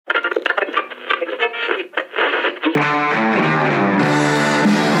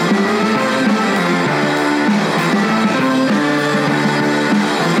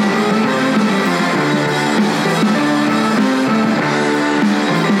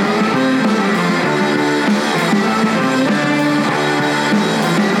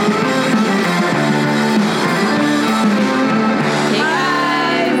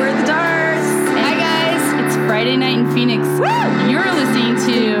Friday night in Phoenix. Woo! You're listening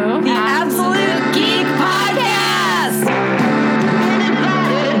to the Absolute Geek Podcast.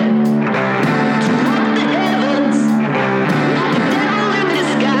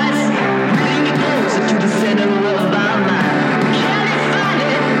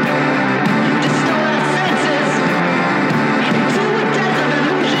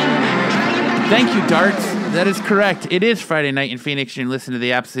 Thank you, Darts. That is correct. It is Friday night in Phoenix. You can listen to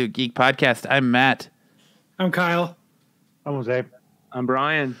the Absolute Geek Podcast. I'm Matt. I'm Kyle. I'm Jose. I'm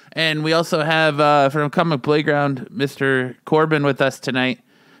Brian. And we also have from Comic Playground, Mr. Corbin with us tonight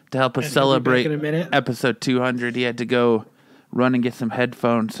to help us celebrate episode 200. He had to go run and get some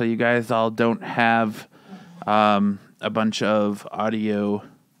headphones so you guys all don't have a bunch of audio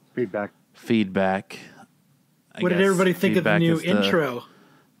feedback. What did everybody think of the new intro?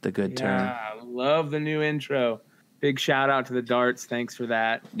 The good term. Yeah, love the new intro. Big shout out to the Darts. Thanks for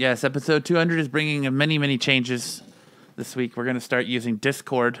that. Yes, episode 200 is bringing many, many changes this week. We're going to start using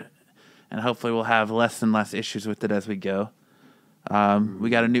Discord, and hopefully we'll have less and less issues with it as we go.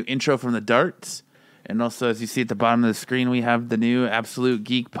 We got a new intro from the Darts, and also, as you see at the bottom of the screen, we have the new Absolute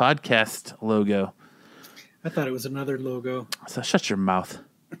Geek Podcast logo. I thought it was another logo. So shut your mouth.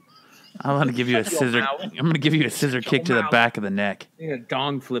 I'm going to give you a scissor. I'm going to give you a scissor kick to the back of the neck. I'm going to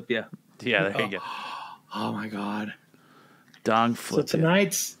dong flip you. Yeah, there you go. Oh my God. Dong flip. So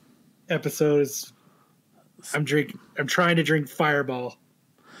tonight's episode is I'm trying to drink Fireball.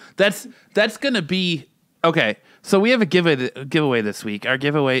 That's gonna be okay. So we have a giveaway this week. Our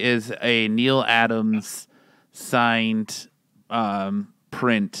giveaway is a Neal Adams signed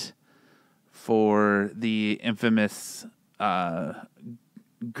print for the infamous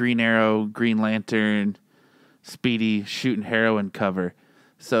Green Arrow, Green Lantern, Speedy shooting heroin cover.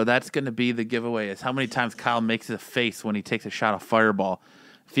 So that's going to be the giveaway, is how many times Kyle makes a face when he takes a shot of Fireball.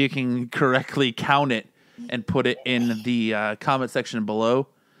 If you can correctly count it and put it in the comment section below,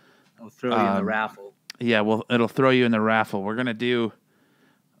 I'll throw you in the raffle. Yeah, well, it'll throw you in the raffle. We're going to do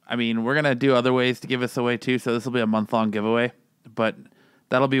other ways to give us away too, so this will be a month-long giveaway. But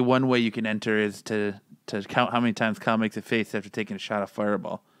that'll be one way you can enter, is to count how many times Kyle makes a face after taking a shot of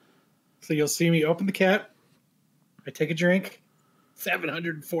Fireball. So you'll see me open the cap, I take a drink,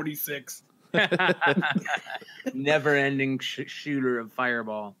 746. Never-ending shooter of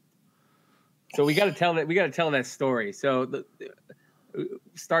Fireball. So we got to tell that story. So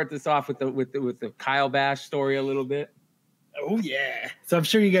start this off with the Kyle Bash story a little bit. Oh yeah. So I'm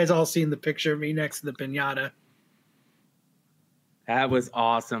sure you guys all seen the picture of me next to the piñata. That was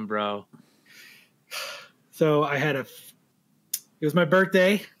awesome, bro. So it was my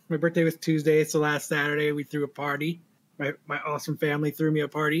birthday. My birthday was Tuesday. So last Saturday we threw a party. My awesome family threw me a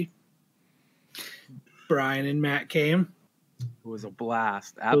party. Brian and Matt came. It was a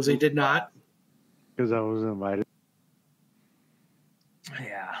blast. Jose did not. Because I was invited.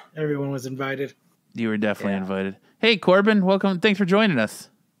 Yeah. Everyone was invited. You were definitely invited. Hey, Corbin, welcome. Thanks for joining us.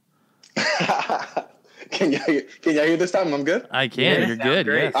 Can y'all hear this time? I'm good? I can. You're good.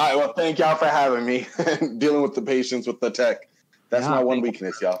 Great. Yes. All right. Well, thank y'all for having me. Dealing with the patience with the tech. That's my one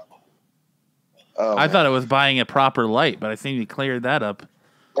weakness, y'all. I thought it was buying a proper light, but I think you cleared that up.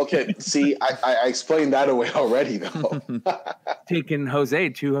 Okay. See, I explained that away already, though. Taking Jose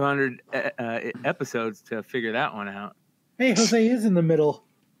 200 episodes to figure that one out. Hey, Jose is in the middle.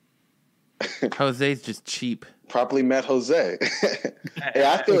 Jose's just cheap. Properly met Jose. Hey,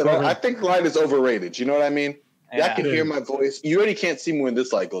 I feel it. I think light is overrated. You know what I mean? Yeah. Y'all can hear my voice. You already can't see me when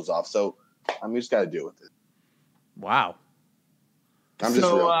this light goes off, so we just got to deal with it. Wow. I'm just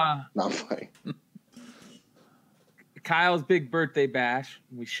real. No, I'm playing. Kyle's big birthday bash.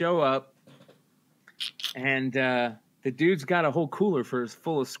 We show up, and the dude's got a whole cooler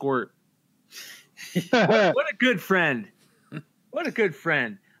full of squirt. What a good friend. What a good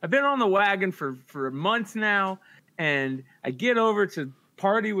friend. I've been on the wagon for months now, and I get over to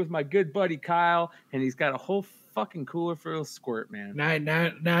party with my good buddy Kyle, and he's got a whole fucking cooler full of squirt, man.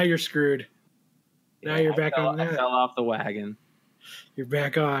 Now you're screwed. Now you're back on that. I fell off the wagon. You're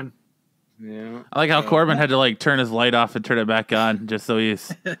back on. Yeah. I like how Corbin had to turn his light off and turn it back on just so he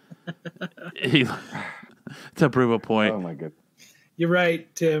to prove a point. Oh my god. You're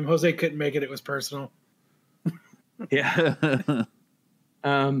right, Tim. Jose couldn't make it. It was personal. Yeah.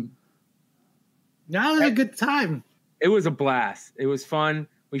 Now is a good time. It was a blast. It was fun.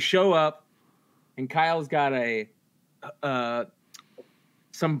 We show up, and Kyle's got a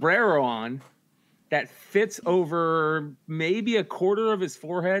sombrero on that fits over maybe a quarter of his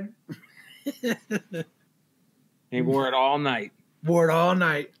forehead. He wore it all night.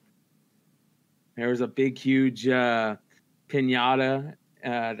 There was a big, huge pinata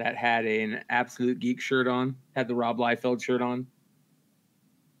that had an Absolute Geek shirt on, had the Rob Liefeld shirt on.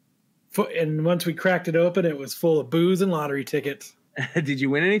 And once we cracked it open, it was full of booze and lottery tickets. Did you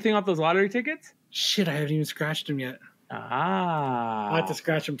win anything off those lottery tickets? Shit, I haven't even scratched them yet. I'll have to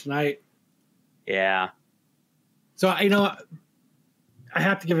scratch them tonight. Yeah. So, I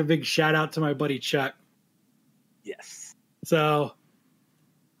have to give a big shout out to my buddy Chuck. Yes. So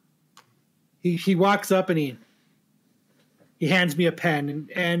he walks up and he hands me a pen,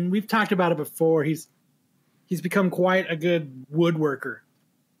 and we've talked about it before. He's become quite a good woodworker.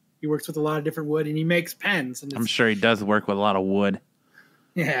 He works with a lot of different wood, and he makes pens. And I'm sure he does work with a lot of wood.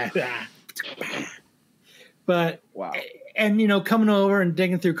 Yeah. But wow. And coming over and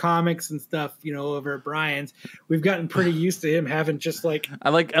digging through comics and stuff, over at Brian's, we've gotten pretty used to him having just like I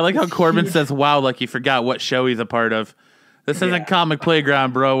like how Corbin says wow like he forgot what show he's a part of. This isn't Comic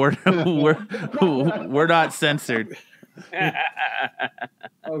Playground, bro. We're not censored.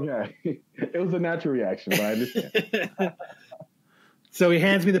 Okay. It was a natural reaction, but I understand. So he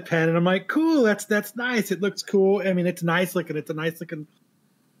hands me the pen, and I'm like, cool, that's nice. It looks cool. I mean, it's nice looking. It's a nice looking.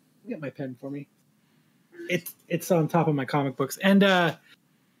 Get my pen for me. It's on top of my comic books and the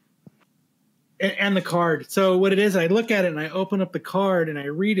card. So what it is, I look at it and I open up the card and I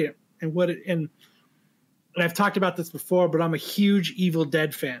read it, and I've talked about this before, but I'm a huge Evil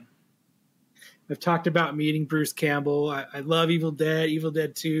Dead fan. I've talked about meeting Bruce Campbell. I love Evil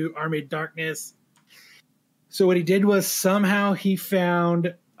Dead 2, Army of Darkness. So what he did was somehow he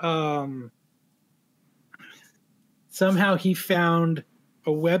found a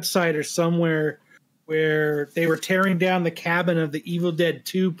website or somewhere where they were tearing down the cabin of the Evil Dead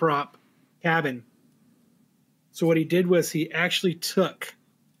 2 prop cabin. So what he did was he actually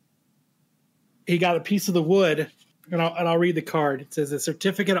he got a piece of the wood, and I'll read the card. It says a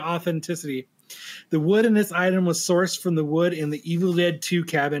certificate of authenticity. The wood in this item was sourced from the wood in the Evil Dead 2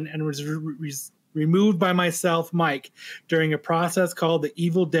 cabin and was removed by myself, Mike, during a process called the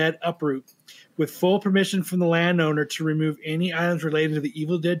Evil Dead Uproot, with full permission from the landowner to remove any items related to the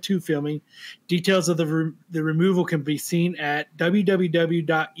Evil Dead 2 filming. Details of the removal can be seen at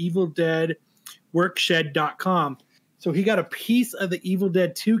www.evildeadworkshed.com. So he got a piece of the Evil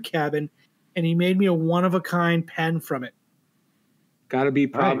Dead 2 cabin, and he made me a one-of-a-kind pen from it. Got to be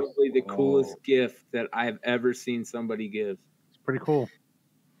probably the coolest gift that I've ever seen somebody give. It's pretty cool.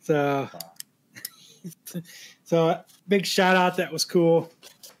 So big shout out. That was cool.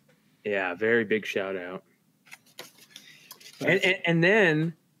 Yeah, very big shout out. And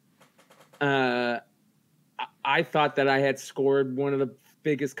then I thought that I had scored one of the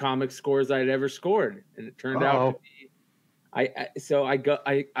biggest comic scores I'd ever scored, and it turned out to be.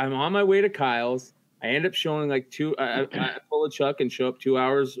 I'm on my way to Kyle's. I end up showing like I pull a Chuck and show up 2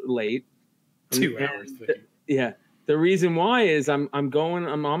 hours late. 2 hours late. Yeah. The reason why is I'm on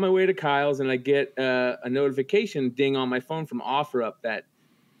my way to Kyle's, and I get a notification ding on my phone from OfferUp that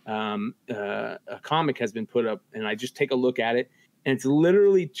a comic has been put up, and I just take a look at it, and it's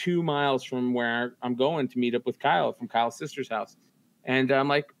literally 2 miles from where I'm going to meet up with Kyle from Kyle's sister's house. And I'm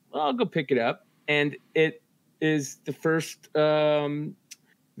like, well, I'll go pick it up. And it is the first Vampirella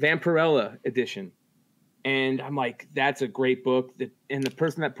edition. And I'm like, that's a great book. And the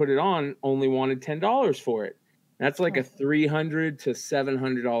person that put it on only wanted $10 for it. That's like a $300 to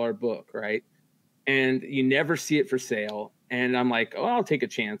 $700 book, right? And you never see it for sale. And I'm like, oh, I'll take a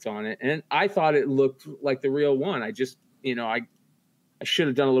chance on it. And I thought it looked like the real one. I just, I should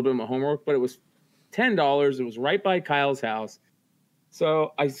have done a little bit of my homework, but it was $10. It was right by Kyle's house.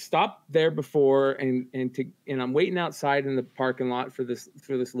 So I stopped there before, and I'm waiting outside in the parking lot for this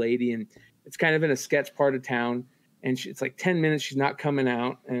lady, and it's kind of in a sketch part of town, and it's like 10 minutes. She's not coming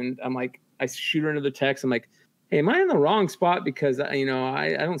out, and I'm like, I shoot her another text. I'm like, hey, am I in the wrong spot? Because I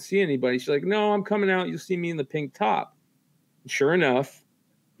don't see anybody. She's like, no, I'm coming out. You'll see me in the pink top. And sure enough,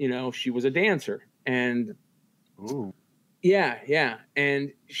 she was a dancer, and ooh. Yeah.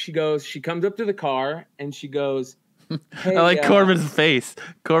 And she comes up to the car, and she goes, hey, I like Corbin's face.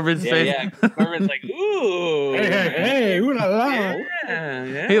 Corbin's face. Yeah. Corbin's like, ooh. Hey, ooh la la.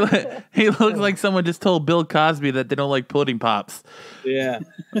 Yeah. He looks like someone just told Bill Cosby that they don't like pudding pops. Yeah.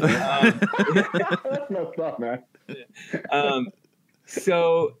 That's messed up, man.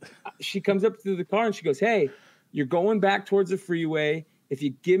 So she comes up to the car and she goes, hey, you're going back towards the freeway. if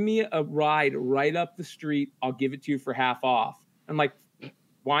you give me a ride right up the street, I'll give it to you for half off. I'm like,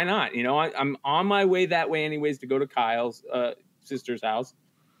 why not? You know, I'm on my way that way anyways to go to Kyle's sister's house.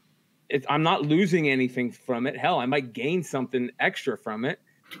 I'm not losing anything from it. Hell, I might gain something extra from it.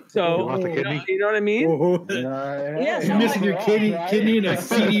 So, you know what I mean? You're missing your kidney in a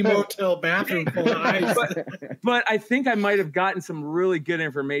seedy motel bathroom full of ice. But I think I might have gotten some really good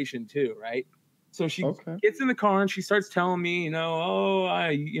information too, right? So she gets in the car and she starts telling me,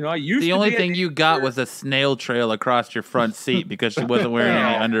 I used to. The only thing you got was a snail trail across your front seat because she wasn't wearing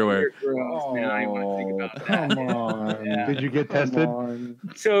any underwear. Man, I didn't want to think about that. Come on. Yeah. Did you get tested?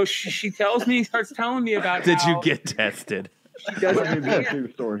 So she starts telling me about. Did you get tested?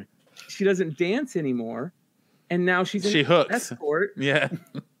 She doesn't dance anymore, and now she's an escort. Yeah.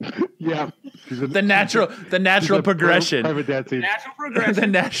 Yeah. The natural progression. The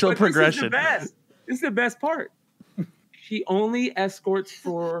natural progression. This is the best part. She only escorts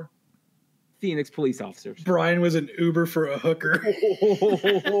for Phoenix police officers. Brian was an Uber for a hooker.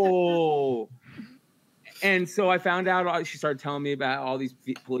 And so I found out, she started telling me about all these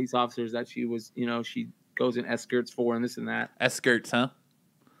police officers that she was, she goes in escorts for and this and that. Escorts, huh?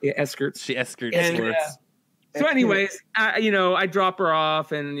 Yeah, escorts. She escorts. So anyways, I drop her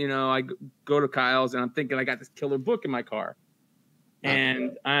off and, I go to Kyle's and I'm thinking I got this killer book in my car.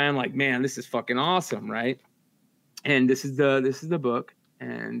 And I'm like, man, this is fucking awesome, right? And this is the book.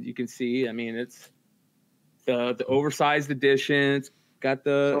 And you can see, I mean, it's the oversized edition. It's got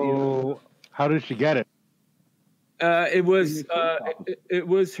the... how did she get it? It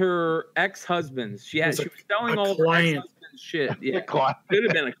was her ex-husband's. She was selling all her ex-husband's shit. Yeah, could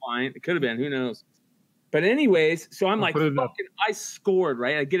have been a client. It could have been. Who knows? But anyways, so I'm like, I scored,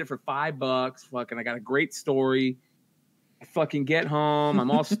 right? I get it for $5. Fucking, I got a great story. I fucking get home. I'm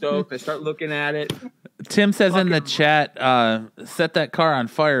all stoked. I start looking at it. Tim says in the chat, set that car on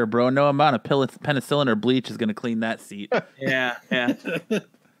fire, bro. No amount of penicillin or bleach is going to clean that seat. Yeah. It's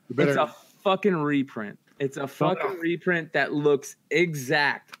a fucking reprint. It's a fucking reprint that looks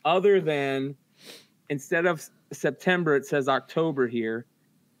exact, other than instead of September, it says October here,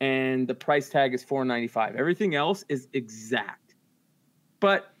 and the price tag is $4.95. Everything else is exact.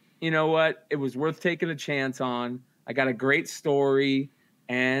 But you know what? It was worth taking a chance on. I got a great story,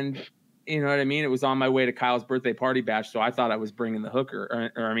 and you know what I mean? It was on my way to Kyle's birthday party bash, so I thought I was bringing the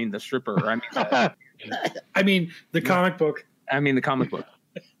hooker, or the stripper. The comic book. The comic book.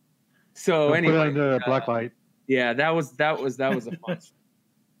 So anyway, put it on the black light. Yeah, that was a fun.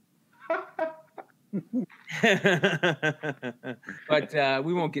 But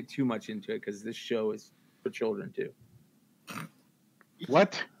we won't get too much into it because this show is for children too.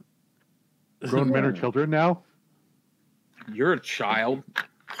 What? Grown men are children now? You're a child.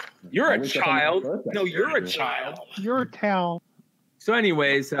 You're a child. No, you're a child. You're a cow. So,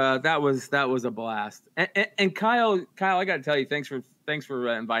 anyways, that was a blast. And Kyle, I got to tell you, thanks for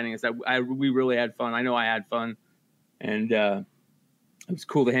inviting us. We really had fun. I know I had fun, and it was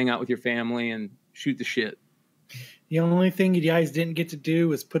cool to hang out with your family and shoot the shit. The only thing you guys didn't get to do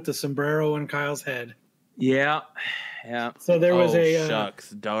was put the sombrero on Kyle's head. Yeah. So there was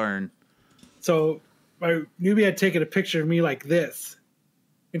shucks, darn. So my newbie had taken a picture of me like this,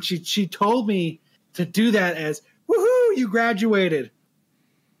 and she told me to do that as woohoo, you graduated.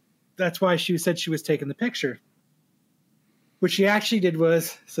 That's why she said she was taking the picture. What she actually did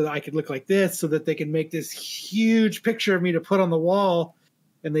was so that I could look like this, so that they could make this huge picture of me to put on the wall.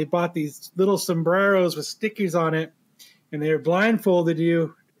 And they bought these little sombreros with stickers on it, and they blindfolded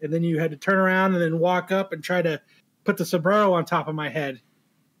you, and then you had to turn around and then walk up and try to put the sombrero on top of my head.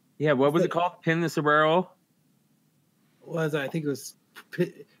 Yeah, what was it called? Pin the sombrero? I think it was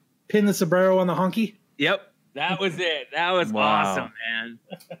pin the sombrero on the honky. Yep, that was it. That was awesome, man.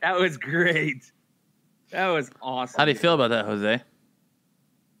 That was great. That was awesome. How do you feel about that, Jose?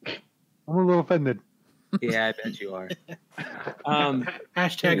 I'm a little offended. Yeah, I bet you are.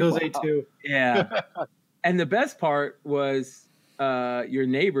 Hashtag Jose too. Yeah. And the best part was your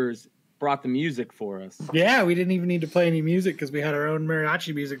neighbors brought the music for us. Yeah, we didn't even need to play any music because we had our own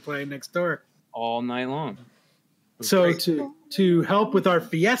mariachi music playing next door. All night long. So great. to help with our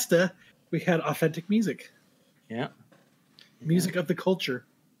fiesta, we had authentic music. Yeah. Music of the culture.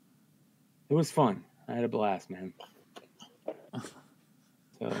 It was fun. I had a blast, man.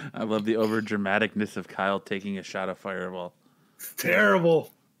 So. I love the over dramaticness of Kyle taking a shot of Fireball. It's terrible.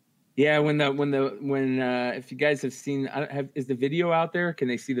 Yeah, when if you guys have seen, is the video out there? Can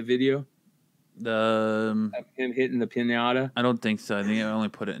they see the video? Him hitting the pinata. I don't think so. I think I only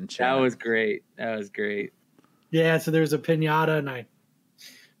put it in chat. That was great. Yeah, so there was a pinata, and I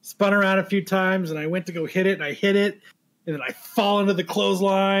spun around a few times, and I went to go hit it, and I hit it, and then I fall into the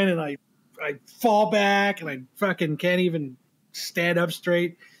clothesline, and I fall back, and I fucking can't even stand up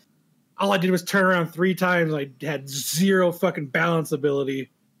straight. All I did was turn around 3 times. I had 0 fucking balance ability.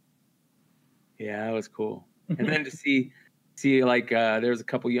 Yeah, that was cool. And then to see like there was a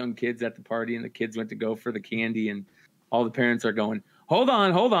couple young kids at the party, and the kids went to go for the candy, and all the parents are going, hold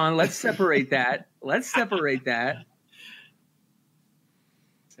on, let's separate that.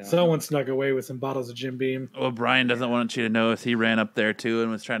 Someone snuck away with some bottles of Jim Beam. Well, Brian doesn't want you to know is he ran up there too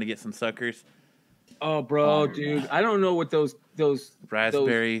and was trying to get some suckers. Oh, bro, dude, I don't know what those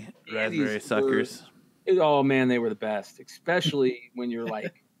raspberry suckers. Oh man, they were the best, especially when you're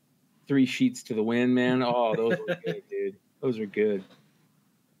like 3 sheets to the wind, man. Oh, those were good, dude. Those are good.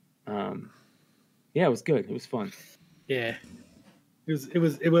 Yeah, it was good. It was fun. Yeah,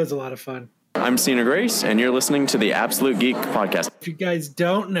 it was a lot of fun. I'm Cena Grace, and you're listening to the Absolute Geek Podcast. If you guys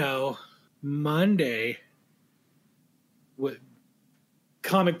don't know, Monday,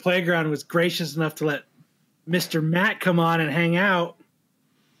 Comic Playground was gracious enough to let Mr. Matt come on and hang out.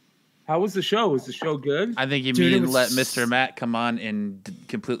 How was the show? Was the show good? I think you mean let Mr. Matt come on and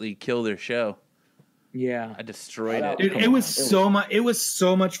completely kill their show. Yeah, I destroyed it. Dude, it was so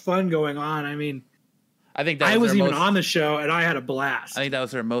much fun going on. I mean, I think that I was even on the show, and I had a blast. I think that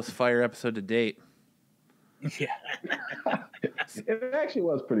was our most fire episode to date. Yeah, it actually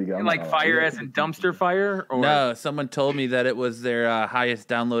was pretty good. Like fire as in dumpster fire? Or? No, someone told me that it was their highest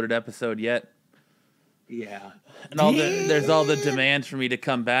downloaded episode yet. Yeah, and there's all the demands for me to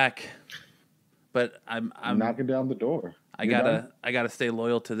come back, but I'm knocking down the door. I gotta stay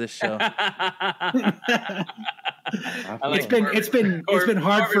loyal to this show. It's been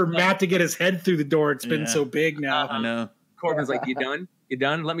hard for Matt to get his head through the door. It's been so big now. I know. Corbin's like, you done?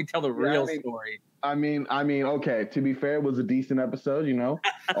 Let me tell the real story. I mean, okay. To be fair, it was a decent episode, you know.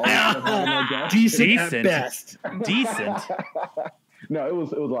 Decent at best. Decent. No, it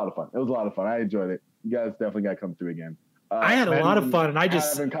was a lot of fun. I enjoyed it. You guys definitely got to come through again. I had a lot of fun, and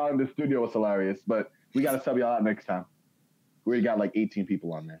having Colin in the studio was hilarious. But we got to sub y'all out next time. We got like 18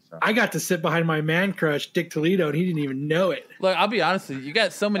 people on there. So I got to sit behind my man crush, Dick Toledo, and he didn't even know it. Look, I'll be honest with you. You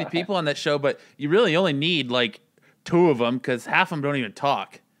got so many people on that show, but you really only need like 2 of them because half of them don't even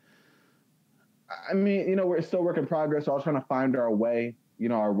talk. I mean, you know, we're still work in progress. We're all trying to find our way, you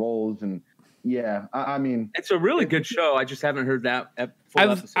know, our roles. And yeah, I mean. It's a really good show. I just haven't heard that full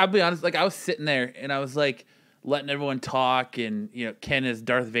episode. I'll be honest. Like, I was sitting there and I was like letting everyone talk. And, you know, Ken is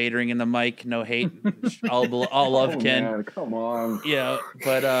Darth Vadering in the mic. No hate. all love Ken. Man, come on. Yeah.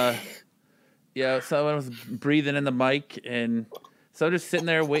 But, so I was breathing in the mic. And so I'm just sitting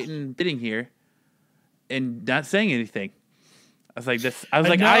there sitting here and not saying anything. I was like this. I was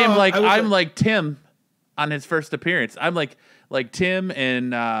like, I'm like Tim on his first appearance. I'm like Tim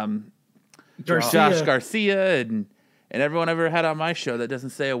and Josh Garcia and everyone I've ever had on my show that doesn't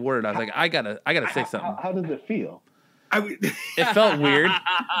say a word. I was like, I gotta say something. How does it feel? It felt weird.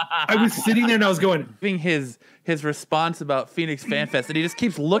 I was sitting there and I was going, his response about Phoenix Fan Fest, and he just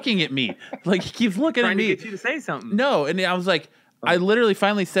keeps looking at me. Like he keeps looking at me. Trying to get you to say something. No, and I was like, I literally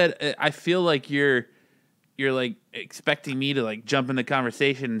finally said, I feel like you're like expecting me to like jump in the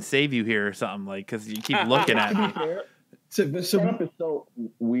conversation and save you here or something, like because you keep looking at me. So the setup is so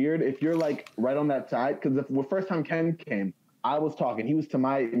weird if you're like right on that side, because the first time Ken came, I was talking. He was to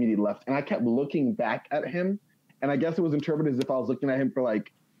my immediate left, and I kept looking back at him, and I guess it was interpreted as if I was looking at him for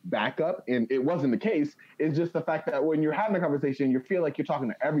like backup, and it wasn't the case. It's just the fact that when you're having a conversation, you feel like you're talking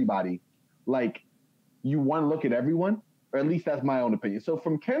to everybody, like you want to look at everyone. Or at least that's my own opinion. So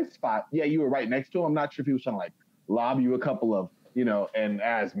from Ken's spot, yeah, you were right next to him. I'm not sure if he was trying to like lob you a couple of, you know, and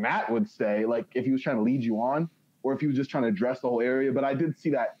as Matt would say, like if he was trying to lead you on or if he was just trying to address the whole area. But I did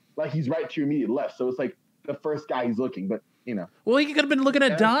see that like he's right to your immediate left. So it's like the first guy he's looking, but you know. Well, he could have been looking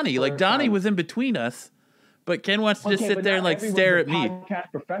at Donnie. Like Donnie was in between us. But Ken wants to just sit there and like stare at me.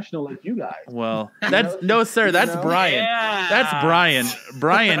 Podcast professional like you guys. Well, that's no, sir. That's Brian. Yeah. That's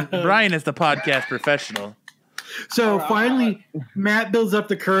Brian. Brian is the podcast professional. So finally, Matt builds up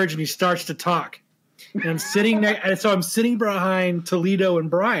the courage and he starts to talk. And I'm sitting behind Toledo and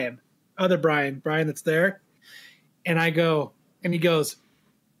Brian, other Brian that's there. And I go, and he goes,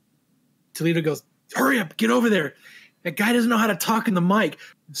 Toledo goes, hurry up, get over there. That guy doesn't know how to talk in the mic.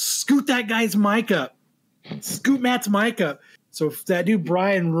 Scoot that guy's mic up. Scoot Matt's mic up. So that dude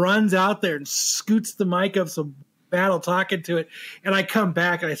Brian runs out there and scoots the mic up so Matt'll talking to it. And I come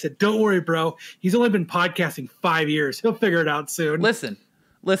back and I said, don't worry, bro. He's only been podcasting 5 years. He'll figure it out soon. Listen,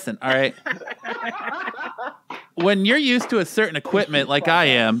 all right. When you're used to a certain equipment like I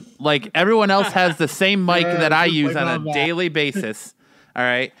am, like everyone else has the same mic that I use on a daily basis, all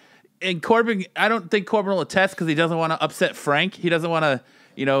right? and Corbin, I don't think Corbin will attest because he doesn't want to upset Frank. He doesn't want to,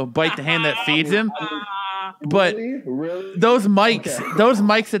 bite the hand that feeds him. But really? those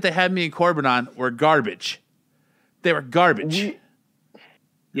mics that they had me and Corbin on were garbage. They were garbage.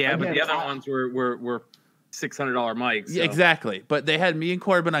 Yeah, but the other ones were $600 mics. So. Yeah, exactly. But they had me and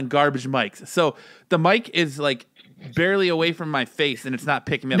Corbin on garbage mics. So the mic is like barely away from my face and it's not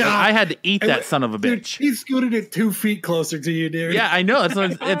picking me up. Like, I had to eat that son of a bitch. He scooted it 2 feet closer to you, dude. Yeah, I know. That's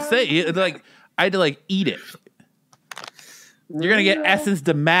what I'm saying. It's like I had to eat it. You're gonna get Essence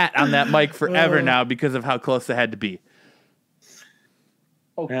to Matt on that mic forever now because of how close it had to be.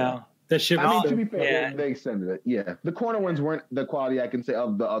 Okay. Yeah. That shit was to be fair, they extended it. Yeah. The corner ones weren't the quality I can say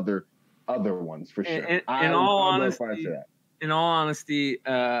of the other ones for sure. In all honesty,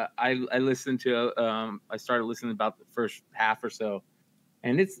 I listened to I started listening about the first half or so,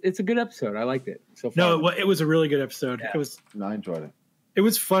 and it's a good episode. I liked it so far. No, it was a really good episode. Yeah. I enjoyed it. It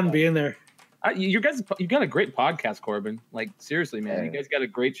was fun being there. You got a great podcast, Corbin. Like seriously, man, you guys got a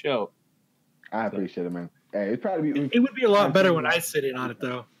great show. I appreciate it, man. Hey, it'd probably be. It would be a lot better when I sit in on it,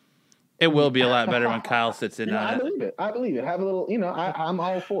 though. It will be a lot better when Kyle sits in on it. I believe it. Have a little, I'm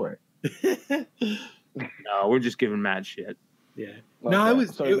all for it. No, we're just giving mad shit. Yeah. Okay. No, it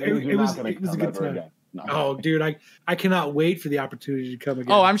was So it was a good time. No. Oh, dude, I cannot wait for the opportunity to come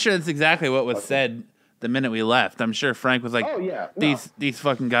again. Oh, I'm sure that's exactly what was said the minute we left. I'm sure Frank was like, "Oh yeah, these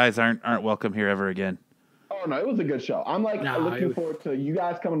fucking guys aren't welcome here ever again." Oh no, it was a good show. I'm looking forward to you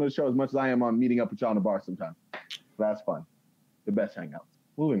guys coming to the show as much as I am on meeting up with y'all in the bar sometime. That's fun. The best hangouts.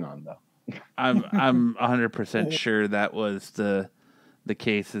 Moving on though. I'm 100% sure that was the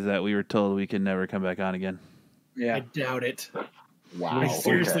case, is that we were told we could never come back on again. Yeah, I doubt it. Wow, I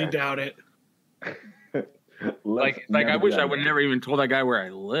seriously doubt it. like I wish I would never even told that guy where I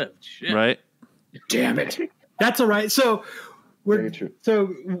lived. Shit. Right? Damn it. That's all right. So Very true.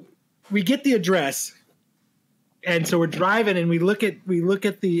 So we get the address, and so we're driving, and we look at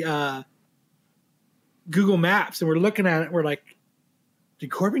the Google Maps, and we're looking at it. We're like, did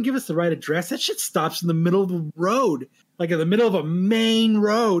Corbin give us the right address? That shit stops in the middle of the road, like in the middle of a main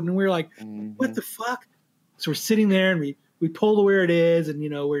road, and we're like, what the fuck? So we're sitting there, and we pull to where it is, and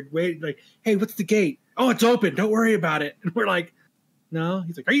we're waiting, like, hey, what's the gate? Oh, it's open. Don't worry about it. And we're like, no.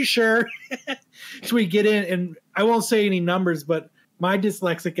 He's like, are you sure? So we get in, and I won't say any numbers, but my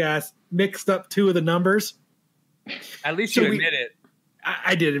dyslexic ass mixed up two of the numbers. At least you admit it.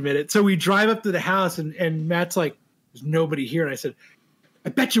 I did admit it. So we drive up to the house, and Matt's like, there's nobody here. And I said, I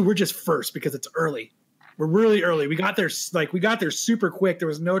bet you we're just first because it's early. We're really early. We got there super quick. There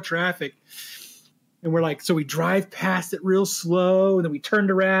was no traffic. And we're like, so we drive past it real slow, and then we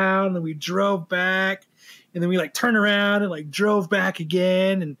turned around, and then we drove back, and then we like turned around and like drove back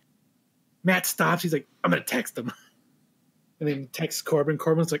again. And Matt stops. He's like, I'm going to text him. And then he texts Corbin.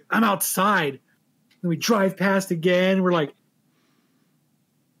 Corbin's like, I'm outside. And we drive past again. We're like,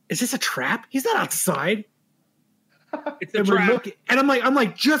 is this a trap? He's not outside. It's a trap. And I'm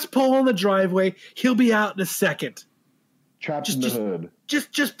like, just pull in the driveway. He'll be out in a second. Trapped in the hood.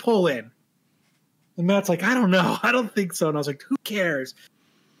 Just pull in. And Matt's like, I don't know. I don't think so. And I was like, who cares?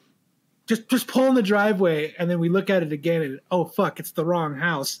 Just pull in the driveway. And then we look at it again, and oh fuck, it's the wrong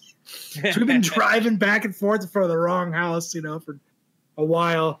house. So we've been driving back and forth in front of the wrong house, for a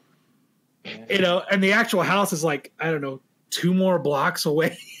while. And the actual house is like, I don't know, 2 more blocks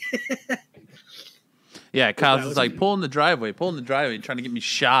away. Yeah, Kyle's just like, pull in the driveway, trying to get me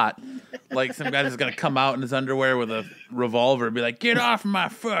shot. Like some guy's just going to come out in his underwear with a revolver and be like, get off my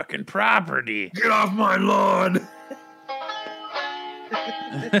fucking property. Get off my lawn.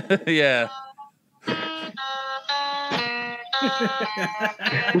 Yeah.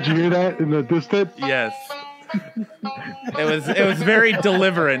 Did you hear that in the distance? Yes. It was very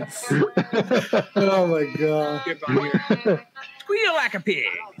Deliverance. Oh my god. Squeal like a pig.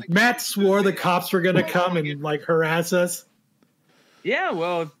 Matt swore the cops were gonna come and like harass us. Yeah,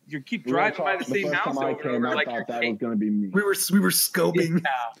 well, you keep driving by the same house over and over, like you're that was gonna be me. We were scoping.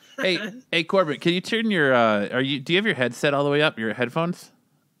 Hey, Corbin, can you turn your do you have your headset all the way up? Your headphones?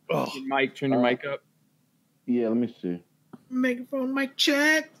 Oh, turn your mic up. Yeah, let me see. Microphone mic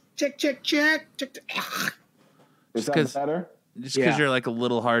check. Check. Is that better? Just because you're like a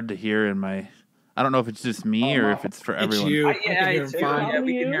little hard to hear in my. I don't know if it's just me or if it's for everyone. You. We can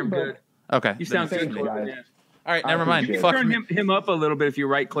hear him good. Okay. You sound good. guys. All right, never mind. You can Fuck turn me. him up a little bit if you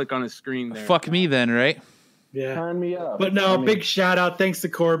right-click on his screen there. Fuck me then, right? Yeah. Turn me up. But no, big shout out. Thanks to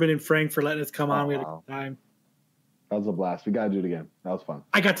Corbin and Frank for letting us come on. We had a good time. That was a blast. We got to do it again. That was fun.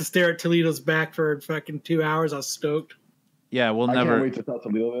 I got to stare at Toledo's back for fucking 2 hours. I was stoked. Yeah, I never. can't wait to tell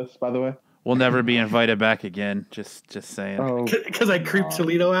Toledo this, by the way. We'll never be invited back again. Just saying. Because I creeped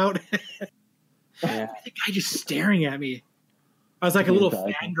Toledo out. Yeah. The guy just staring at me. I was like a little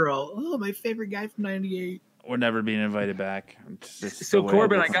fangirl. Oh, my favorite guy from '98. We're never being invited back. So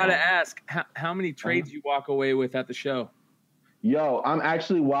Corbin, I gotta ask, how many trades you walk away with at the show? Yo, I'm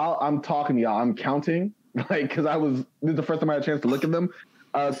actually, while I'm talking to y'all, I'm counting, like, because this is the first time I had a chance to look at them.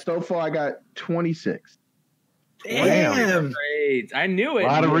 So far, I got 26. Damn. Trades. I knew it. A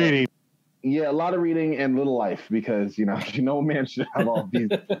lot of reading. Yeah, a lot of reading and little life, because no man should have all these.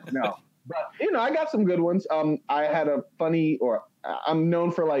 No, but I got some good ones. I had I'm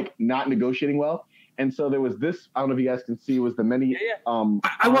known for like not negotiating well, and so there was this. I don't know if you guys can see. Was the many? I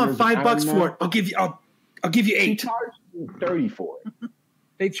want $5 for it. I'll give you 8. He charged me 30 for it.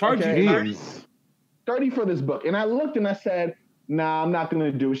 They charge you 30 for this book, and I looked and I said, "Nah, I'm not going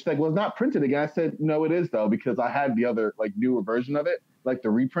to do it." She's like, "Well, it's not printed again." I said, "No, it is though, because I had the other like newer version of it, like the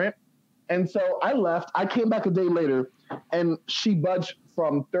reprint." And so I left. I came back a day later, and she budged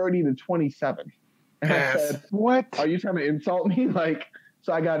from 30 to 27. And I said, "What? Are you trying to insult me?"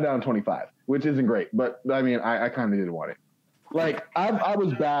 So I got it down to 25, which isn't great, but I mean, I kind of didn't want it. Like I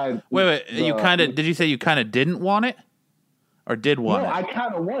was bad. Wait. Did you say you kind of didn't want it, or did want it? No, I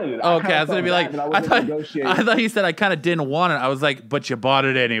kind of wanted it. Oh, okay, I was gonna be like, I thought he said I kind of didn't want it. I was like, but you bought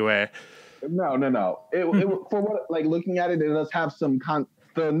it anyway. No. It for what, like, looking at it, it does have some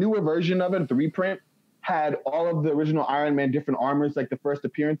the newer version of it, the reprint, had all of the original Iron Man different armors, like the first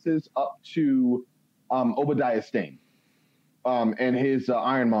appearances, up to Obadiah Stane and his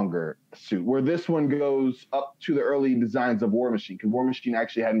Ironmonger suit, where this one goes up to the early designs of War Machine, because War Machine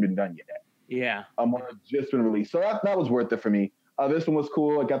actually hadn't been done yet. Yeah. When it just been released. So that was worth it for me. This one was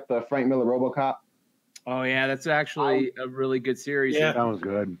cool. I got the Frank Miller RoboCop. Oh, yeah, that's actually a really good series. Yeah, that was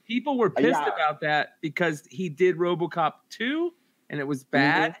good. People were pissed about that because he did RoboCop 2, and it was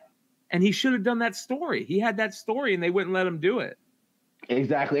bad, and he should have done that story. He had that story, and they wouldn't let him do it.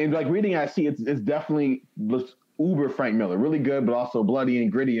 Exactly. And like reading, I see it's definitely uber Frank Miller. Really good, but also bloody and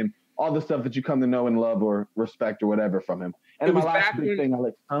gritty and all the stuff that you come to know and love or respect or whatever from him. And my last big thing,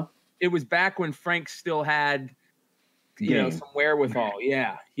 it was back when Frank still had, some wherewithal.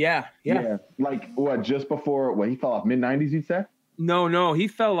 Yeah. Like what, just before, he fell off mid-90s, you'd say? No, he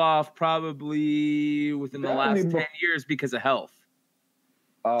fell off probably within the last 10 years because of health.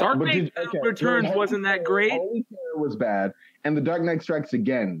 Dark Knight Returns wasn't that great. Holy Terror was bad, and The Dark Knight Strikes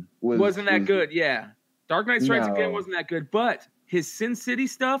Again wasn't that good. Yeah, Dark Knight Strikes Again wasn't that good, but his Sin City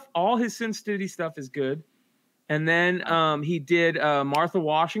stuff, all his Sin City stuff is good. And then he did Martha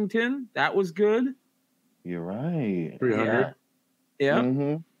Washington. That was good. You're right. 300. Yeah.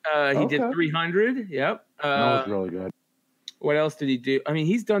 Mm-hmm. He did 300. Yep. That was really good. What else did he do? I mean,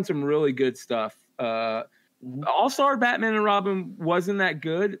 he's done some really good stuff. All-Star Batman and Robin wasn't that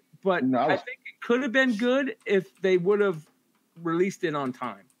good, but I think it could have been good if they would have released it on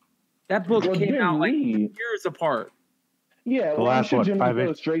time. That book came out like years apart. Yeah, the last one, Jim's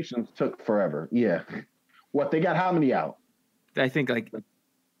illustrations took forever. Yeah. What, they got how many out? I think like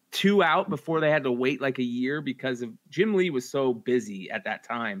 2 out before they had to wait like a year because of Jim Lee was so busy at that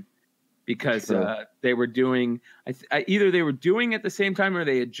time because they were doing either they were doing at the same time or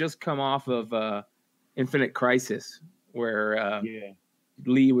they had just come off of Infinite Crisis where Jim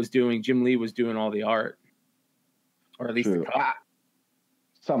Lee was doing all the art, or at least the cover.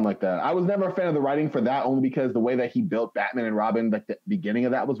 Something like that. I was never a fan of the writing for that, only because the way that he built Batman and Robin, like the beginning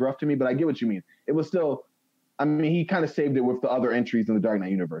of that was rough to me, but I get what you mean. It was still, I mean, he kind of saved it with the other entries in the Dark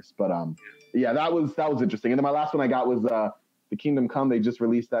Knight universe, but yeah, that was interesting. And then my last one I got was The Kingdom Come. They just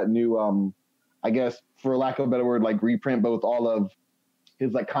released that new, I guess, for lack of a better word, like reprint, but with all of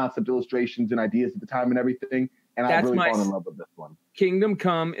his like concept illustrations and ideas at the time and everything. And I really fallen in love with this one. Kingdom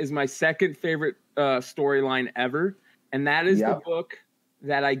Come is my second favorite storyline ever. And that is the book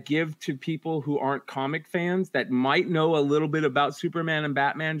that I give to people who aren't comic fans that might know a little bit about Superman and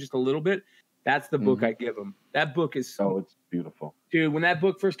Batman, just a little bit. That's the book I give them. That book is it's beautiful. Dude, when that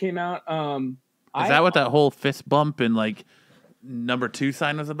book first came out, is that what that whole fist bump and like number 2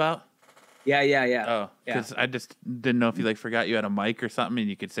 sign was about? Yeah. Oh, because I just didn't know if you like forgot you had a mic or something and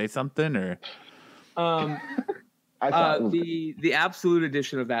you could say something or. The Absolute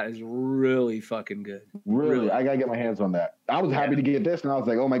edition of that is really fucking good. Really, I gotta get my hands on that. I was happy to get this, and I was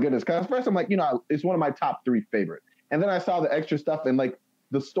like, oh my goodness. Because first I'm like, it's one of my top 3 favorite. And then I saw the extra stuff, and like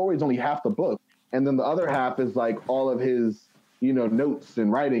the story's only half the book, and then the other half is like all of his, notes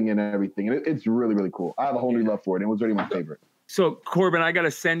and writing and everything. And it's really, really cool. I have a whole new love for it. It was already my favorite. So Corbin, I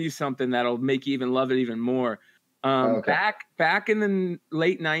gotta send you something that'll make you even love it even more. Back in the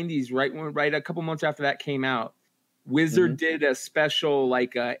late 90s, right a couple months after that came out, Wizard did a special,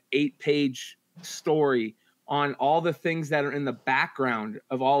 like a 8-page story on all the things that are in the background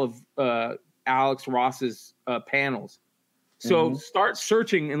of all of Alex Ross's panels. So start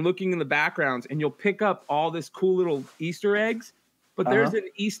searching and looking in the backgrounds, and you'll pick up all this cool little Easter eggs. But there's an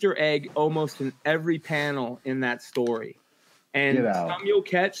Easter egg almost in every panel in that story. And some you'll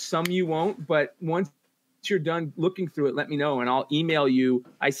catch, some you won't. But once you're done looking through it, let me know, and I'll email you.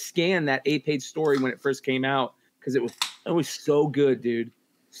 I scanned that 8-page story when it first came out because it was so good, dude.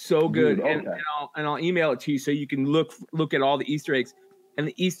 So good. Dude, okay. And I'll email it to you so you can look at all the Easter eggs. And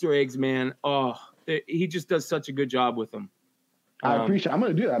the Easter eggs, man, he just does such a good job with them. I appreciate. I'm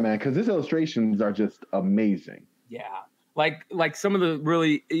gonna do that, man, because his illustrations are just amazing. Yeah, like some of the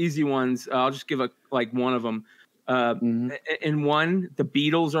really easy ones. I'll just give one of them. In one, the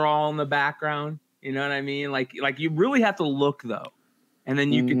Beatles are all in the background. You know what I mean? Like you really have to look though, and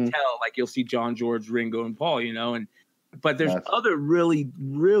then you can tell. Like you'll see John, George, Ringo, and Paul. You know, but there's other really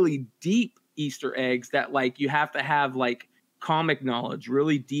really deep Easter eggs that like you have to have like comic knowledge,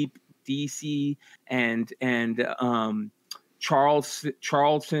 really deep DC and Charlton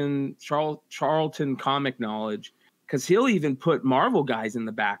comic knowledge, because he'll even put Marvel guys in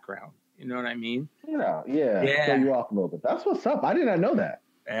the background. You know what I mean? Yeah. Throw you off a little bit. That's what's up. I did not know that.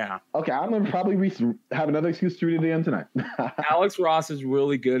 Yeah. Okay, I'm gonna probably have another excuse to read it again tonight. Alex Ross is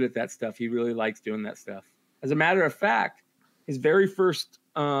really good at that stuff. He really likes doing that stuff. As a matter of fact, his very first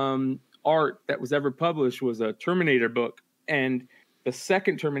art that was ever published was a Terminator book, and the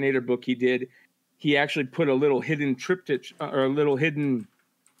second Terminator book he did, he actually put a little hidden triptych or a little hidden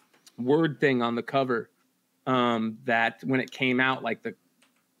word thing on the cover that when it came out, like the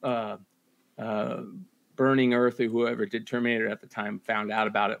Burning Earth or whoever did Terminator at the time found out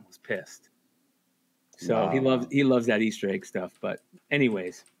about it and was pissed. So he loves that Easter egg stuff. But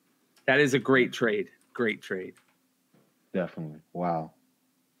anyways, that is a great trade. Great trade. Definitely. Wow.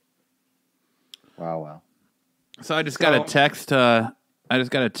 So I just got a text. I just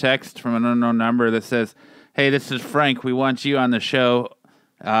got a text from an unknown number that says, "Hey, this is Frank. We want you on the show.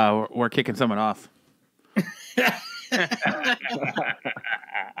 We're kicking someone off."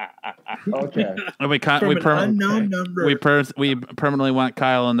 Okay. And we permanently want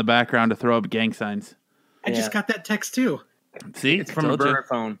Kyle in the background to throw up gang signs. I just got that text too. See, it's from a burner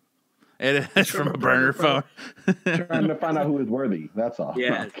phone. It is from a burner phone. Trying to find out who is worthy. That's all.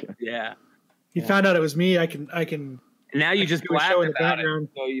 Yeah, Okay. yeah. He found out it was me. I can. Now you just laughed about it,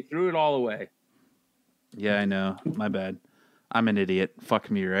 so you threw it all away. Yeah, I know. My bad. I'm an idiot. Fuck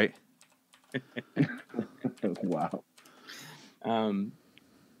me, right? Wow.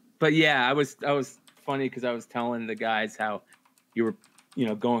 But yeah, I was funny because I was telling the guys how you were,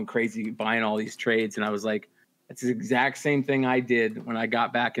 going crazy buying all these trades, and I was like, it's the exact same thing I did when I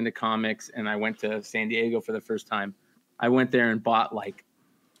got back into comics and I went to San Diego for the first time. I went there and bought like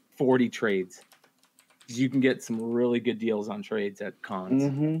 40 trades. You can get some really good deals on trades at cons.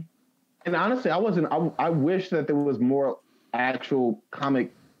 Mm-hmm. And honestly, I wish that there was more actual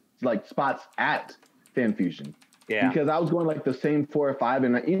comic like spots at Fan Fusion. Yeah. Because I was going like the same 4 or 5,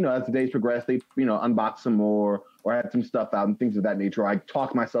 and as the days progressed, they unboxed some more or had some stuff out and things of that nature. Or I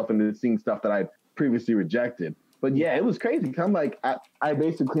talked myself into seeing stuff that I'd previously rejected. But yeah, it was crazy. I'm like, I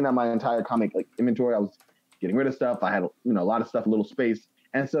basically cleaned out my entire comic like inventory. I was getting rid of stuff. I had a lot of stuff, a little space.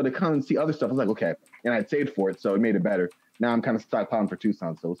 And so to come and see other stuff, I was like, okay. And I'd saved for it, so it made it better. Now I'm kind of stockpiling for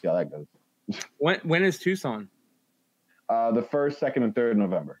Tucson, so we'll see how that goes. When is Tucson? The 1st, 2nd, and 3rd of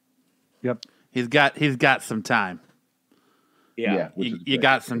November. Yep. He's got some time. Yeah. You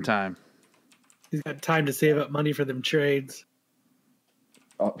got some time. He's got time to save up money for them trades.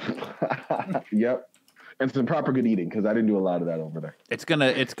 Oh. Yep. And some proper good eating, because I didn't do a lot of that over there. It's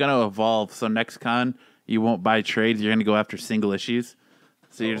gonna evolve. So next con, you won't buy trades. You're gonna go after single issues.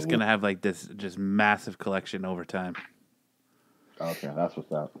 So you're just gonna have like this just massive collection over time. Okay, that's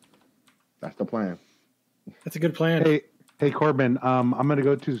what's up. That's the plan. That's a good plan. Hey Corbin, I'm gonna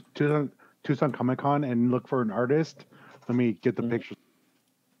go to Tucson Comic Con and look for an artist. Let me get the pictures.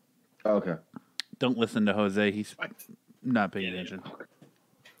 Okay. Don't listen to Jose. He's not paying attention.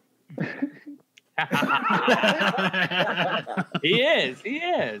 He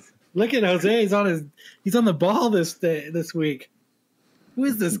is. Look at Jose. He's on the ball this week. Who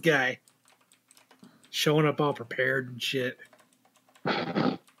is this guy? Showing up all prepared and shit.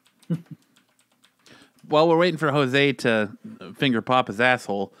 While we're waiting for Jose to finger pop his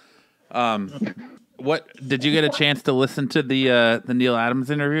asshole, what did you get a chance to listen to the Neal Adams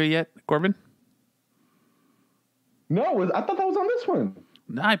interview yet, Corbin? No, I thought that was on this one.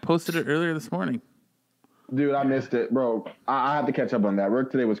 No, I posted it earlier this morning. Dude, I missed it, bro. I have to catch up on that.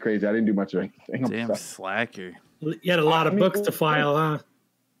 Work today was crazy. I didn't do much of anything. Damn slacker. You had a lot of books to file,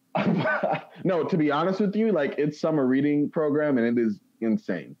 huh? No, to be honest with you, like it's summer reading program and it is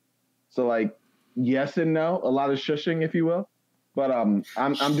insane. So like, yes and no, a lot of shushing, if you will. But I'm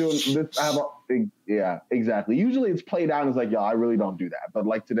doing this. Yeah, exactly. Usually it's played out as like, I really don't do that. But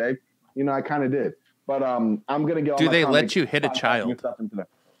like today, I kind of did. But I'm gonna get. Do they let you hit a child?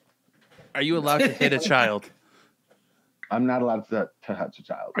 Are you allowed to hit a child? I'm not allowed to touch a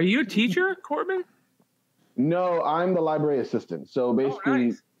child. Are you a teacher, Corbin? No, I'm the library assistant. So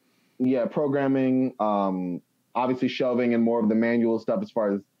basically, programming, obviously shelving and more of the manual stuff as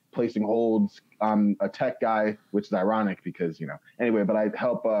far as placing holds. I'm a tech guy, which is ironic because, anyway, but I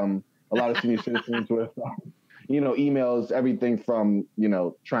help a lot of senior citizens with, emails, everything from,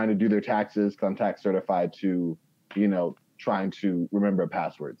 trying to do their taxes, because I'm tax certified, to, trying to remember a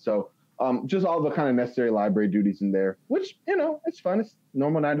password. So just all the kind of necessary library duties in there, which, it's fun. It's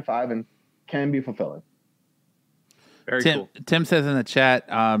normal 9 to 5 and can be fulfilling. Very cool. Tim says in the chat,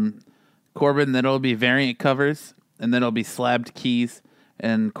 Corbin, then it'll be variant covers, and then it'll be slabbed keys,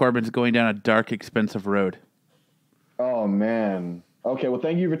 and Corbin's going down a dark, expensive road. Oh, man. Okay, well,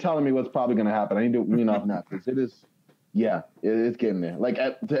 thank you for telling me what's probably going to happen. I need to wean off now, because it's getting there. Like,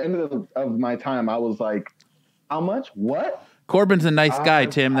 at the end of my time, I was like, how much? What? Corbin's a nice guy,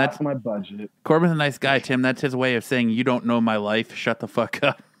 Tim. That's my budget. Corbin's a nice guy, Tim. That's his way of saying, you don't know my life. Shut the fuck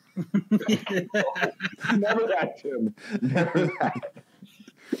up. Never that, Tim. Never that.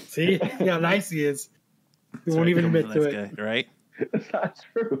 See how nice he is. He won't even admit to it. Guy, right? It's not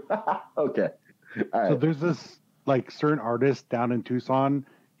true. Okay. All right. So there's this like certain artist down in Tucson.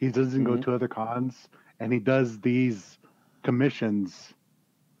 He doesn't go to other cons, and he does these commissions.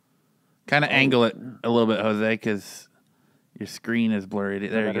 Kind of angle it a little bit, Jose, because your screen is blurry.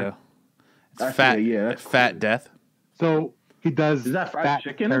 There you go. It's fat death. So he does Is that fried fat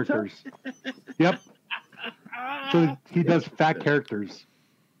chicken characters. Yep. So he does fat characters.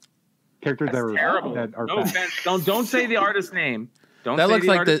 Characters That's terrible. that are no fat. offense. Don't say the artist name. Don't That say looks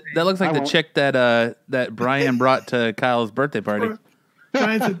the like artist that looks like the chick that Brian brought to Kyle's birthday party.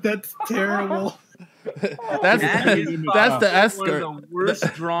 Brian said, that's terrible. That's the escort. One of the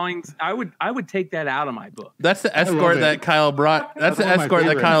worst drawings. I would take that out of my book. That's the escort that Kyle brought. That's the escort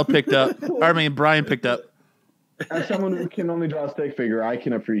that Kyle picked up. I mean, Brian picked up. As someone who can only draw a stick figure, I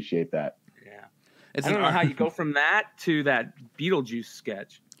can appreciate that. Yeah. I don't know how you go from that to that Beetlejuice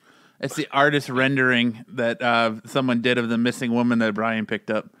sketch. It's the artist rendering that someone did of the missing woman that Brian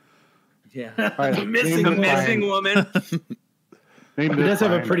picked up. Yeah. Right, the missing woman. He does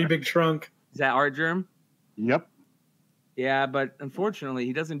have a pretty big trunk. Is that Art Germ? Yep. Yeah, but unfortunately,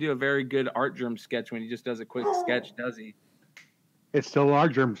 he doesn't do a very good Art Germ sketch when he just does a quick sketch, does he? It's still a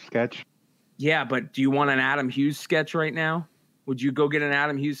large germ sketch. Yeah, but do you want an Adam Hughes sketch right now? Would you go get an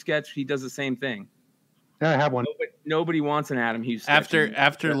Adam Hughes sketch? He does the same thing. Yeah, I have one. Nobody wants an Adam Hughes sketch.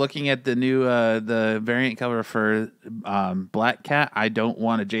 After looking at the new the variant cover for Black Cat, I don't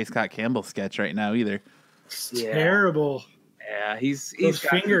want a J. Scott Campbell sketch right now either. It's terrible. Yeah, he's got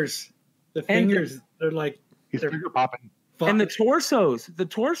fingers. The fingers, they're like He's finger popping. And the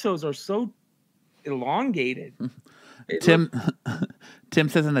torsos are so elongated. Tim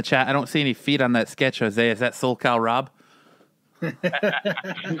says in the chat, I don't see any feet on that sketch, Jose. Is that Soul Cal Rob?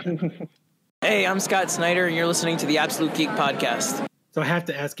 Hey, I'm Scott Snyder, and you're listening to the Absolute Geek Podcast. So I have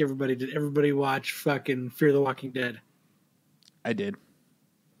to ask everybody, did everybody watch fucking Fear the Walking Dead? I did.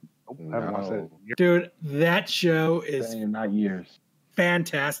 I haven't watched it. Dude, that show is not years.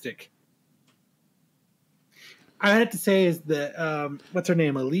 Fantastic. I have to say is the what's her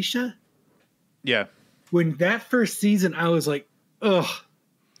name, Alicia? Yeah. When that first season, I was like, ugh,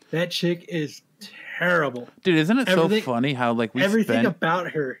 that chick is terrible. Dude, isn't it so funny how like everything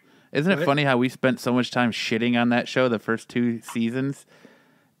about her. Isn't it funny how we spent so much time shitting on that show the first 2 seasons,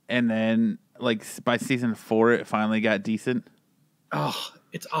 and then like by season 4 it finally got decent? Oh,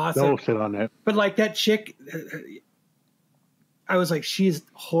 it's awesome. Don't sit on it. But like that chick, I was like, she's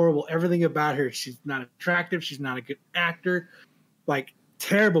horrible. Everything about her, she's not attractive. She's not a good actor. Like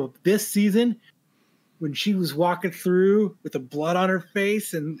terrible. This season, when she was walking through with the blood on her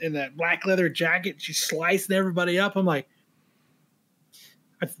face and that black leather jacket, she's slicing everybody up. I'm like,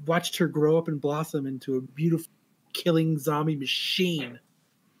 I've watched her grow up and blossom into a beautiful killing zombie machine.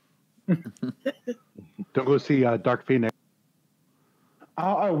 Don't go see Dark Phoenix.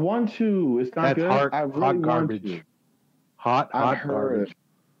 I want to. It's not good. I really hot garbage. Want to. Hot garbage.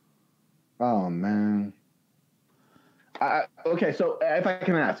 Oh, man. Okay, so if I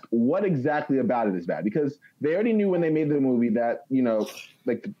can ask, what exactly about it is bad? Because they already knew when they made the movie that,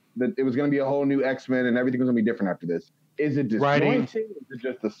 like it was going to be a whole new X-Men and everything was going to be different after this. Is it disjointed? Is it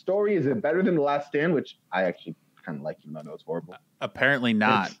just the story? Is it better than The Last Stand, which I actually kind of like, even though I know it's horrible. Apparently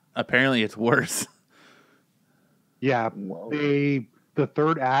not. Apparently it's worse. Yeah, the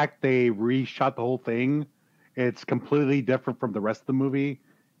third act, they reshot the whole thing. It's completely different from the rest of the movie.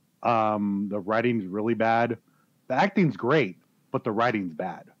 The writing's really bad. The acting's great, but the writing's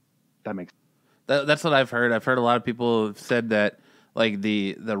bad. That makes sense. That's what I've heard. I've heard a lot of people have said that like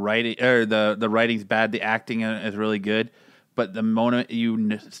the writing or the writing's bad, the acting is really good, but the moment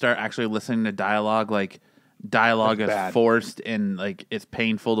you start actually listening to dialogue, like dialogue is bad. Forced and like it's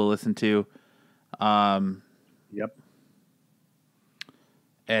painful to listen to. Yep.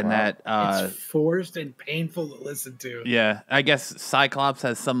 And Wow. that It's forced and painful to listen to. yeah, I guess Cyclops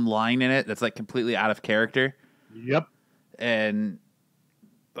has some line in it that's like completely out of character. Yep. And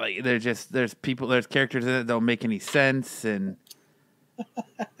like there's characters in it that don't make any sense, and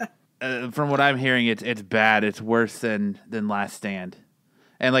from what I'm hearing, it's bad. It's worse than Last Stand.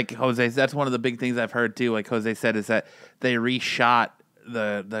 And like Jose, that's one of the big things I've heard too. Like Jose said, is that they reshot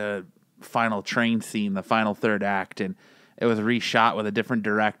the final train scene, the final third act, and it was reshot with a different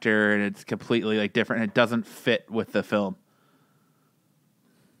director, and it's completely like different. It doesn't fit with the film.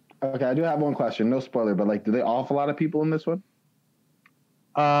 Okay, I do have one question. No spoiler, but like, do they off a lot of people in this one?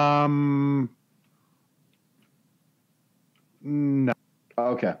 No.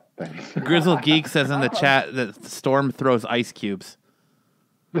 Okay, thanks. Grizzle Geek says in the chat that Storm throws ice cubes.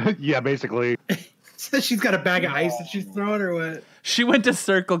 Yeah, basically. So she's got a bag of ice that she's throwing, or what? She went to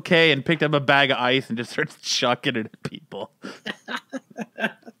Circle K and picked up a bag of ice and just starts chucking it at people.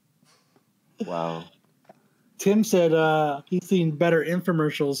 Wow. Tim said he's seen better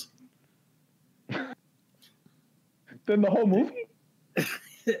infomercials. Then the whole movie?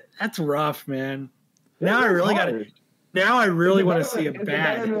 That's rough, man. Now I really want to see it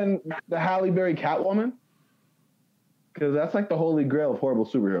bad. Better than the Halle Berry Catwoman? Because that's like the holy grail of horrible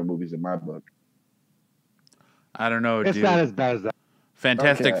superhero movies in my book. I don't know, It's dude. not as bad as that.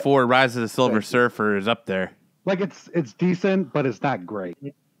 Fantastic Okay. Four: Rise of the Silver Thank you. Surfer is up there. Like it's decent, but it's not great.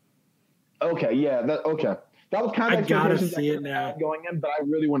 Okay, yeah, okay. That was kind of I gotta expectations see I it now. had going in, but I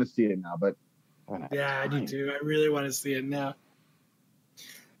really want to see it now. But Yeah, I do too. I really want to see it now.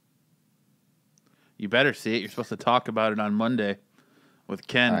 You better see it. You're supposed to talk about it on Monday with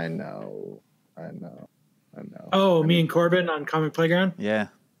Ken. I know. Oh, me and Corbin on Comic Playground? Yeah.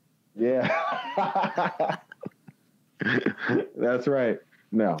 Yeah. That's right.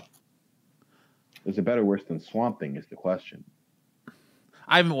 No. Is it better or worse than Swamp Thing is the question.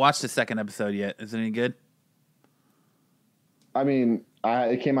 I haven't watched the second episode yet. Is it any good? I mean,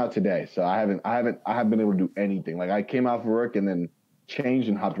 it came out today, so I haven't been able to do anything. Like I came out for work and then changed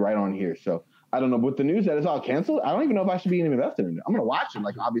and hopped right on here. So I don't know. With the news that it's all canceled, I don't even know if I should be invested in it. I'm gonna watch it,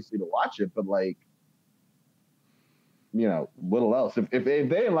 like obviously to watch it, but like, you know, little else. If they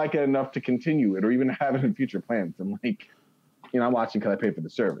didn't like it enough to continue it or even have it in future plans, I'm like, you know, I'm watching because I pay for the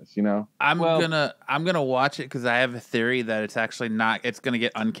service. You know, I'm gonna watch it because I have a theory that it's actually not. It's gonna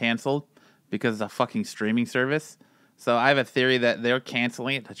get uncanceled because it's a fucking streaming service. So I have a theory that they're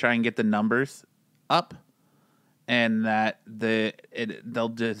canceling it to try and get the numbers up, and that they'll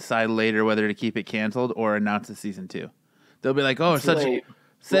decide later whether to keep it canceled or announce a season 2. They'll be like, "Oh,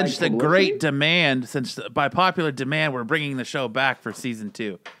 since the great demand, by popular demand, we're bringing the show back for season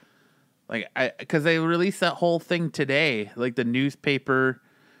 2." Like, because they released that whole thing today, like the newspaper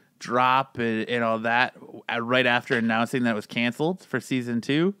drop and all that, right after announcing that it was canceled for season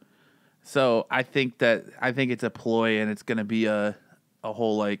 2. So I think it's a ploy, and it's going to be a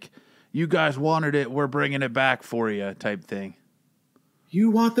whole like, you guys wanted it, we're bringing it back for you type thing.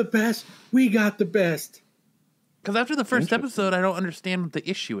 You want the best? We got the best. Because after the first episode, I don't understand what the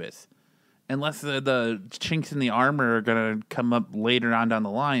issue is, unless the chinks in the armor are going to come up later on down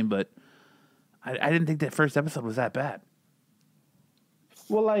the line. But I didn't think that first episode was that bad.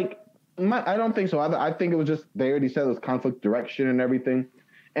 well, like I don't think so. I think it was just they already said it was conflict direction and everything.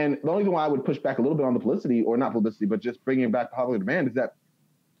 And the only reason why I would push back a little bit on the publicity, or not publicity, but just bringing it back to popular demand, is that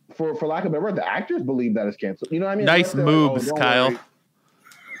for lack of a better word, the actors believe that it's canceled. You know what I mean? Nice moves, like, Kyle.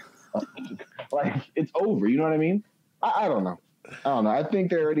 Like it's over. You know what I mean? I don't know. I think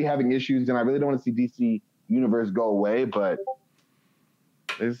they're already having issues, and I really don't want to see DC Universe go away. But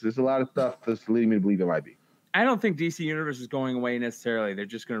there's a lot of stuff that's leading me to believe it might be. I don't think DC Universe is going away necessarily. They're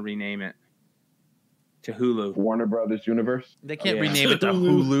just going to rename it to Hulu. Warner Brothers Universe. They can't rename it to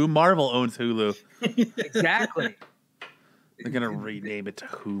Hulu. Marvel owns Hulu. Exactly. They're going to rename it to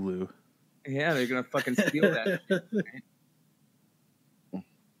Hulu. Yeah, they're going to fucking steal that.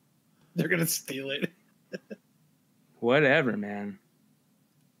 They're going to steal it. Whatever, man.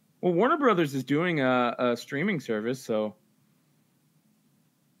 Well, Warner Brothers is doing a streaming service, so.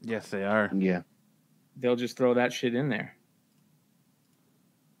 Yes, they are. Yeah. they'll just throw that shit in there.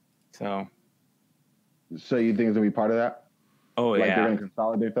 So you think it's gonna be part of that? Oh yeah, like they're gonna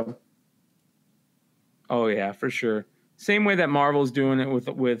consolidate them. Oh yeah, for sure. Same way that Marvel's doing it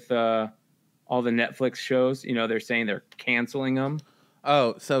with all the Netflix shows. You know, they're saying they're canceling them.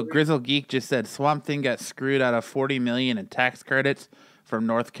 Oh, so Grizzle Geek just said Swamp Thing got screwed out of $40 million in tax credits from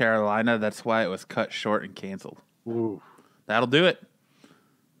North Carolina. That's why it was cut short and canceled. Ooh. That'll do it.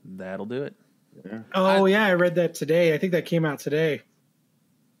 That'll do it. Yeah. Oh, yeah, I read that today. I think that came out today.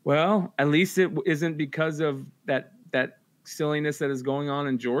 Well, at least it isn't because of that silliness that is going on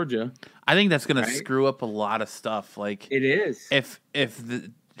in Georgia. I think that's going to screw up a lot of stuff. Like it is. If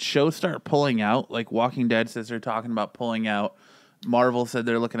the shows start pulling out, like Walking Dead says they're talking about pulling out. Marvel said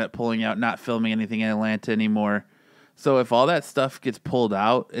they're looking at pulling out, not filming anything in Atlanta anymore. So if all that stuff gets pulled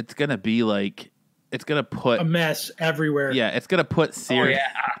out, it's going to be like, it's going to put a mess everywhere. Yeah, it's going to put series.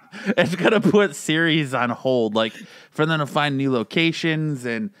 It's going to put series on hold, like for them to find new locations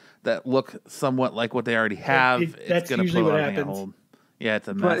and that look somewhat like what they already have. It's going to put everything on hold. Yeah, it's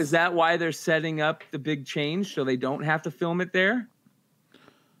a mess. But is that why they're setting up the big change so they don't have to film it there?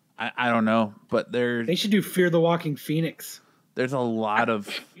 I don't know, but they should do Fear the Walking Phoenix. There's a lot of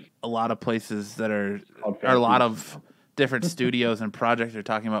places that are a lot of different studios and projects are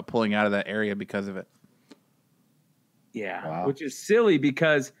talking about pulling out of that area because of it. Yeah, wow. Which is silly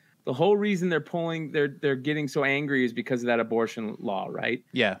because the whole reason they're getting so angry is because of that abortion law, right?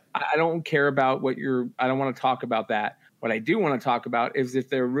 Yeah. I don't care about I don't want to talk about that. What I do want to talk about is if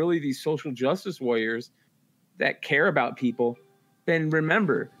they're really these social justice warriors that care about people, then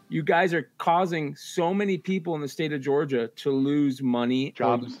remember, you guys are causing so many people in the state of Georgia to lose money,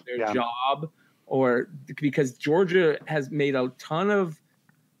 jobs, or lose their job, or because Georgia has made a ton of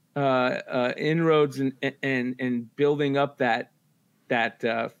inroads and building up that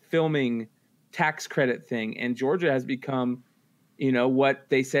filming tax credit thing, and Georgia has become, what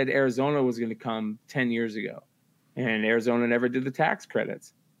they said Arizona was going to come 10 years ago, and Arizona never did the tax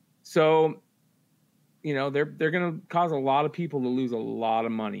credits, so. They're going to cause a lot of people to lose a lot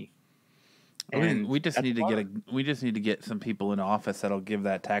of money. And we just need to get some people in office that'll give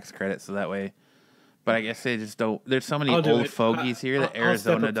that tax credit so that way. But I guess they just don't. There's so many old fogies here that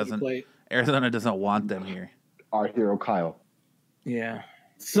Arizona doesn't want them here. Our hero Kyle. Yeah.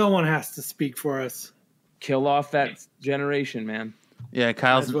 Someone has to speak for us. Kill off that generation, man. Yeah,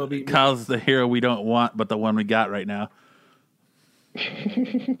 Kyle's the hero we don't want, but the one we got right now.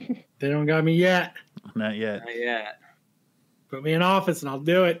 They don't got me yet. Not yet. Not yet. Put me in office and I'll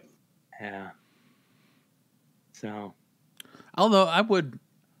do it. Yeah. So. Although I would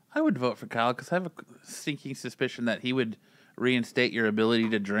vote for Kyle because I have a stinking suspicion that he would reinstate your ability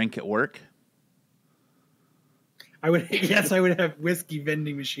to drink at work. I would have whiskey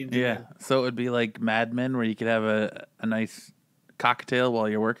vending machines. Yeah. Again. So it would be like Mad Men where you could have a nice cocktail while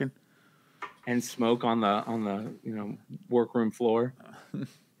you're working. And smoke on the workroom floor.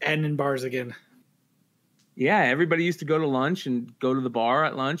 And in bars again. Yeah, everybody used to go to lunch and go to the bar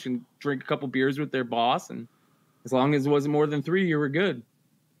at lunch and drink a couple beers with their boss, and as long as it wasn't more than 3, you were good.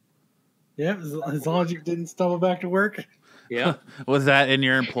 Yeah, as long as you didn't stumble back to work. Yeah. Was that in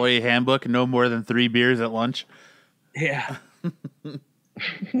your employee handbook? No more than 3 beers at lunch? Yeah.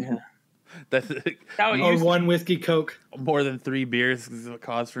 Yeah. That's or one whiskey Coke. More than 3 beers is a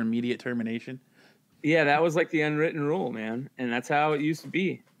cause for immediate termination. Yeah, that was like the unwritten rule, man, and that's how it used to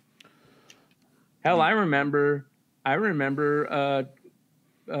be. Hell, I remember.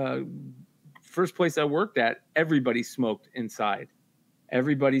 First place I worked at, everybody smoked inside.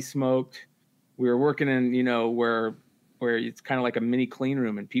 Everybody smoked. We were working in, where it's kind of like a mini clean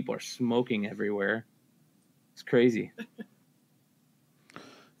room, and people are smoking everywhere. It's crazy.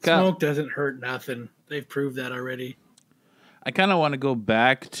 Smoke doesn't hurt nothing. They've proved that already. I kind of want to go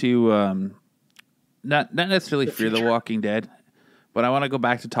back to not necessarily Fear the Walking Dead, but I want to go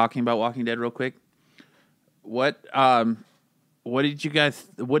back to talking about Walking Dead real quick. What did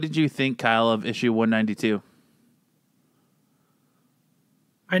you think, Kyle, of issue 192?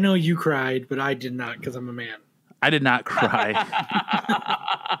 I know you cried, but I did not because I'm a man. I did not cry.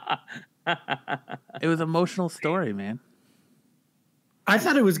 It was an emotional story, man. I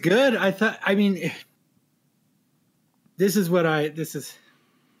thought it was good.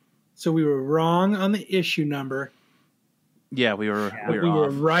 So we were wrong on the issue number. Yeah, we were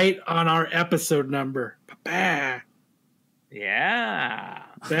right on our episode number. Bah. Yeah.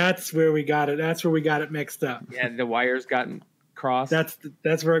 That's where we got it. That's where we got it mixed up. Yeah, the wires gotten crossed.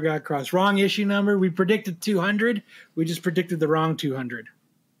 That's where it got crossed. Wrong issue number. We predicted 200. We just predicted the wrong 200.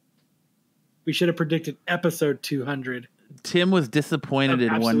 We should have predicted episode 200. Tim was disappointed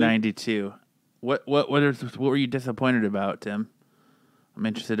in 192. What were you disappointed about, Tim? I'm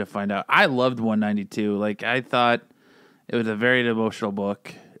interested to find out. I loved 192. Like, I thought it was a very emotional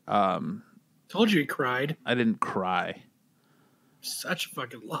book. Told you he cried. I didn't cry. Such a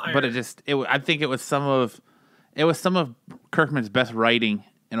fucking liar. But I think it was some of Kirkman's best writing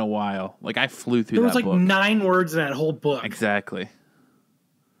in a while. Like, I flew through that book. There was like 9 words in that whole book. Exactly.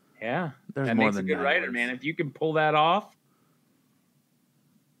 Yeah. There's that more makes than a good 9 writer, words. man. If you can pull that off,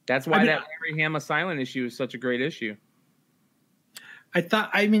 that's why that Larry Hama silent issue is such a great issue.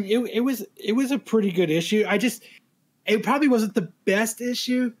 It was a pretty good issue. It probably wasn't the best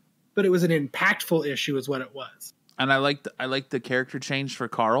issue, but it was an impactful issue is what it was. And I liked the character change for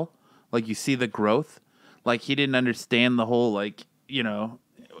Carl. Like, you see the growth. Like, he didn't understand the whole, like, you know,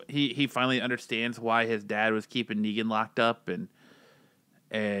 he finally understands why his dad was keeping Negan locked up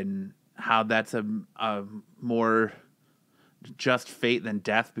and how that's a more just fate than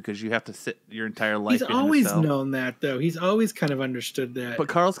death, because you have to sit your entire life. He's always known that, though. He's always kind of understood that. But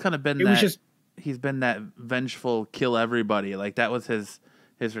Carl's kind of been he's been that vengeful, kill everybody. Like, that was his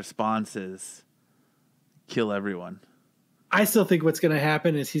response is kill everyone. I still think what's going to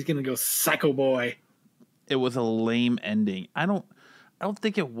happen is he's going to go psycho boy. It was a lame ending. I don't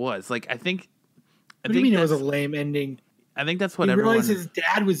think it was. Like, I think. What do you mean it was a lame ending? I think that's what he everyone. realized his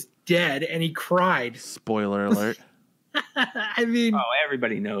dad was dead and he cried. Spoiler alert. I mean,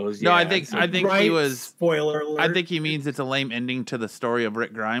 everybody knows. No, yeah, I think he was. Spoiler alert. I think he means it's a lame ending to the story of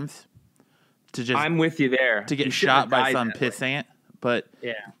Rick Grimes. I'm with you there. To get shot by some piss ant, but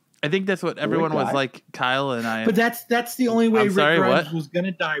yeah, I think that's what everyone was like. Kyle and I. But that's the only way Rick Grimes was going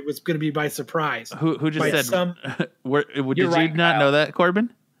to die, was going to be by surprise. Who just said? Did you right, not Kyle. know that,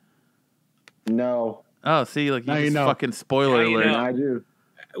 Corbin? No. Oh, see, like you just know. fucking spoiler alert. No, I do.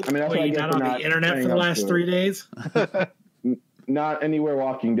 I mean, that's Wait, not on the internet for the last 3 days. Not anywhere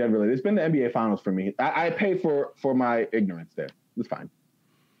Walking Dead related. It's been the NBA Finals for me. I pay for my ignorance there. It's fine.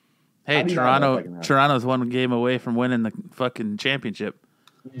 Hey, Toronto's one game away from winning the fucking championship.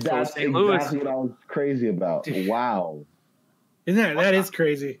 That's St. Louis. exactly what I was crazy about. Wow. Isn't that is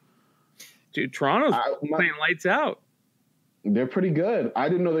crazy. Dude, Toronto's playing lights out. They're pretty good. I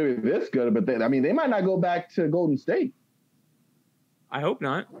didn't know they were this good, but they might not go back to Golden State. I hope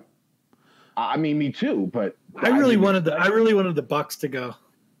not. I mean, me too, but I really wanted the Bucks to go.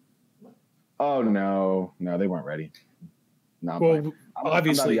 Oh no, they weren't ready. No, well,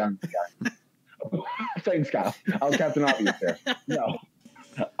 obviously. I'm not a young guy. Thanks, Kyle. I was Captain Obvious there. No,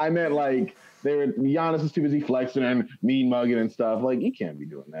 I meant like Giannis is too busy flexing and mean mugging and stuff. Like, you can't be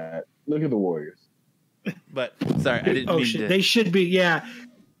doing that. Look at the Warriors. But sorry, I didn't mean to. They should be. Yeah,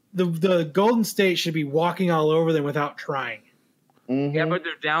 the Golden State should be walking all over them without trying. Mm-hmm. Yeah, but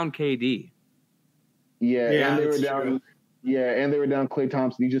they're down KD. Yeah, and they were down. True. Yeah, and they were down Klay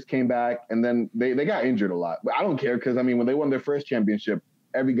Thompson. He just came back, and then they got injured a lot. But I don't care, because I mean, when they won their first championship,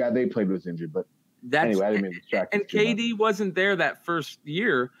 every guy they played was injured. But anyway, I didn't mean to distract. And KD wasn't there that first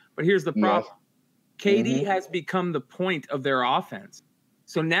year. But here's the problem: KD has become the point of their offense.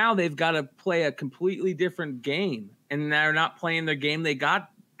 So now they've got to play a completely different game, and they're not playing the game that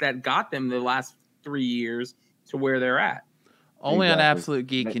got them the last 3 years to where they're at. Only on Absolute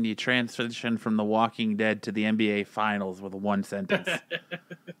Geek can you transition from The Walking Dead to the NBA Finals with one sentence.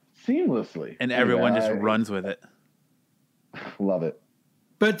 Seamlessly. And everyone just runs with it. Love it.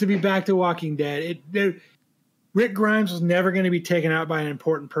 But to be back to Walking Dead, Rick Grimes was never going to be taken out by an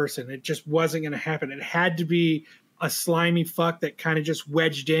important person. It just wasn't going to happen. It had to be a slimy fuck that kind of just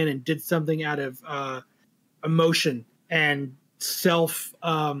wedged in and did something out of emotion and self.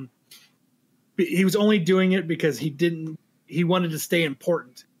 He was only doing it because he wanted to stay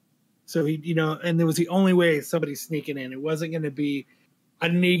important. So and there was the only way somebody sneaking in. It wasn't going to be a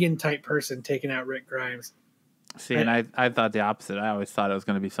Negan type person taking out Rick Grimes. See, and I thought the opposite. I always thought it was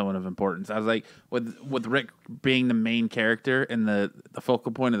going to be someone of importance. I was like, with Rick being the main character and the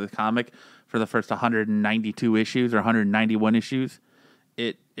focal point of the comic for the first 192 issues or 191 issues,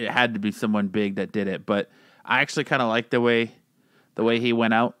 it had to be someone big that did it. But I actually kind of liked the way he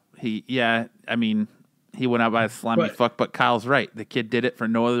went out. He went out by a slimy fuck, but Kyle's right. The kid did it for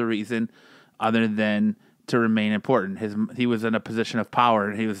no other reason other than to remain important. He was in a position of power,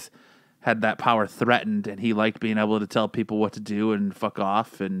 and he had that power threatened, and he liked being able to tell people what to do and fuck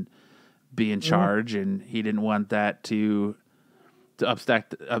off and be in charge, and he didn't want that to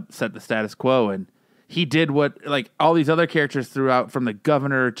upset the status quo. And he did what like all these other characters throughout, from the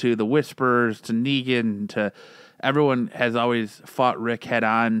governor to the Whisperers to Negan to everyone, has always fought Rick head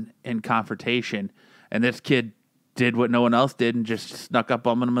on in confrontation. And this kid did what no one else did and just snuck up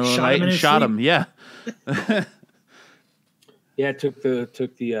on him in the middle of the night and shot him. Yeah. Yeah, took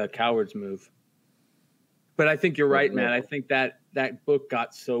the coward's move. But I think you're right, Matt. I think that book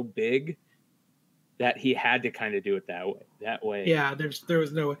got so big that he had to kind of do it that way. Yeah, there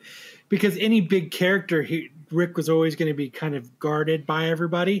was no, because any big character, Rick was always going to be kind of guarded by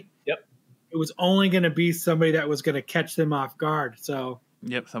everybody. Yep. It was only going to be somebody that was going to catch them off guard. So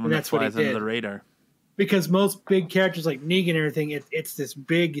someone that flies under the radar. Because most big characters like Negan and everything, it's this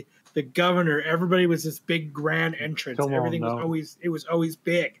big. The governor, everybody was this big grand entrance. Everything was always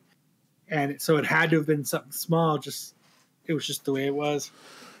big, and so it had to have been something small. It was just the way it was.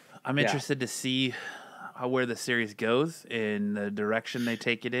 I'm interested to see where the series goes and the direction they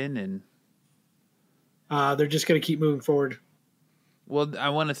take it in, and they're just going to keep moving forward. Well, I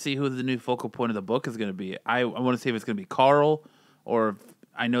want to see who the new focal point of the book is going to be. I want to see if it's going to be Carl, or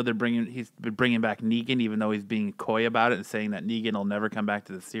I know he's been bringing back Negan, even though he's being coy about it and saying that Negan will never come back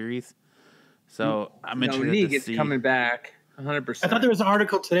to the series. So I'm interested to see. Negan's coming back 100%. I thought there was an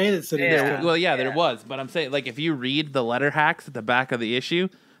article today that said there was, but I'm saying, like, if you read the letter hacks at the back of the issue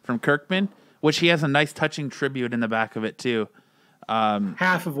from Kirkman, which he has a nice touching tribute in the back of it too.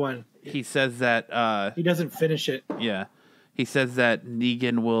 Half of one. He says that he doesn't finish it. Yeah. He says that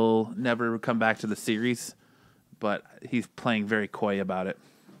Negan will never come back to the series, but he's playing very coy about it.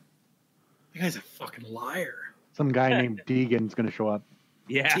 That guy's a fucking liar. Some guy named Deegan's going to show up.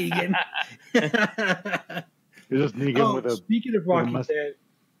 Yeah. Deegan. It's just Negan with a... Speaking of Walking Dead,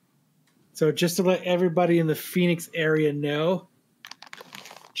 so just to let everybody in the Phoenix area know,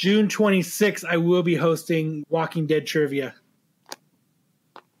 June 26th, I will be hosting Walking Dead trivia.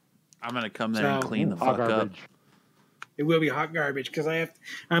 I'm going to come there and clean the fuck up. It will be hot garbage because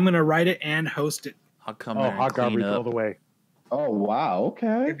I'm going to write it and host it. I'll come there and hot clean garbage up. all the way. Oh, wow.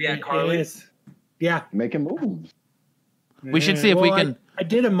 Okay. Yeah, Carly. Yeah. Making moves. We should see if we can... I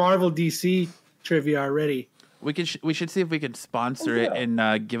did a Marvel DC trivia already. We should see if we can sponsor it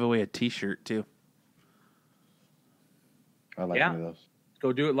and give away a T-shirt too. I like one of those.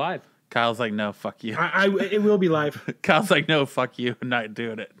 Go do it live. Kyle's like, no, fuck you. It will be live. Kyle's like, no, fuck you. I'm not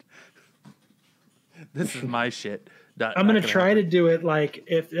doing it. This is my shit. I'm going to try to do it like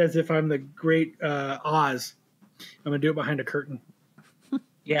as if I'm the great Oz. I'm going to do it behind a curtain.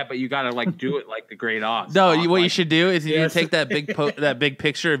 Yeah, but you got to do it like the great Oz. No, what you should do is you take that big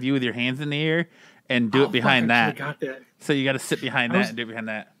picture of you with your hands in the air and do it behind that. Got that. So you got to sit behind that and do it behind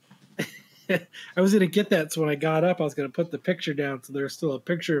that. I was going to get that, so when I got up, I was going to put the picture down so there's still a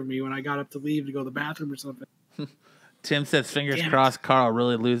picture of me when I got up to leave to go to the bathroom or something. Tim says, fingers crossed, Carl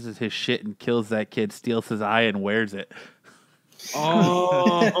really loses his shit and kills that kid, steals his eye, and wears it.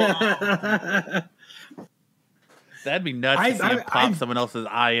 Oh. That'd be nuts to see him pop someone else's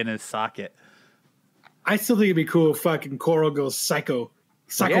eye in his socket. I still think it'd be cool if fucking Coral goes psycho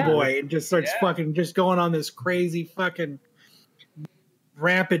boy, and just starts fucking just going on this crazy fucking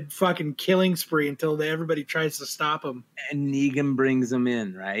rampant fucking killing spree until everybody tries to stop him. And Negan brings him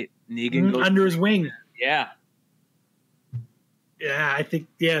in, right? Negan goes under his wing. Yeah. Yeah, I think,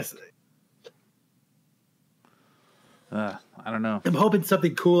 yes. I don't know. I'm hoping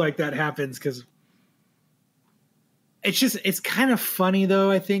something cool like that happens because it's kind of funny,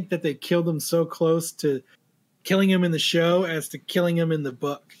 though, I think, that they killed him so close to killing him in the show as to killing him in the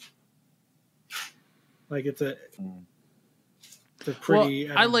book. Like, it's a pretty...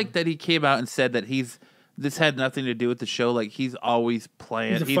 Well, I like that he came out and said that this had nothing to do with the show. Like, he's always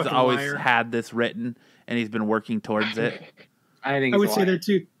planned. He's always liar. had this written, and he's been working towards it. I would say that,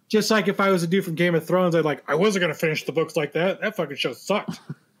 too. Just like if I was a dude from Game of Thrones, I wasn't going to finish the books like that. That fucking show sucked.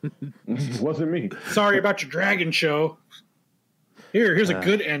 Wasn't me. Sorry about your dragon show. Here's a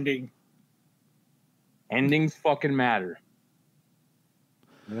good ending. Endings fucking matter.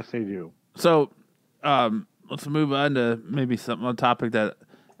 Yes, they do. So, let's move on to maybe a topic that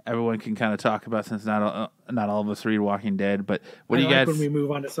everyone can kind of talk about, since not all of us read Walking Dead. But what do you guys? When we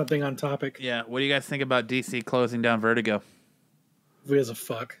move on to something on topic. Yeah, what do you guys think about DC closing down Vertigo? Who gives a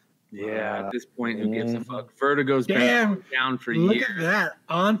fuck? Yeah, at this point, who gives a fuck? Vertigo's been down for years. Look at that.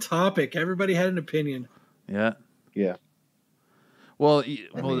 On topic. Everybody had an opinion. Yeah. Yeah. Well,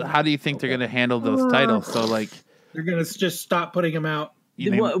 how do you think they're going to handle those titles? So, they're going to just stop putting them out.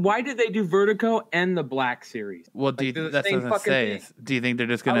 Why did they do Vertigo and the Black series? Well, that's what I was going to say. Do you think they're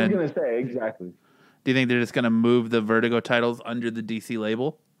just going to... I was going to say, exactly. Do you think they're just going to move the Vertigo titles under the DC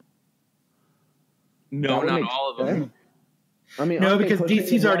label? No, not all of them. I mean, no, because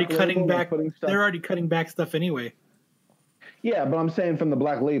DC's already cutting back. They're already cutting back stuff anyway. Yeah, but I'm saying from the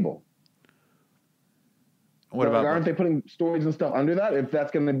Black label. What about? Aren't they putting stories and stuff under that? If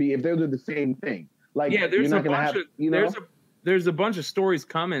that's going to be, if they'll do the same thing, there's a bunch of stories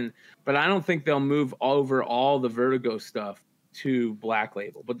coming, but I don't think they'll move over all the Vertigo stuff to Black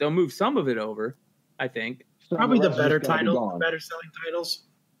label. But they'll move some of it over, I think. Probably the rest are better just gonna be title, gone. better selling titles.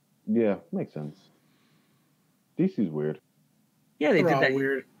 Yeah, makes sense. DC's weird. Yeah, they They're did all that.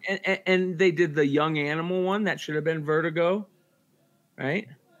 weird. And they did the Young Animal one that should have been Vertigo, right?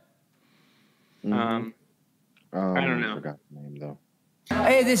 Mm-hmm. I don't know. I forgot the name though.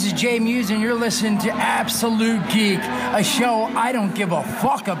 Hey, this is Jay Muse, and you're listening to Absolute Geek, a show I don't give a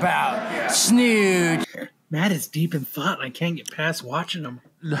fuck about. Snooge. Matt is deep in thought, and I can't get past watching him.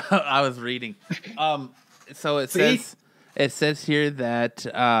 No, I was reading. So it See? says here that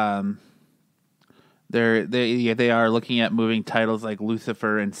they are looking at moving titles like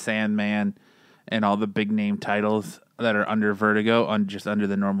Lucifer and Sandman and all the big name titles that are under Vertigo on just under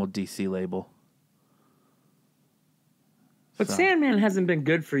the normal DC label. But So. Sandman hasn't been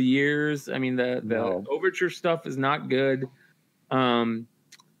good for years. I mean, the Overture stuff is not good. What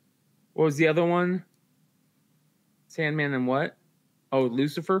was the other one? Sandman and what? Oh,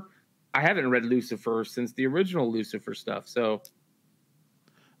 Lucifer. I haven't read Lucifer since the original Lucifer stuff. So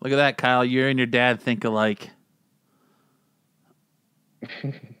Look at that, Kyle. You and your dad think alike.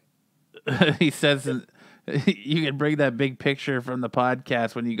 He says you can bring that big picture from the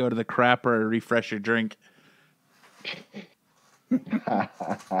podcast when you go to the crapper and refresh your drink.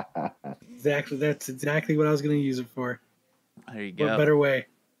 Exactly. That's exactly what I was going to use it for. There you go. What better way?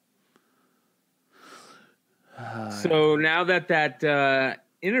 So now that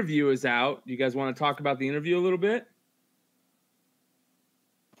interview is out, you guys want to talk about the interview a little bit?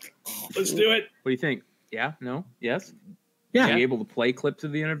 Let's do it. What do you think? Yeah? No? Yes? Yeah. Are you able to play clips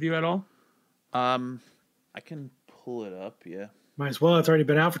of the interview at all? I can pull it up, yeah. Might as well. It's already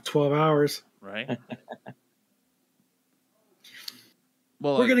been out for 12 hours. Right?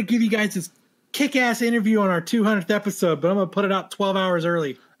 Well, We're going to give you guys this kick-ass interview on our 200th episode, but I'm going to put it out 12 hours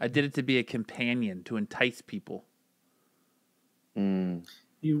early. I did it to be a companion, to entice people.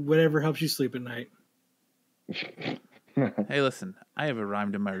 Whatever helps you sleep at night. Hey, listen, I have a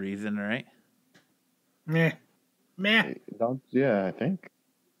rhyme to my reason, all right? Meh. I think.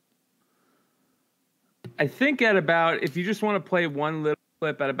 I think at about, if you just want to play one little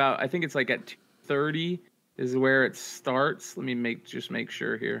clip at about, I think it's like at 2:30 is where it starts. Let me make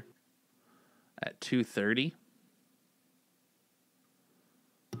sure here. At 2:30?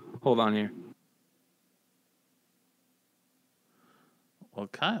 Hold on here.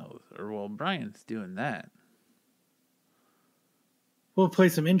 Well, Brian's doing that. We'll play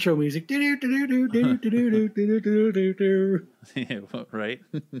some intro music. Yeah, right?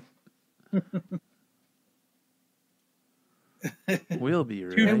 We'll be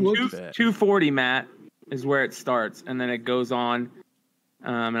right back. 2:40, Matt, is where it starts, and then it goes on.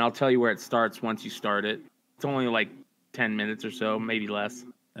 And I'll tell you where it starts once you start it. It's only like 10 minutes or so, maybe less.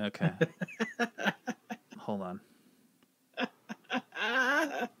 Okay. Hold on.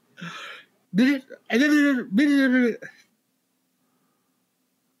 Let's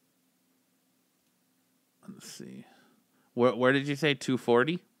see. Where did you say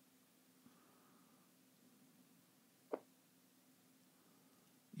 2:40?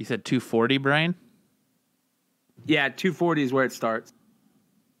 You said 2:40, Brian? Yeah, 2:40 is where it starts.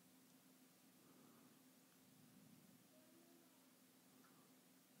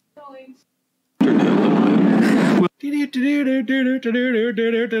 I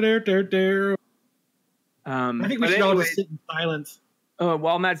think we should all just sit in silence.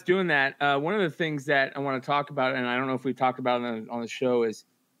 While Matt's doing that, one of the things that I want to talk about, and I don't know if we talked about it on the show, is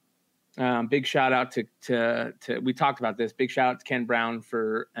big shout out to we talked about this. Big shout out to Ken Brown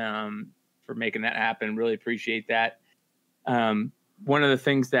for making that happen. Really appreciate that. One of the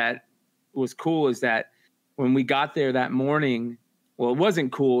things that was cool is that when we got there that morning, well, it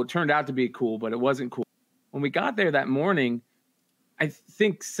wasn't cool. It turned out to be cool, but it wasn't cool. When we got there that morning, I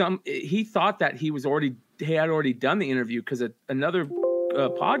think he thought that he had already done the interview because another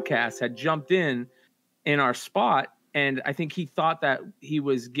podcast had jumped in our spot, and I think he thought that he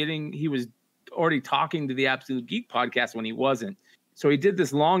was already talking to the Absolute Geek podcast when he wasn't. So he did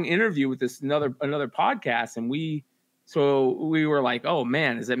this long interview with this another podcast, and we were like, oh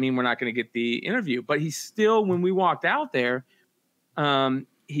man, does that mean we're not going to get the interview? But he still, when we walked out there,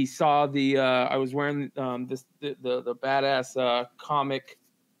 he saw I was wearing the badass comic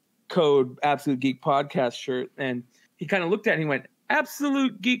code Absolute Geek Podcast shirt, and he kind of looked at it and he went,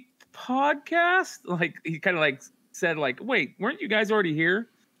 Absolute Geek Podcast? Like he kind of like said like, wait, weren't you guys already here?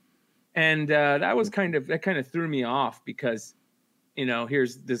 And that kind of threw me off because,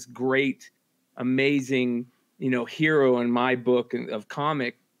 here's this great, amazing, hero in my book of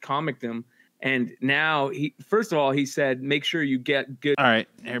comicdom. And now first of all, he said, make sure you get good. All right.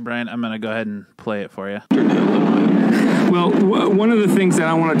 Hey, Brian, I'm going to go ahead and play it for you. Well, one of the things that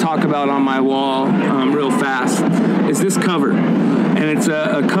I want to talk about on my wall real fast is this cover. And it's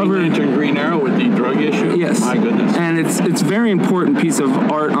a cover. Green Arrow with the drug issue? Yes. My goodness. And it's a very important piece of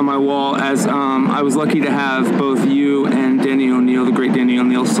art on my wall, as I was lucky to have both you and Danny O'Neil, the great Danny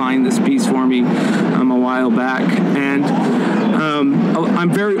O'Neil, sign this piece for me a while back. And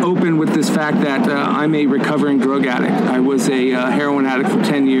I'm very open with this fact that I'm a recovering drug addict. I was a heroin addict for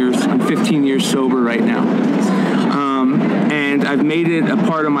 10 years. I'm 15 years sober right now. And I've made it a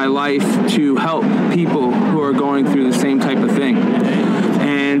part of my life to help people who are going through the same type of thing.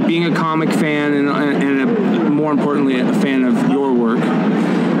 And being a comic fan and more importantly, a fan of your work,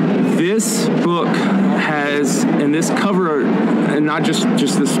 this book has, and this cover, and not just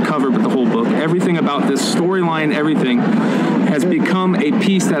this cover, but the whole book, everything about this storyline, everything has become a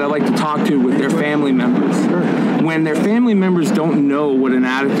piece that I like to talk to with their family members. When their family members don't know what an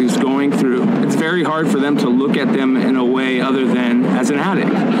addict is going through, it's very hard for them to look at them in a way other than as an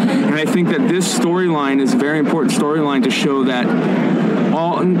addict. And I think that this storyline is a very important storyline to show that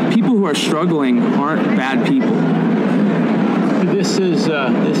all people who are struggling aren't bad people. This is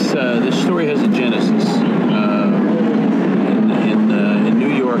this story has a genesis in New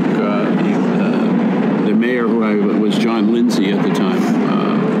York. The mayor, who was John Lindsay at the time,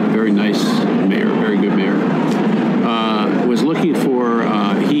 very nice mayor, very good mayor, was looking for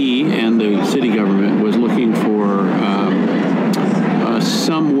he and the city government was looking for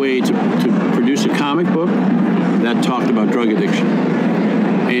some way to produce a comic book that talked about drug addiction.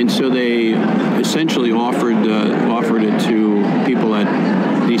 And so they essentially offered it to people at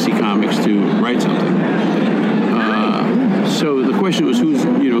DC Comics to write something. So the question was, who's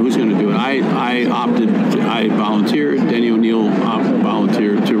going to do it? I volunteered. Danny O'Neil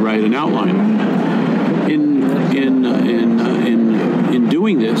volunteered to write an outline. In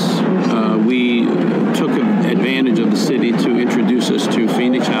doing this, we took advantage of the city to introduce us to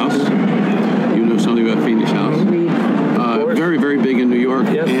Phoenix House. You know something about Phoenix House? Very, very big in New York,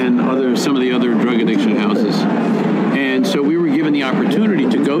 yes. And some of the other drug addiction houses. And so we were given the opportunity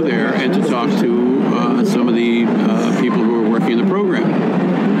to go there and to talk to some of the people who were working the program.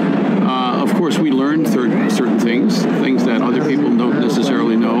 Of course, we learned certain things that other people don't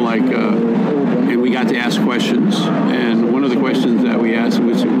necessarily know, like, and we got to ask questions. And one of the questions that we asked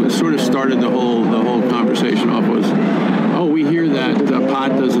was sort of started the whole conversation off was, we hear that pot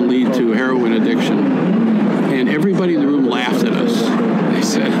doesn't lead to heroin addiction. And everybody in the room laughed at us. They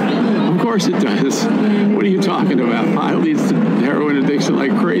said, of course it does. What are you talking about? Pot leads to heroin addiction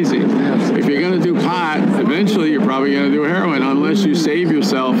like crazy. If you're going to do pot, eventually you're probably going to do heroin unless you save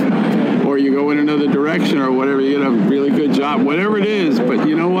yourself or you go in another direction or whatever. You get a really good job, whatever it is. But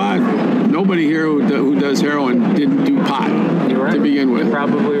you know what? Nobody here who does heroin didn't do pot to begin with. You're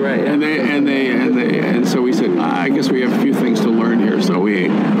probably right. Yeah. And so we said, I guess we have a few things to learn here. So we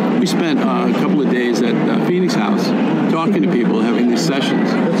spent a couple of days at Phoenix House talking to people, having these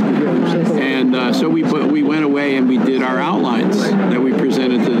sessions. And so we went away and we did our outlines that we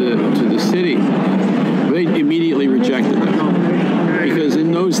presented to the city. They immediately rejected them because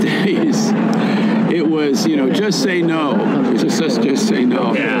in those days it was, just say no. Just say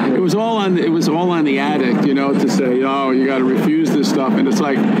no. Yeah. It was all on the addict, to say, you got to refuse this stuff. And it's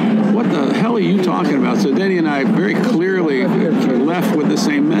like, what the hell are you talking about? So Denny and I very clearly left with the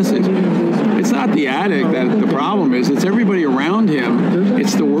same message. It's not the addict that the problem is. It's everybody around him.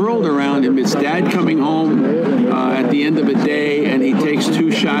 It's the world around him. It's dad coming home at the end of a day and he takes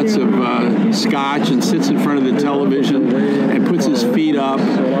 2 shots of scotch and sits in front of the television and puts his feet up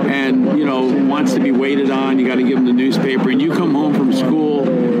and, wants to be waited on. You got to give him the newspaper. And you come home from school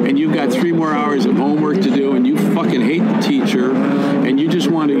and you've got 3 more hours of homework to do and you fucking hate the teacher and you just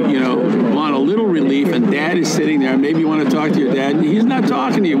want to, want a little relief, and dad is sitting there. Maybe you want to talk to your dad. And he's not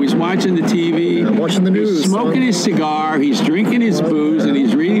talking to you. He's watching the TV. I'm watching the news. He's smoking his cigar. He's drinking his booze, and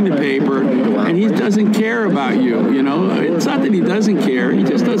he's reading the paper. And he doesn't care about you. It's not that he doesn't care. He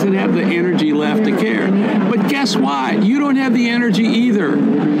just doesn't have the energy left to care. But guess what? You don't have the energy either.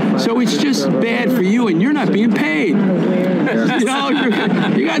 So it's just bad for you, and you're not being paid.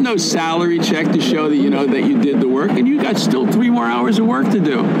 You got no salary check to show that that you did the work, and you got still 3 more hours of work to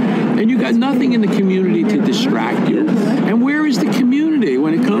do, and you got nothing in the community to distract you. And where is the community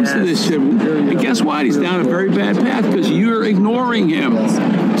when it comes to this shit? And guess what? He's down a very bad path because you're ignoring him.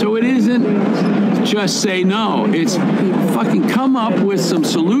 So it isn't just say no. It's fucking come up with some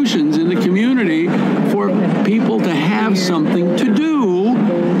solutions in the community for people to have something to do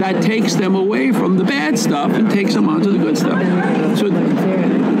that takes them away from the bad stuff and takes them onto the good stuff. So,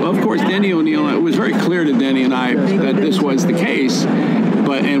 of course, Denny O'Neil, it was very clear to Denny and I that this was the case.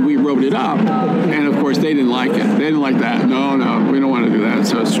 and we wrote it up, and of course they didn't like it. They didn't like that. No, we don't want to do that.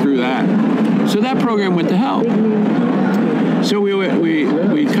 So screw that. So that program went to hell. So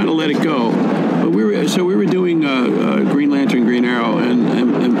we kind of let it go. But we were doing Green Lantern, Green Arrow,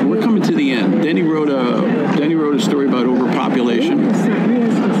 and we're coming to the end. Denny wrote a story about overpopulation,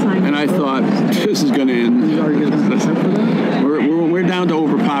 and I thought this is going to end. We're down to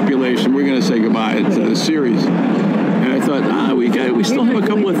overpopulation. We're going to say goodbye to the series. And I thought, we still have a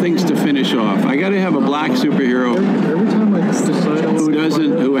couple of things to finish off. I got to have a black superhero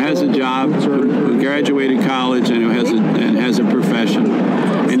who has a job, who graduated college, and who has a profession,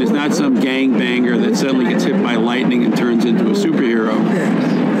 and is not some gangbanger that suddenly gets hit by lightning and turns into a superhero.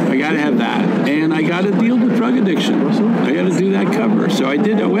 I got to have that, and I got to deal with drug addiction. I got to do that cover. So I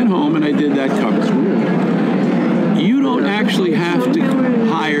went home and I did that cover. You don't actually have to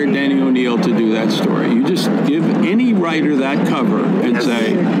hire Danny O'Neil to do that story. You just give any writer that cover and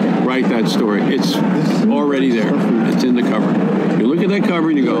say, write that story. It's already there. It's in the cover. You look at that cover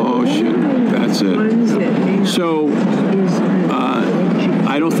and you go, oh shit, that's it. So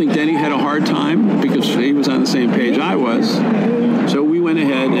I don't think Denny had a hard time because he was on the same page I was. So we went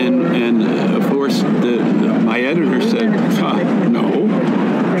ahead and of course my editor said, no,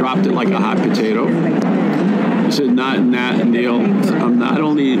 dropped it like a hot potato. He said, Neal, not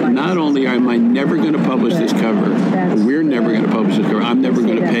only am I never going to publish this cover, we're never going to publish this cover, I'm never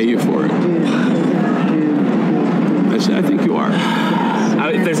going to pay you for it. I said, I think you are.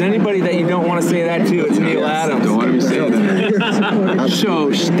 If there's anybody that you don't want to say that to, it's Neal Adams. Don't want to be saying that.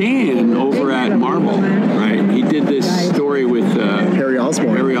 So Stan over at Marvel, right? He did this story with Harry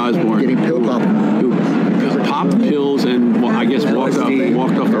Osborn, getting pill popping. Who popped pills and I guess walked off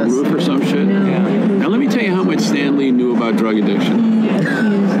the roof or some shit. Yeah. Now let me tell you how much Stan Lee knew about drug addiction.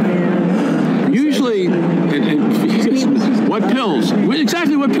 Usually, what pills?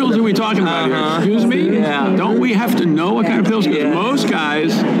 Exactly what pills are we talking about here? Excuse me? Yeah. Don't we have to know what kind of pills? Because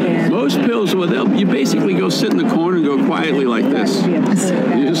most pills, you basically go sit in the corner and go quietly like this. You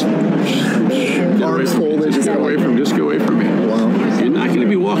just get away from me. Wow. You're not going to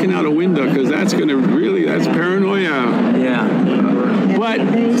be walking out a window because that's paranoia. Yeah. But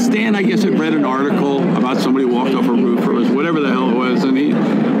Stan, I guess, had read an article about somebody who walked off a roof or whatever the hell it was, and he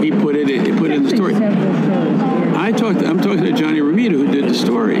put it in the story. I'm talking to Johnny Romita, who did the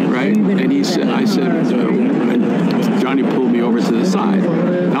story, right? And I said, Johnny pulled me over to the side.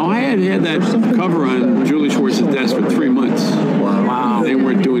 Now I had that cover on Julie Schwartz's desk for 3 months. Wow. They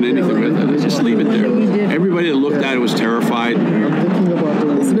weren't doing anything with it. Just leave it there. Everybody that looked at it was terrified.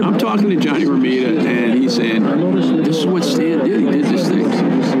 I'm talking to Johnny Romita, and he's saying, this is what Stan did. He did this thing.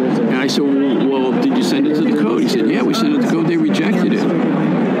 And I said, well, did you send it to the Code? He said, yeah, we sent it to the Code. They rejected it.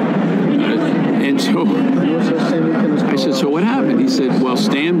 And so I said, so what happened? He said, well,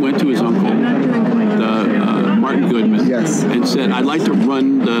 Stan went to his uncle, Martin Goodman, yes, and said, I'd like to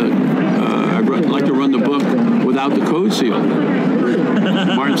run the book without the Code seal.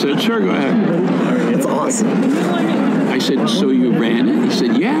 Martin said, sure, go ahead. That's awesome. I said, so you ran it? He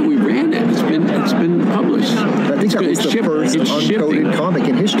said, yeah, we ran it. It's been published. I think that was the first uncoded comic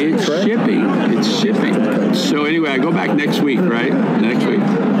in history, correct? It's shipping. So anyway, I go back next week, right? Next week.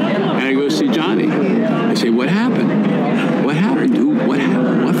 And I go see Johnny. I say, what happened? What happened, dude? What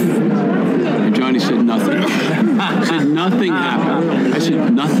happened? What? And Johnny said, nothing. He said, nothing happened. I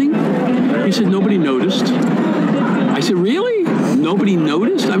said, nothing? He said, nobody noticed. I said, really? Nobody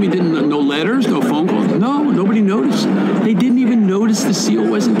noticed? I mean, no letters, no phone calls? No, nobody noticed. They didn't even notice the seal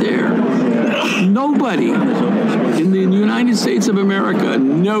wasn't there. Nobody in the United States of America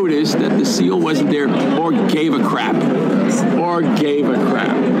noticed that the seal wasn't there or gave a crap.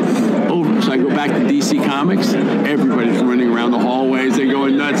 So I go back to DC Comics. Everybody's running around the hallways. They're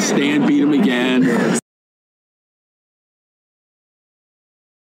going nuts. Stan beat him again.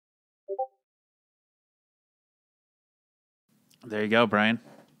 There you go, Brian.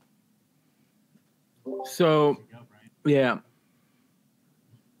 So, yeah.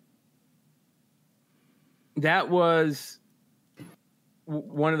 That was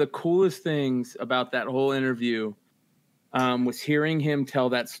one of the coolest things about that whole interview, was hearing him tell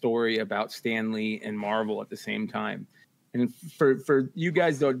that story about Stan Lee and Marvel at the same time. And for you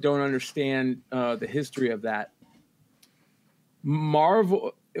guys that don't understand the history of that,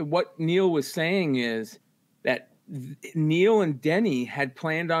 Marvel, what Neal was saying is that Neal and Denny had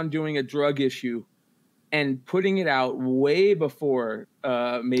planned on doing a drug issue and putting it out way before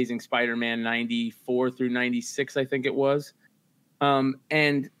Amazing Spider-Man 94 through 96, I think it was.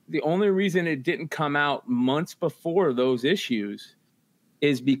 And the only reason it didn't come out months before those issues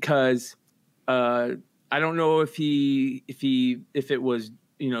is because I don't know if it was,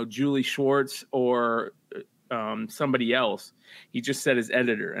 Julie Schwartz or somebody else. He just said his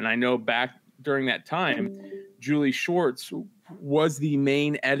editor. And I know back during that time, Julie Schwartz was the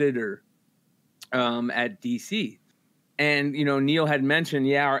main editor at DC. And, Neal had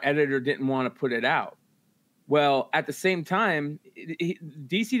mentioned, our editor didn't want to put it out. Well, at the same time,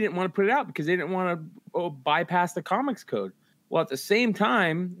 DC didn't want to put it out because they didn't want to bypass the comics code. Well, at the same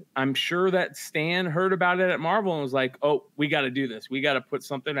time, I'm sure that Stan heard about it at Marvel and was like, oh, we got to do this. We got to put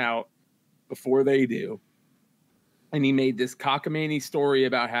something out before they do. And he made this cockamamie story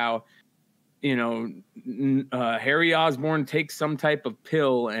about how, Harry Osborn takes some type of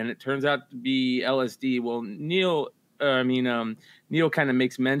pill and it turns out to be LSD. Well, Neal kind of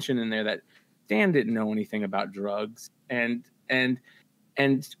makes mention in there that Stan didn't know anything about drugs. And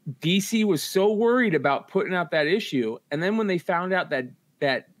DC was so worried about putting out that issue. And then when they found out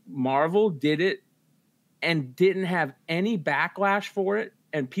that Marvel did it and didn't have any backlash for it,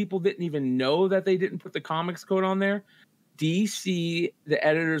 and people didn't even know that they didn't put the comics code on there, DC, the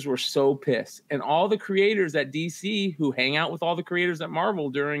editors were so pissed. And all the creators at DC who hang out with all the creators at Marvel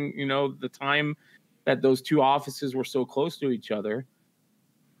during, the time that those two offices were so close to each other,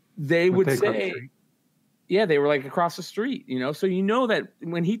 they would say, yeah, they were like across the street, So that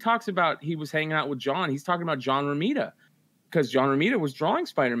when he talks about he was hanging out with John, he's talking about John Romita, because John Romita was drawing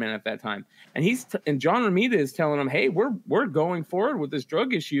Spider-Man at that time. And John Romita is telling him, hey, we're going forward with this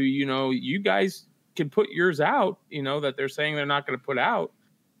drug issue. You guys can put yours out, that they're saying they're not going to put out.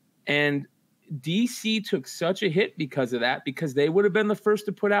 And DC took such a hit because of that, because they would have been the first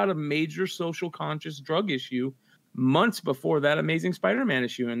to put out a major social conscious drug issue months before that Amazing Spider-Man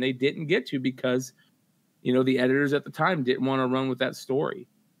issue. And they didn't get to because, the editors at the time didn't want to run with that story.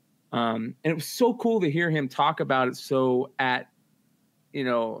 And it was so cool to hear him talk about it. So at,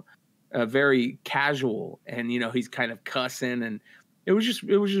 a very casual, and, he's kind of cussing, and it was just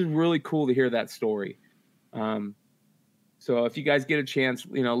really cool to hear that story. So if you guys get a chance,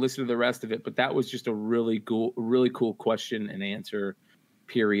 listen to the rest of it, but that was just a really cool question and answer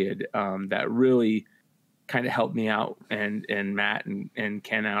period. That really kind of helped me out and Matt and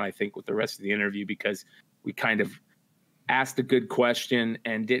Ken out, I think, with the rest of the interview, because we kind of asked a good question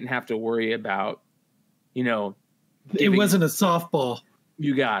and didn't have to worry about, it wasn't a softball.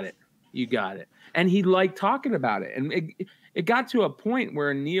 You got it. And he liked talking about it. And it got to a point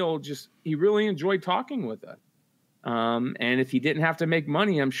where Neal he really enjoyed talking with us. And if he didn't have to make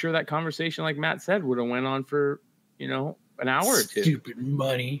money, I'm sure that conversation, like Matt said, would have went on for, an hour or two. Stupid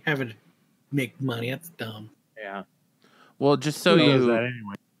money. Having to make money. That's dumb. Yeah. Well, just so you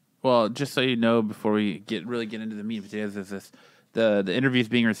know, before we really get into the meat and potatoes of this, the interview is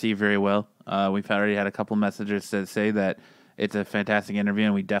being received very well. We've already had a couple messages that say that it's a fantastic interview,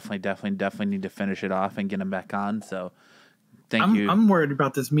 and we definitely need to finish it off and get him back on. So thank you. I'm worried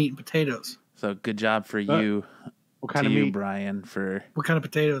about this meat and potatoes. So good job for you. What kind of meat, Brian? For what kind of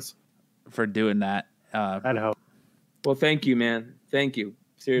potatoes? For doing that. I'd hope. Well, thank you, man. Thank you.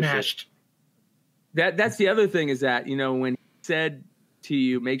 Seriously. Mashed. That's the other thing, is that, when he said to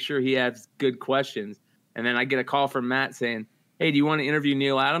you, make sure he has good questions, and then I get a call from Matt saying, hey, do you want to interview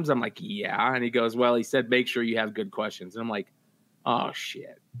Neal Adams? I'm like, yeah. And he goes, well, he said, make sure you have good questions. And I'm like, oh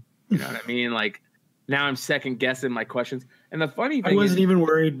shit. You know what I mean? Like, now I'm second guessing my questions. And the funny thing I wasn't even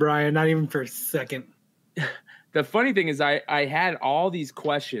worried, Brian, not even for a second. The funny thing is I had all these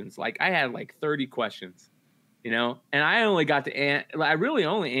questions. Like, I had like 30 questions, and I only got to I really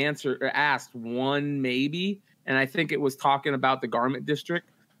only asked one maybe. And I think it was talking about the garment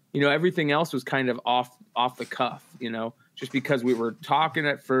district. Everything else was kind of off the cuff, just because we were talking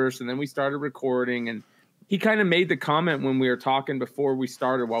at first and then we started recording. And he kind of made the comment when we were talking before we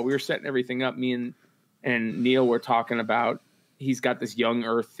started, while we were setting everything up. Me and Neal were talking about, he's got this young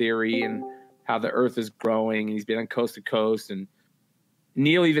Earth theory and how the Earth is growing, and he's been on coast to coast. And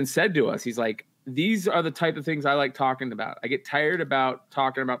Neal even said to us, he's like, these are the type of things I like talking about. I get tired about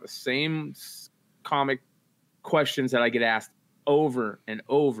talking about the same comic questions that I get asked over and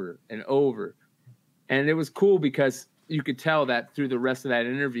over and over. And it was cool because you could tell that through the rest of that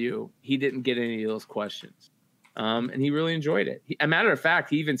interview, he didn't get any of those questions. And he really enjoyed it. A matter of fact,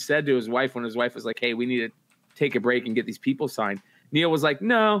 he even said to his wife, when his wife was like, hey, we need to take a break and get these people signed, Neal was like,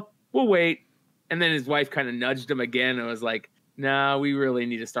 no, we'll wait. And then his wife kind of nudged him again and was like, no, we really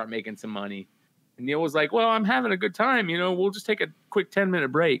need to start making some money. And Neal was like, well, I'm having a good time. We'll just take a quick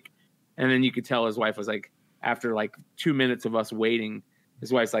 10-minute break. And then you could tell his wife was like, after like 2 minutes of us waiting,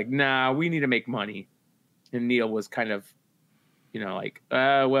 his wife's like, nah, we need to make money. And Neal was kind of, like,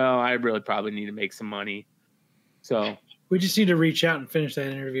 well, I really probably need to make some money. So we just need to reach out and finish that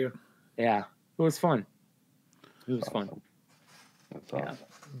interview. Yeah, it was fun. It was fun. That's awesome.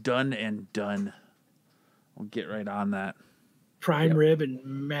 Done and done. We'll get right on that. Prime rib and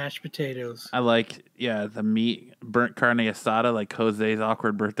mashed potatoes. I like, the meat, burnt carne asada, like Jose's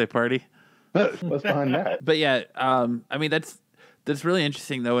awkward birthday party. What's behind that? But I mean, that's really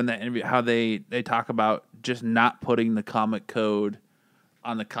interesting, though, in that interview, how they talk about just not putting the comic code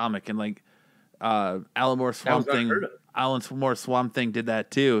on the comic. And, like, Alan Moore Swamp Thing did that,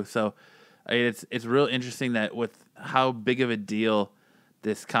 too. So, I mean, it's real interesting that with how big of a deal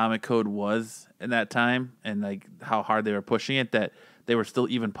this comic code was in that time and like how hard they were pushing it, that they were still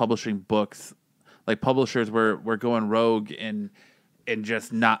even publishing books. Like publishers were going rogue and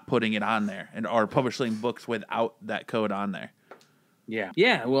just not putting it on there or publishing books without that code on there.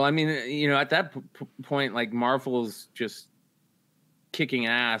 Yeah. Well, I mean, at that point, like Marvel's just kicking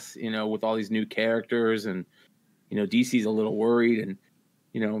ass, with all these new characters, and DC's a little worried, and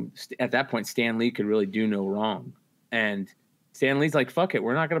at that point, Stan Lee could really do no wrong, and Stan Lee's like, fuck it,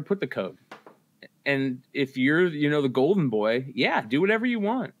 we're not going to put the code. And if you're, the golden boy, do whatever you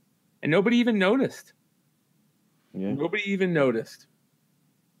want. And nobody even noticed. Yeah. Nobody even noticed.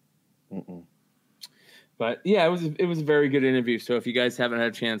 Mm-mm. But yeah, it was a very good interview. So if you guys haven't had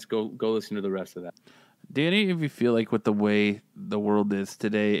a chance, go listen to the rest of that. Do any of you feel like with the way the world is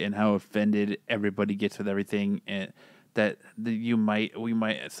today and how offended everybody gets with everything, and that we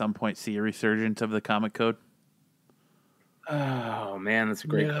might at some point see a resurgence of the comic code? Oh man, that's a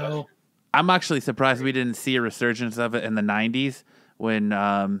great question. I'm actually surprised we didn't see a resurgence of it in the 90s when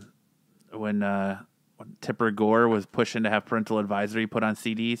Tipper Gore was pushing to have parental advisory put on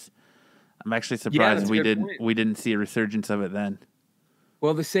CDs. I'm actually surprised we didn't see a resurgence of it then.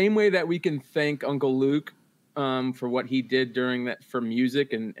 Well, the same way that we can thank Uncle Luke for what he did during that for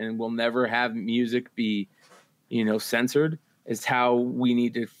music, and we'll never have music be, censored, is how we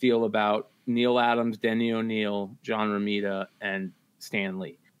need to feel about Neal Adams, Denny O'Neil, John Romita, and Stan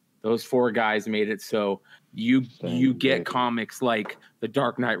Lee. Those four guys made it so you get comics like The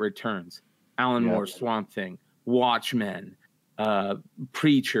Dark Knight Returns, Alan Moore's Swamp Thing, Watchmen,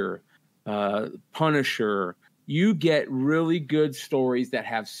 Preacher, Punisher. You get really good stories that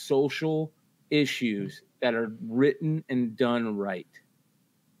have social issues that are written and done right.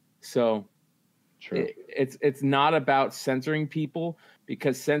 So it's not about censoring people,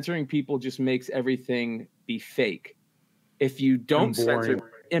 because censoring people just makes everything be fake. If you don't censor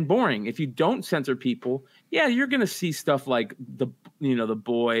and boring, if you don't censor people, you're going to see stuff like the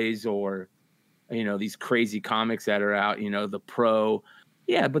Boys, or these crazy comics that are out, the Pro.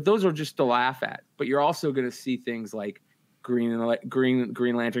 Yeah, but those are just to laugh at. But you're also going to see things like Green Lantern,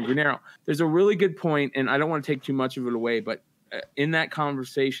 Green Arrow. There's a really good point, and I don't want to take too much of it away, but in that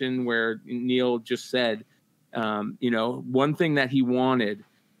conversation where Neal just said, one thing that he wanted,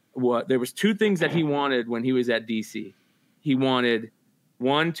 there was two things that he wanted when he was at DC. He wanted,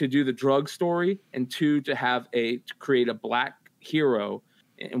 one, to do the drug story, and two, to create a black hero,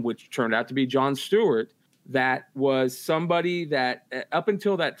 which turned out to be Jon Stewart. That was somebody that up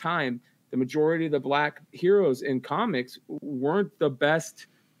until that time, the majority of the black heroes in comics weren't the best.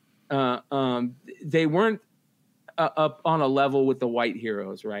 They weren't up on a level with the white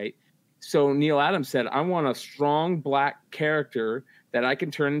heroes, right? So Neal Adams said, I want a strong black character that I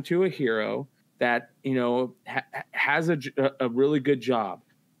can turn into a hero that, has a really good job,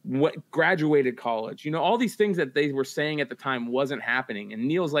 graduated college, all these things that they were saying at the time wasn't happening. And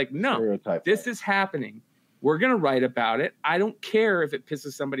Neal's like, no, this is happening. We're going to write about it. I don't care if it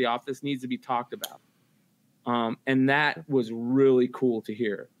pisses somebody off. This needs to be talked about. And that was really cool to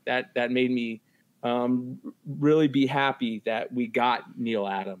hear. That made me really be happy that we got Neal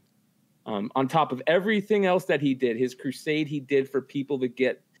Adams. On top of everything else that he did, his crusade he did for people to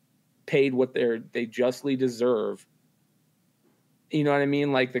get paid what they justly deserve. You know what I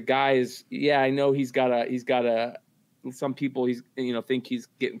mean? Like the guy is, I know he's got a, some people think he's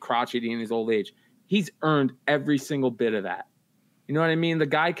getting crotchety in his old age. He's earned every single bit of that. You know what I mean? The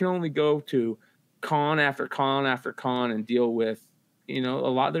guy can only go to con after con after con and deal with,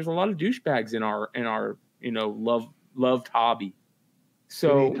 there's a lot of douchebags in our loved hobby. So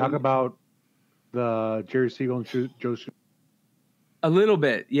can you talk about the Jerry Siegel and Joe Schuster? A little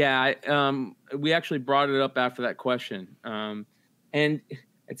bit. Yeah. We actually brought it up after that question. And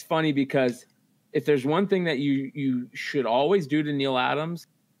it's funny because if there's one thing that you should always do to Neal Adams,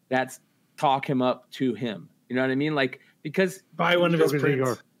 that's talk him up to him. You know what I mean? Like, because buy one of his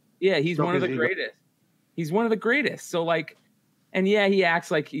prints. Yeah, he's one of the greatest. He's one of the greatest. So like, and he acts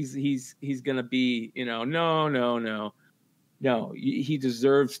like he's gonna be, no. He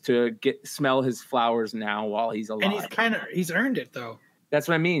deserves to smell his flowers now while he's alive. And he's earned it though. That's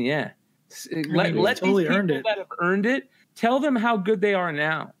what I mean. Yeah. Let totally these people that have earned it, tell them how good they are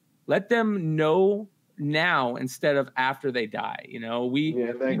now. Let them know now instead of after they die.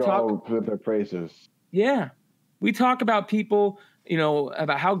 We talk with their praises. Yeah, we talk about people,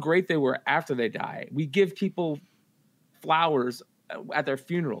 about how great they were after they die. We give people flowers at their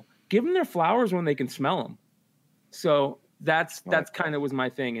funeral. Give them their flowers when they can smell them. So that's kind of was my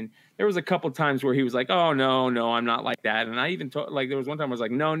thing. And there was a couple times where he was like, "Oh no, I'm not like that." And I even there was one time I was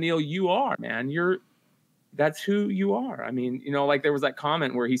like, "No, Neal, you are, man. That's who you are." I mean, there was that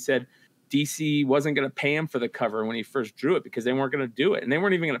comment where he said DC wasn't going to pay him for the cover when he first drew it because they weren't going to do it, and they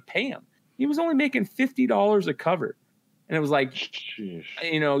weren't even going to pay him. He was only making $50 a cover, and it was like, sheesh.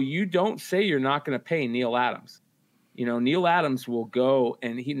 You don't say you're not going to pay Neal Adams. Neal Adams will go,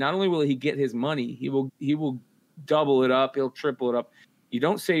 and he not only will he get his money, he will double it up, he'll triple it up. You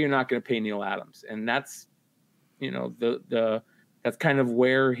don't say you're not going to pay Neal Adams, and that's that's kind of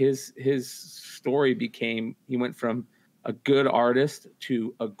where his story became. He went from a good artist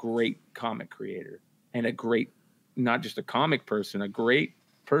to a great comic creator, and a great, not just a comic person, a great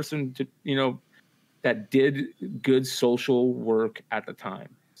person to that did good social work at the time.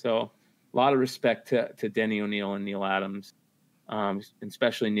 So a lot of respect to Denny O'Neil and Neal Adams,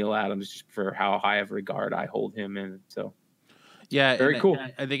 especially Neal Adams, just for how high of regard I hold him in. So yeah, very cool.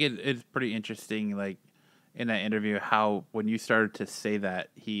 I think it's pretty interesting, like in that interview, how when you started to say that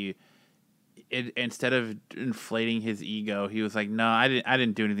instead of inflating his ego, he was like, "No, I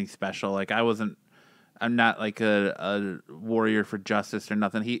didn't do anything special. Like I'm not like a warrior for justice or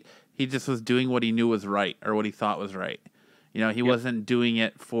nothing. He just was doing what he knew was right or what he thought was right. He wasn't doing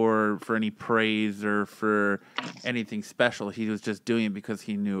it for any praise or for anything special. He was just doing it because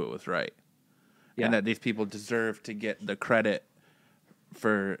he knew it was right, and that these people deserve to get the credit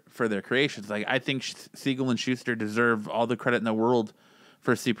for their creations. Like I think Siegel and Schuster deserve all the credit in the world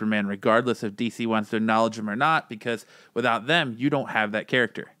for Superman, regardless if DC wants to acknowledge him or not, because without them, you don't have that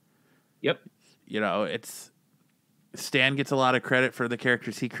character. Yep. It's Stan gets a lot of credit for the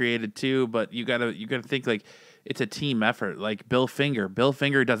characters he created too, but you gotta think like it's a team effort. Like Bill Finger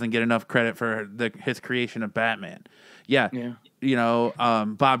doesn't get enough credit for his creation of Batman. Yeah.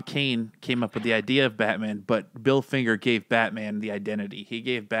 Bob Kane came up with the idea of Batman, but Bill Finger gave Batman the identity. He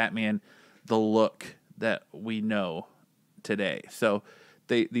gave Batman the look that we know today. So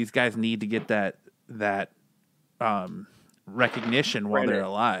these guys need to get that recognition while they're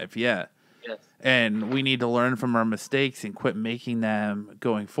alive. Yeah. Yes. And we need to learn from our mistakes and quit making them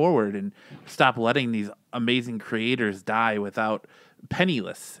going forward and stop letting these amazing creators die without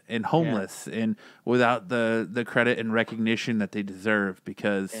penniless and homeless and without the credit and recognition that they deserve,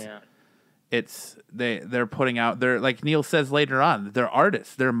 because they're putting out, they're like Neal says later on, they're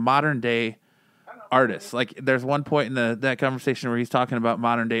artists. They're modern day artists. Like there's one point in that conversation where he's talking about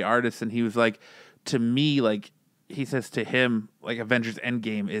modern day artists, and he was like, to me, like he says to him, like Avengers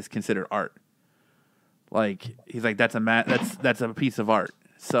Endgame is considered art. Like he's like, that's a piece of art.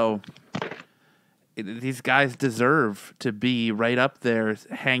 So these guys deserve to be right up there,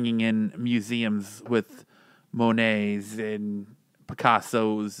 hanging in museums with Monets and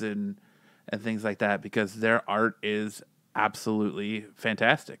Picassos and things like that, because their art is absolutely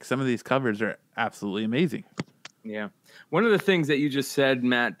fantastic. Some of these covers are absolutely amazing. Yeah. One of the things that you just said,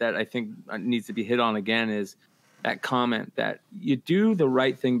 Matt, that I think needs to be hit on again is that comment that you do the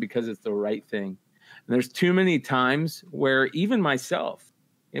right thing because it's the right thing. And there's too many times where even myself,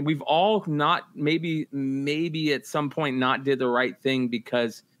 and we've all not maybe at some point not did the right thing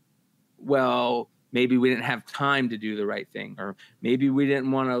because, well, maybe we didn't have time to do the right thing, or maybe we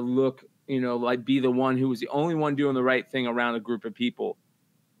didn't want to look, like be the one who was the only one doing the right thing around a group of people.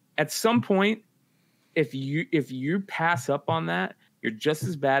 At some point, if you pass up on that, you're just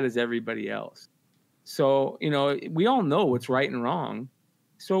as bad as everybody else. So, we all know what's right and wrong.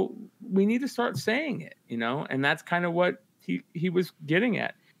 So we need to start saying it, and that's kind of what he was getting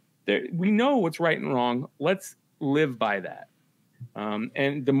at. We know what's right and wrong. Let's live by that.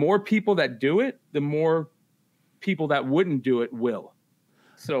 And the more people that do it, the more people that wouldn't do it will.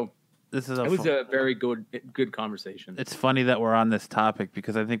 So it was a very good conversation. It's funny that we're on this topic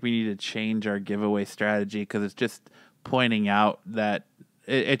because I think we need to change our giveaway strategy, because it's just pointing out that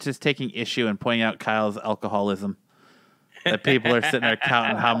it's just taking issue and pointing out Kyle's alcoholism. That people are sitting there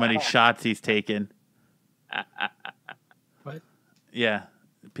counting how many shots he's taken. What? Yeah.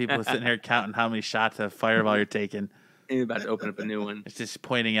 People are sitting here counting how many shots of Fireball you're taking. You're about to open up a new one. It's just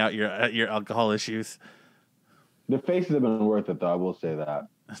pointing out your alcohol issues. The faces have been worth it, though. I will say that.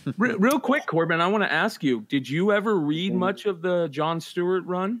 Real quick, Corbin, I want to ask you, did you ever read much of the Jon Stewart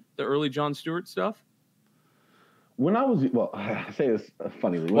run, the early Jon Stewart stuff? when I was, well, I say this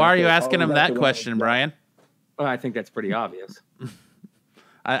funnily. Why are you asking him that question, Brian? Well, I think that's pretty obvious.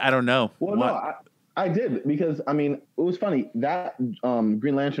 I don't know. Well, no, I did, because, I mean, it was funny. That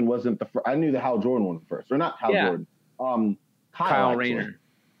Green Lantern wasn't the first. I knew the Hal Jordan one first. Or not Hal Jordan. Kyle Rayner.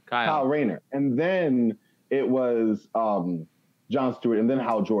 Kyle Rayner. And then it was John Stewart, and then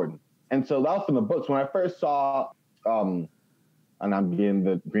Hal Jordan. And so that was from the books. When I first saw, and I'm getting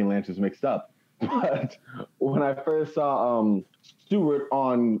the Green Lanterns mixed up, but when I first saw Stewart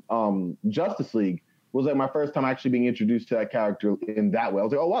on Justice League, was like my first time actually being introduced to that character in that way. I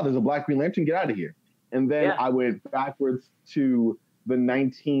was like, oh, wow, there's a Black Green Lantern, get out of here. And then I went backwards to the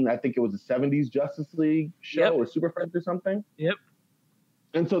I think it was the 70s Justice League show or Super Friends or something. Yep.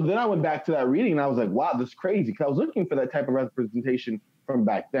 And so then I went back to that reading and I was like, wow, this is crazy. Because I was looking for that type of representation from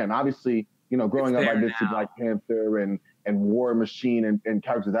back then. Obviously, you know, growing up, I did see Black Panther and War Machine and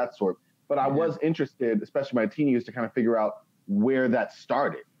characters of that sort. But I was interested, especially my teen years, to kind of figure out where that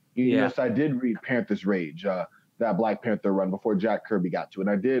started. You know, so I did read Panther's Rage, that Black Panther run before Jack Kirby got to it. And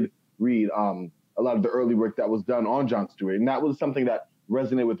I did read a lot of the early work that was done on John Stewart. And that was something that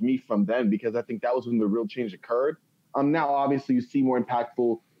resonated with me from then, because I think that was when the real change occurred. Now, obviously, you see more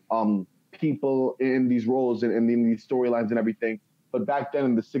impactful people in these roles and in these storylines and everything. But back then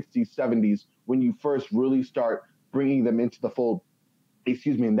in the 60s, 70s, when you first really start bringing them into the fold,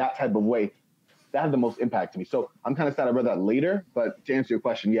 in that type of way, that had the most impact to me. So I'm kind of sad I read that later, but to answer your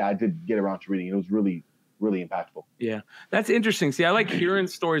question, I did get around to reading it. It was really, really impactful. Yeah, that's interesting. See, I like hearing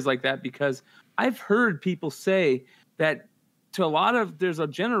stories like that, because I've heard people say that there's a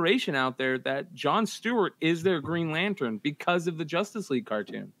generation out there that John Stewart is their Green Lantern because of the Justice League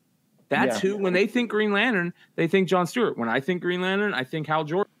cartoon. That's who, when they think Green Lantern, they think John Stewart. When I think Green Lantern, I think Hal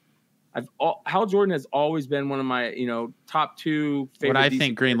Jordan. Hal Jordan has always been one of my, top two favorite. When I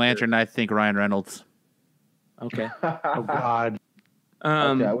think Green Lantern, I think Ryan Reynolds. Okay. Oh God.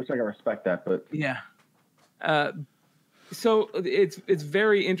 Okay, I wish I could respect that, but yeah. So it's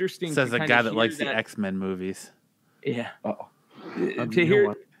very interesting. Says a guy that likes the X-Men movies. Yeah.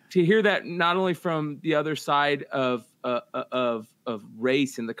 To hear that not only from the other side of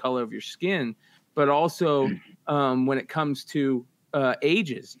race and the color of your skin, but also when it comes to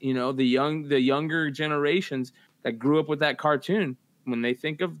ages, the younger generations that grew up with that cartoon, when they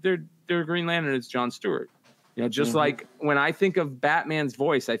think of their Green Lantern, it's John Stewart. Just like when I think of Batman's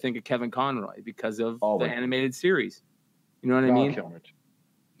voice, I think of Kevin Conroy because of the animated series. You know what I mean? Kilmer.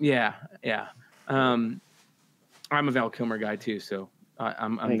 Yeah. I'm a Val Kilmer guy too, so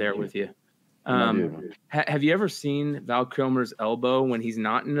I'm there with you. Have you ever seen Val Kilmer's elbow when he's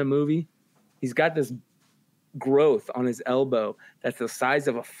not in a movie? He's got this growth on his elbow that's the size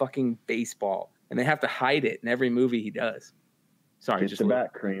of a fucking baseball, and they have to hide it in every movie he does. Sorry, just the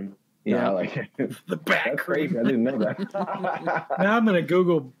back cream. Yeah, like the back cream. I didn't know that. Now I'm gonna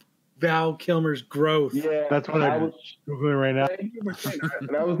Google Val Kilmer's growth. Yeah, that's what I'm Googling right now.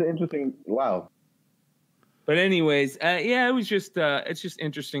 That was the interesting. Wow. But anyways, it was just it's just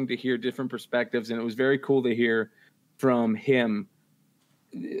interesting to hear different perspectives, and it was very cool to hear from him.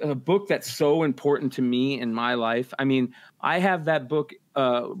 A book that's so important to me in my life. I mean, I have that book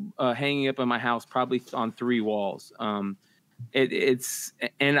hanging up in my house, probably on 3 walls. It's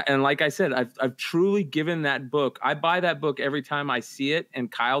like I said, I've truly given that book. I buy that book every time I see it, and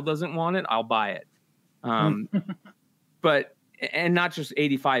Kyle doesn't want it, I'll buy it. But not just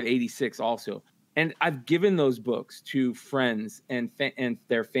 85, 86 also. And I've given those books to friends and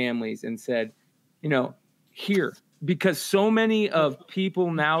their families and said, here. Because so many of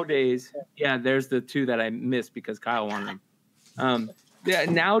people nowadays, there's the 2 that I missed because Kyle wanted them.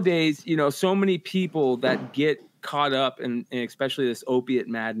 Nowadays, so many people that get caught up in especially this opiate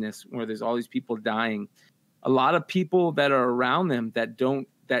madness where there's all these people dying. A lot of people that are around them that don't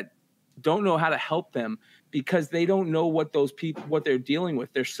know how to help them because they don't know what they're dealing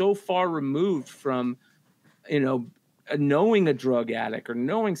with. They're so far removed from, knowing a drug addict or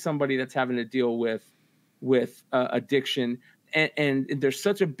knowing somebody that's having to deal with addiction, and there's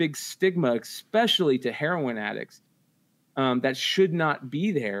such a big stigma, especially to heroin addicts, that should not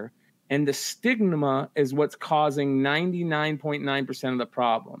be there. And the stigma is what's causing 99.9% of the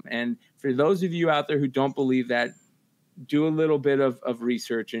problem. And for those of you out there who don't believe that, do a little bit of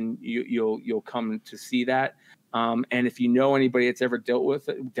research, and you'll come to see that. And if you know anybody that's ever dealt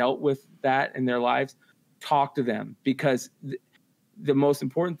with that in their lives, talk to them, because the most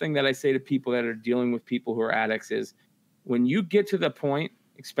important thing that I say to people that are dealing with people who are addicts is when you get to the point,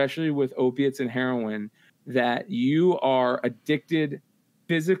 especially with opiates and heroin, that you are addicted,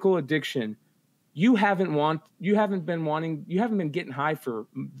 physical addiction, you haven't been getting high for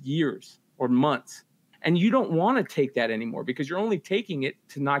years or months. And you don't want to take that anymore because you're only taking it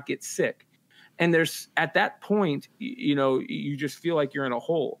to not get sick. And there's at that point, you just feel like you're in a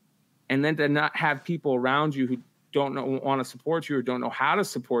hole. And then to not have people around you who don't want to support you or don't know how to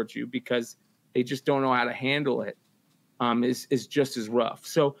support you because they just don't know how to handle it is just as rough.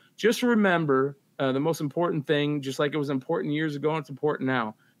 So just remember the most important thing, just like it was important years ago and it's important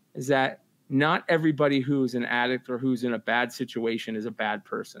now, is that not everybody who's an addict or who's in a bad situation is a bad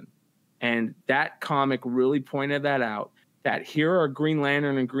person. And that comic really pointed that out, that here are Green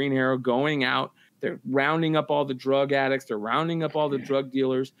Lantern and Green Arrow going out. They're rounding up all the drug addicts. They're rounding up all the drug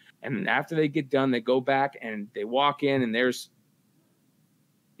dealers. And after they get done, they go back and they walk in and there's,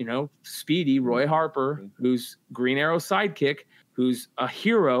 Speedy, Roy Harper, who's Green Arrow's sidekick, who's a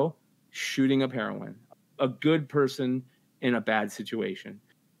hero shooting up heroin, a good person in a bad situation.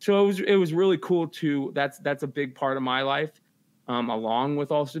 So it was really cool too. That's a big part of my life, along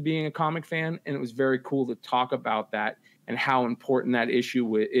with also being a comic fan. And it was very cool to talk about that and how important that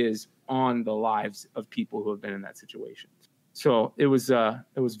issue is on the lives of people who have been in that situation. So it was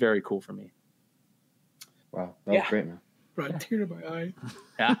very cool for me. Wow, that was great, man. Brought a tear to my eye.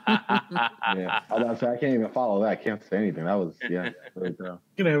 Yeah, I can't even follow that. I can't say anything. That was really cool.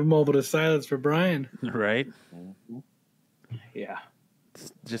 Gonna have a moment of silence for Brian. Right? Yeah.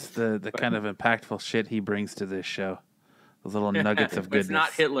 It's just the kind of impactful shit he brings to this show. Those little nuggets of goodness. It's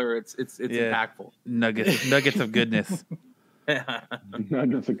not Hitler. It's impactful. Nuggets of goodness.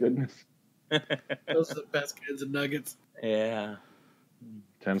 Nuggets of goodness. Those are the best kinds of nuggets. Yeah.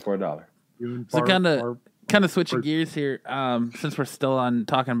 10 for $1. So kind of switching gears here, since we're still on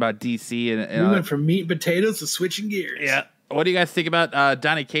talking about DC and we went from meat and potatoes to switching gears. Yeah. What do you guys think about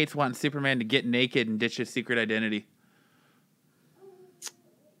Donny Cates wanting Superman to get naked and ditch his secret identity?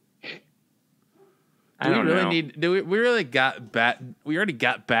 I don't know. We really got Bat? We already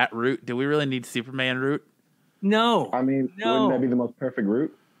got Bat route. Do we really need Superman route? No. I mean, wouldn't that be the most perfect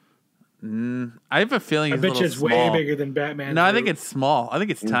route? I have a feeling. I bet you it's way bigger than Batman. No, I think it's small. I think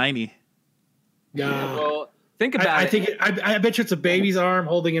it's tiny. No. Well, think about it. I bet you it's a baby's arm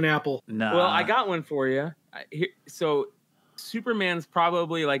holding an apple. No. Well, I got one for you. So, Superman's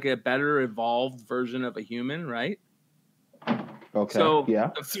probably like a better evolved version of a human, right? Okay. So,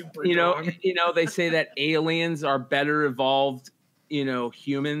 yeah. They say that aliens are better evolved,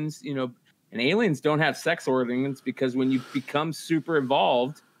 humans, and aliens don't have sex organs because when you become super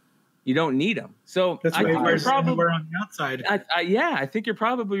evolved, you don't need them. So that's why we're on the outside. I think you're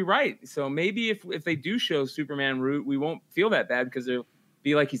probably right. So maybe if they do show Superman route, we won't feel that bad because it'll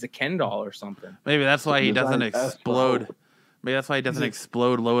be like he's a Ken doll or something. Maybe that's why he doesn't explode. Maybe that's why he doesn't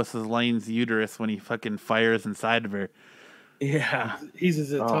explode Lois Lane's uterus when he fucking fires inside of her. Yeah. He's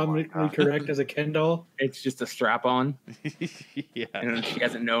as atomically correct as a Ken doll. It's just a strap on. Yeah. And she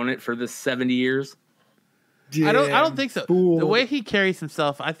hasn't known it for the 70 years. Yeah, I don't think so. Fool. The way he carries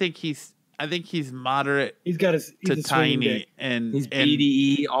himself, I think he's moderate. He's to tiny and he's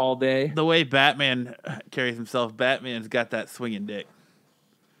BDE all day. The way Batman carries himself, Batman's got that swinging dick.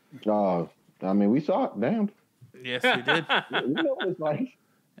 Oh, I mean, we saw it. Damn. Yes, we did. You know what it's like.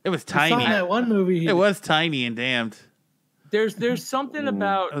 It was tiny. I saw that one movie. It was tiny and damned. There's something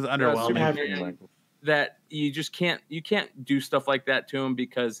about it was underwhelming that you just can't do stuff like that to him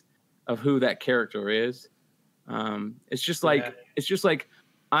because of who that character is. It's just like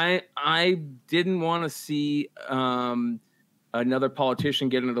I didn't want to see another politician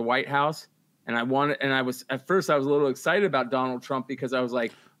get into the White House, and I was at first I was a little excited about Donald Trump because I was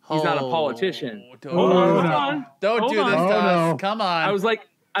like, he's not a politician. Don't do this to us. Come on. I was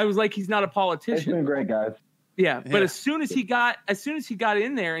like he's not a politician. It's been great, guys. Yeah, but as soon as he got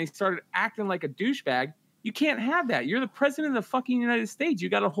in there and he started acting like a douchebag, you can't have that. You're the president of the fucking United States. You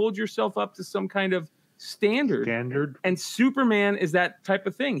got to hold yourself up to some kind of standard. And Superman is that type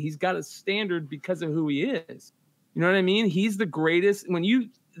of thing. He's got a standard because of who he is. You know what I mean? He's the greatest.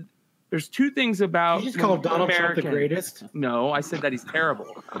 There's two things about. You just called Donald Trump the greatest? No, I said that he's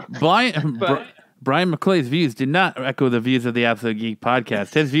terrible. Brian McClay's views do not echo the views of the Absolute Geek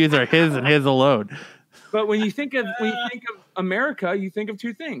Podcast. His views are his and his alone. But when you think of America, you think of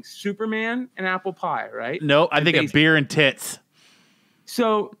two things: Superman and apple pie, right? No, I think of beer and tits.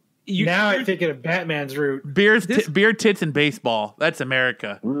 So I'm thinking of Batman's route. Beer, tits, and baseball. That's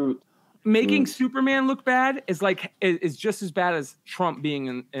America. Making Superman look bad is just as bad as Trump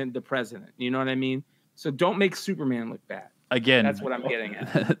being in the president. You know what I mean? So don't make Superman look bad. Again, that's what I'm getting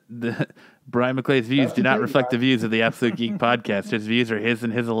at. Brian McClay's views do not reflect the views of the Absolute Geek Podcast. His views are his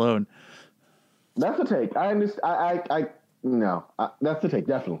and his alone. That's the take. I understand. No, that's the take.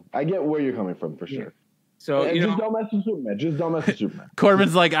 Definitely, I get where you're coming from for sure. So just don't mess with Superman. Just don't mess with Superman.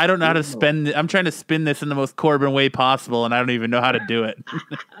 Corbin's like, I don't know how to spend it. I'm trying to spin this in the most Corbin way possible, and I don't even know how to do it.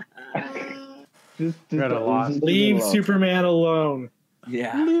 just leave Superman alone.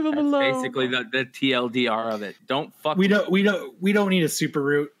 Yeah, leave him alone. Basically, the TLDR of it. Don't fuck. We don't need a super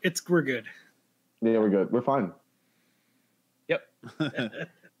route. We're good. Yeah, we're good. We're fine. Yep. All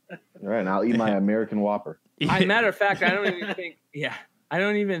right, and I'll eat my American Whopper. Matter of fact, I don't even think. Yeah, I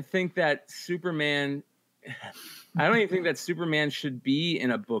don't even think that Superman. I don't even think that Superman should be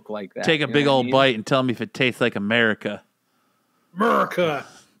in a book like that. Take a big old bite and tell me if it tastes like America. America.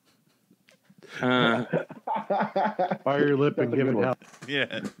 Fire your lip and give it hell.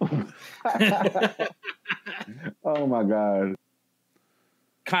 Yeah. Oh my God.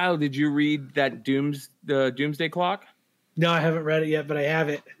 Kyle, did you read that the Doomsday Clock? No, I haven't read it yet, but I have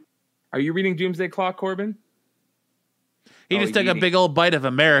it. Are you reading Doomsday Clock, Corbin? He just took a big old bite of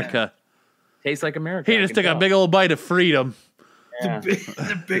America. Yeah. Tastes like America. He just took a big old bite of freedom. Yeah.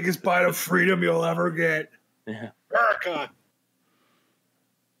 The biggest bite of freedom you'll ever get. Yeah. America.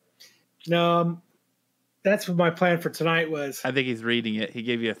 No, that's what my plan for tonight was. I think he's reading it. He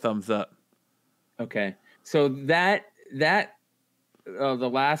gave you a thumbs up. Okay. So the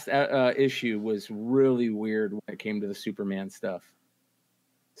last issue was really weird when it came to the Superman stuff.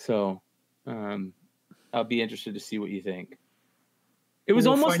 So I'll be interested to see what you think. It was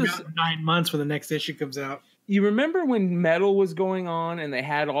almost find out in 9 months when the next issue comes out. You remember when Metal was going on and they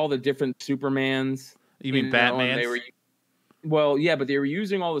had all the different Supermans? You mean Batman? Well, yeah, but they were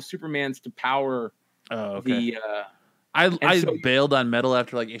using all the Supermans to power the. I bailed on Metal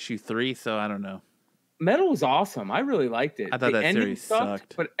after like issue 3, so I don't know. Metal was awesome. I really liked it. I thought that series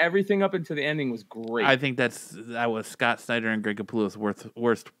sucked, but everything up until the ending was great. I think that was Scott Snyder and Greg Capullo's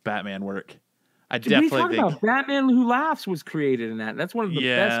worst Batman work. I What are you talking about? Batman Who Laughs was created in that. That's one of the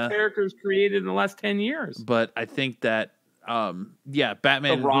best characters created in the last 10 years. But I think that,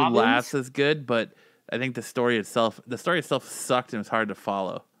 Batman Who Laughs is good, but I think the story itself sucked and it was hard to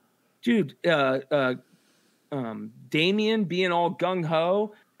follow. Dude, Damian being all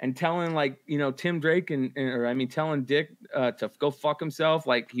gung-ho and telling Tim Drake telling Dick to go fuck himself,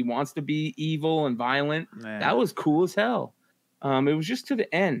 like he wants to be evil and violent. Man. That was cool as hell. It was just to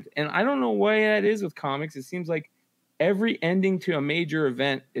the end. And I don't know why that is with comics. It seems like every ending to a major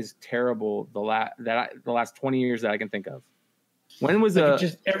event is terrible the last 20 years that I can think of. When was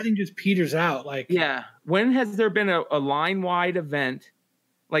everything just peters out? When has there been a line-wide event?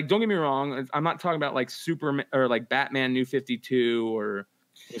 Like, don't get me wrong, I'm not talking about like Superman or like Batman New 52 or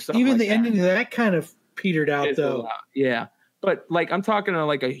something. Even like the ending of that kind of petered out, though. Yeah, but like I'm talking to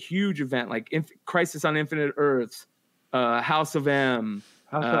like a huge event, like Crisis on Infinite Earths. House of M,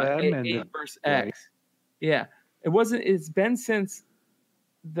 A vs. X. Yeah, it's been since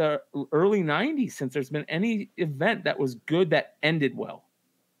the early 90s since there's been any event that was good that ended well.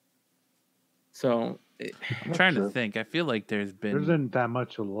 So I'm trying to think. I feel like there isn't that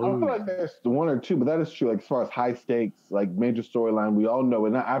much to lose. I feel like there's one or two, but that is true. Like as far as high stakes, like major storyline, we all know,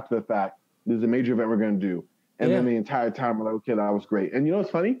 and not after the fact, there's a major event we're going to do, and then the entire time we're like, okay, that was great. And you know what's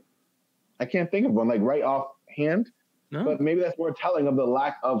funny? I can't think of one like right offhand. No. But maybe that's more telling of the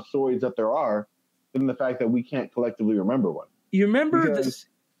lack of stories that there are than the fact that we can't collectively remember one. You remember this?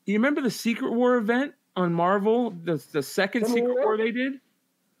 You remember the Secret War event on Marvel? The second Secret War they did?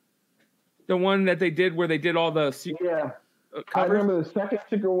 The one that they did where they did all the secret covers? I remember the second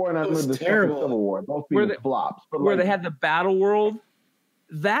Secret War and I remember the second Civil War. Both being flops. But where they had the Battle World.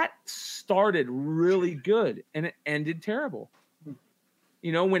 That started really good and it ended terrible.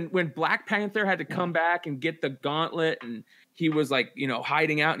 You know, when Black Panther had to come back and get the gauntlet and he was like,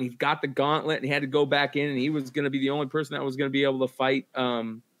 hiding out and he got the gauntlet and he had to go back in and he was going to be the only person that was going to be able to fight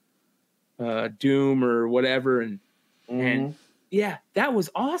Doom or whatever. And that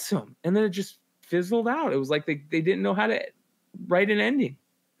was awesome. And then it just fizzled out. It was like they didn't know how to write an ending.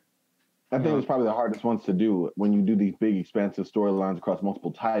 I think it was probably the hardest ones to do when you do these big, expansive storylines across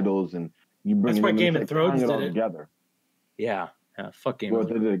multiple titles and you bring That's why Game of Thrones did it all together. Yeah. Fuck Game of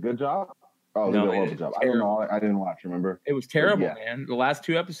Thrones. They did a good job? Oh, they did a horrible job. I don't know. I didn't watch, remember? It was terrible, man. The last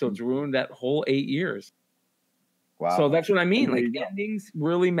 2 episodes ruined that whole 8 years. Wow. So that's what I mean. Like, endings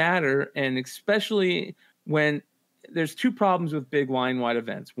really matter, and especially when there's 2 problems with big line-wide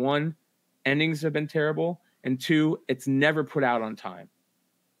events. 1, endings have been terrible, and 2, it's never put out on time.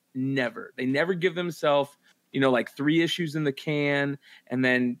 Never. They never give themselves, like 3 issues in the can, and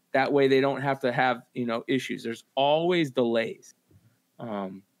then that way they don't have to have, issues. There's always delays.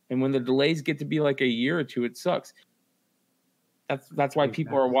 And when the delays get to be like a year or 2, it sucks. That's why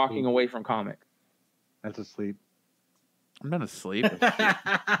people are walking away from comics. That's asleep. I'm not asleep. Did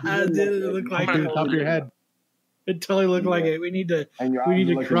it look like it? Top of your head. It totally looked like it. We need to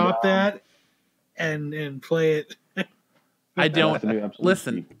crop that and play it. I don't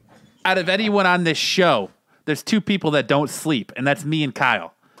listen. Out of anyone on this show, there's two people that don't sleep, and that's me and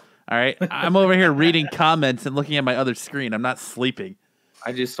Kyle. All right, I'm over here reading comments and looking at my other screen. I'm not sleeping.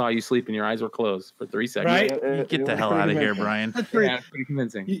 I just saw you sleep and your eyes were closed for 3 seconds. Right? You get the hell out of here, Brian. That's pretty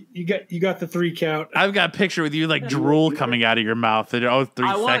convincing. You got the 3 count. I've got a picture with you like drool coming out of your mouth. 3 seconds.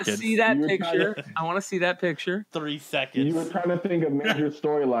 I want to see that picture. I want to see that picture. 3 seconds. You were trying to think of major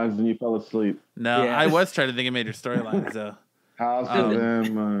storylines and you fell asleep. No, I was trying to think of major storylines though.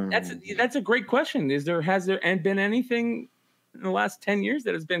 That's a great question. Has there been anything in the last 10 years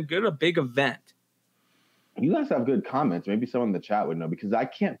that has been good, a big event? You guys have good comments. Maybe someone in the chat would know because I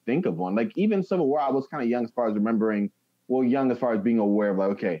can't think of one. Like even Civil War, I was kind of young as far as remembering. Well, young as far as being aware of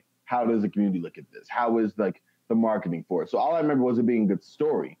like, okay, how does the community look at this? How is like the marketing for it? So all I remember was it being a good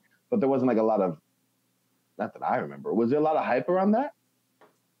story, but there wasn't like a lot of. Not that I remember. Was there a lot of hype around that?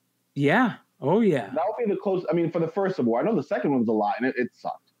 Yeah. Oh yeah. That would be the close. I mean, for the first Civil War, I know the second one was a lot, and it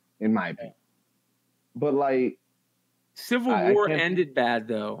sucked in my opinion. But like, Civil War ended bad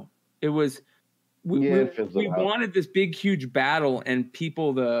though. It was. We wanted this big, huge battle, and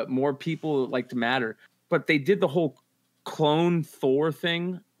more people like to matter. But they did the whole clone Thor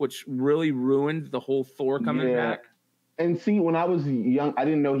thing, which really ruined the whole Thor coming back. And see, when I was young, I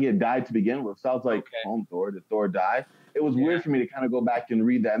didn't know he had died to begin with. So I was like, "Clone Thor? Did Thor die?" It was weird for me to kind of go back and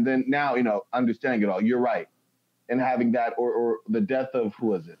read that. And then now, understanding it all, you're right. And having that, or the death of who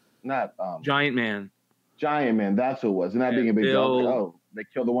was it? Not Giant Man. Giant Man, that's who it was. And that being a big deal. They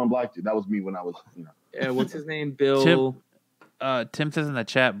killed the one black dude. That was me when I was, Yeah, what's his name? Bill. Tim says in the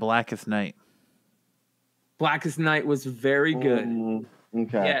chat, Blackest Night. Blackest Night was very good.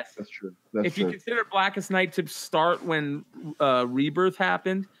 Okay. Yes. That's true. If you consider Blackest Night to start when Rebirth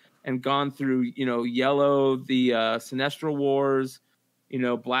happened and gone through, Yellow, the Sinestro Wars,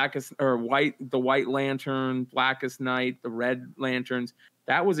 Blackest or White, the White Lantern, Blackest Night, the Red Lanterns.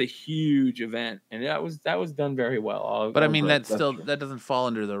 That was a huge event, and that was done very well. But I mean, that doesn't fall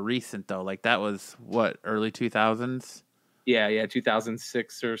under the recent though. Like that was what, early 2000s. Yeah,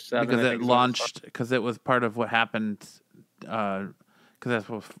 2006 or 7. Because it launched because it was part of what happened. Because that's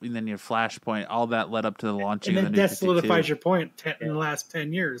what. And then you have Flashpoint. All that led up to the launching. And of the that solidifies your point in the last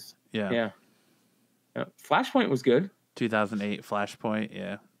 10 years. Yeah. Flashpoint was good. 2008 Flashpoint.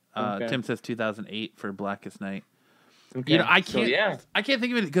 Yeah. Okay. Tim says 2008 for Blackest Night. Okay. I can't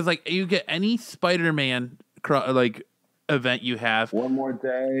think of it because like you get any Spider-Man event you have. One More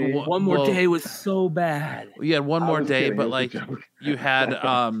Day. One More Day was so bad. You had One More Day, but like you had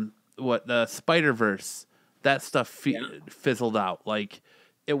the Spider-Verse. That stuff fizzled out. Like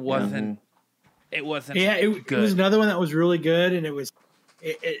it wasn't. It wasn't. Yeah, it was another one that was really good, and it was.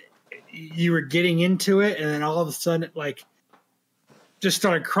 You were getting into it, and then all of a sudden, just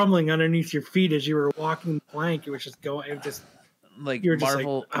started crumbling underneath your feet as you were walking the plank. It was just going. It was just like you were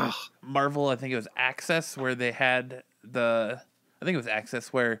Marvel. Just like, Marvel. I think it was Access where they had I think it was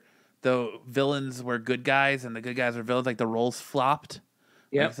Access where the villains were good guys and the good guys were villains. Like the roles flopped.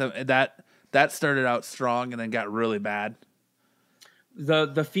 Yeah. So that started out strong and then got really bad.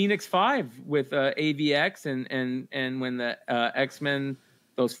 The Phoenix 5 with AVX and when the X-Men.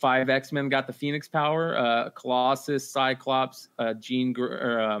 Those 5 X-Men got the Phoenix power. Colossus, Cyclops, Jean.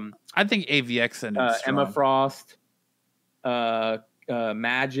 I think AVX and Emma Frost,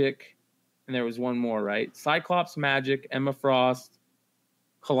 Magic, and there was one more, right? Cyclops, Magic, Emma Frost,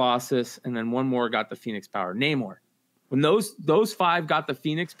 Colossus, and then one more got the Phoenix power. Namor. When those 5 got the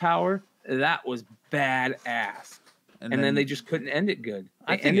Phoenix power, that was badass. And then they just couldn't end it good.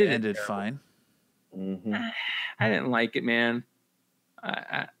 I think it ended fine. Mm-hmm. I didn't like it, man.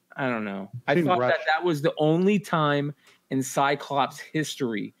 I don't know. I thought that was the only time in Cyclops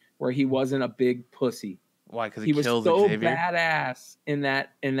history where he wasn't a big pussy. Why? Because he was so badass in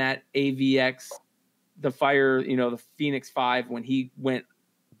that AVX, the fire, the Phoenix 5 when he went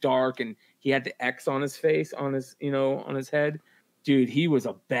dark and he had the X on his face, on his head. Dude, he was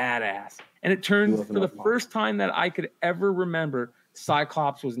a badass. And it turns for the first time that I could ever remember,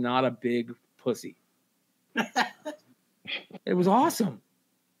 Cyclops was not a big pussy. It was awesome.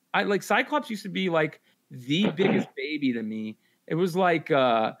 Cyclops used to be like the biggest baby to me. It was like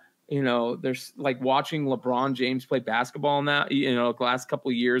there's like watching LeBron James play basketball now, the last couple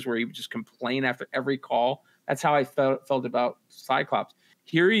of years where he would just complain after every call. That's how I felt about Cyclops.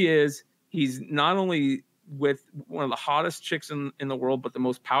 Here he is. He's not only with one of the hottest chicks in the world, but the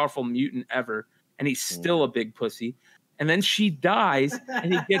most powerful mutant ever. And he's still a big pussy. And then she dies,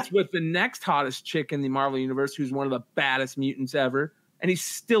 and he gets with the next hottest chick in the Marvel Universe, who's one of the baddest mutants ever, and he's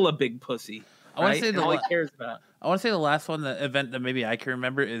still a big pussy. I want to say all he cares about. I want to say the last one, the event that maybe I can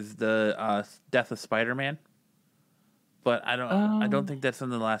remember, is the death of Spider-Man. But I don't think that's in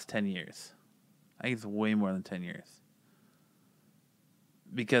the last 10 years. I think it's way more than 10 years.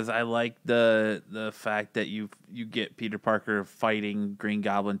 Because I like the fact that you get Peter Parker fighting Green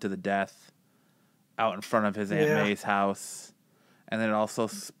Goblin to the death out in front of his Aunt May's house, and then it also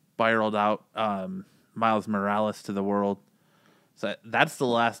spiraled out Miles Morales to the world. So that's the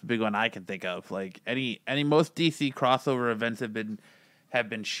last big one I can think of. Like most DC crossover events have been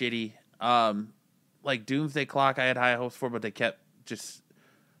shitty. Like Doomsday Clock, I had high hopes for, but they kept just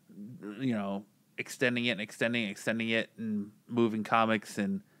extending it, and moving comics,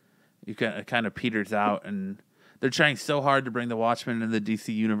 and it kind of peters out. And they're trying so hard to bring the Watchmen into the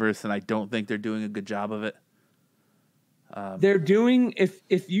DC universe, and I don't think they're doing a good job of it. They're doing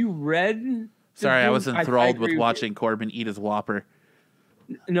if you read. Sorry, I was enthralled with watching Corbin eat his Whopper.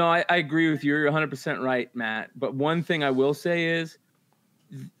 No, I agree with you. You're 100% right, Matt. But one thing I will say is,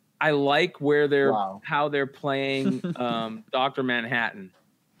 I like how they're playing Dr. Manhattan.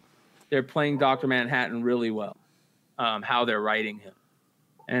 They're playing Dr. Manhattan really well. How they're writing him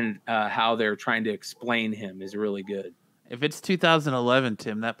and how they're trying to explain him is really good. If it's 2011,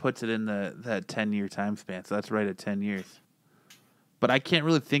 Tim, that puts it in that 10-year time span. So that's right at 10 years. But I can't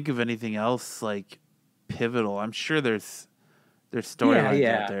really think of anything else like pivotal. I'm sure there's storylines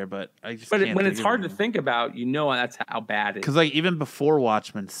out there, but I just can't. But when it's hard to think about, that's how bad it is. Because like even before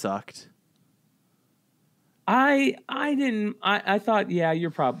Watchmen sucked. I didn't. I thought,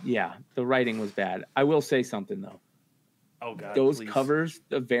 the writing was bad. I will say something though. Oh God, those please. covers,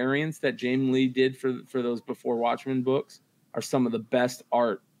 the variants that James Lee did for those before Watchmen books are some of the best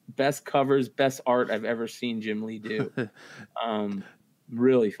art, best covers, best art I've ever seen Jim Lee do.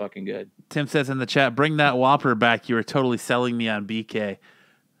 Really fucking good. Tim says in the chat, "Bring that Whopper back. You were totally selling me on BK."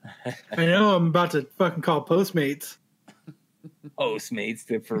 I know. I'm about to fucking call Postmates.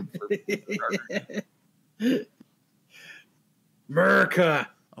 Postmates for America.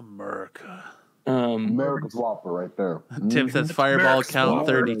 America's Whopper right there. Tim says Fireball America's count Whopper.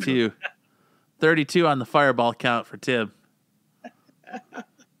 32. 32 on the Fireball count for Tim.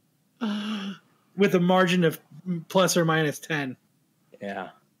 With a margin of plus or minus 10. Yeah.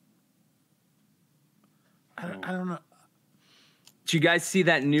 I don't know. Did you guys see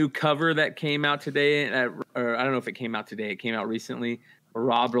that new cover that came out today? Or I don't know if it came out today. It came out recently.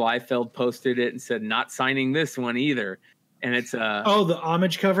 Rob Liefeld posted it and said, "Not signing this one either." And it's the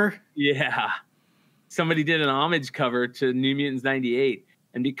homage cover? Yeah. Somebody did an homage cover to New Mutants 98.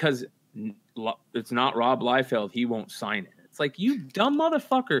 And because it's not Rob Liefeld, he won't sign it. It's like, you dumb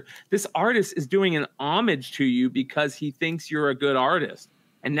motherfucker. This artist is doing an homage to you because he thinks you're a good artist.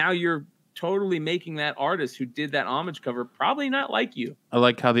 And now you're totally making that artist who did that homage cover probably not like you. I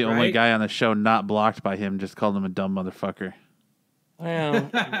like how the only guy on the show not blocked by him just called him a dumb motherfucker. Well,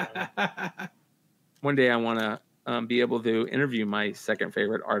 one day I want to be able to interview my second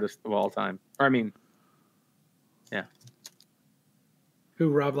favorite artist of all time. Or, I mean, yeah. Who,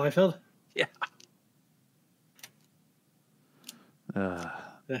 Rob Liefeld? Yeah.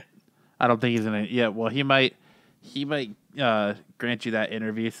 I don't think he's gonna. Yeah, well, he might grant you that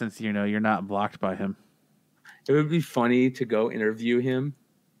interview since you're not blocked by him. It would be funny to go interview him,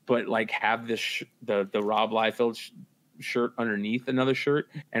 but like have this the Rob Liefeld shirt underneath another shirt,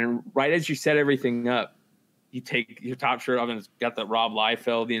 and right as you set everything up, you take your top shirt off and it's got the Rob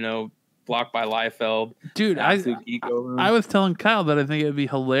Liefeld, blocked by Liefeld. Dude, I was telling Kyle that I think it would be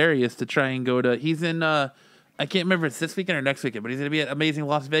hilarious to try and go to. He's in. I can't remember if it's this weekend or next weekend, but he's going to be at Amazing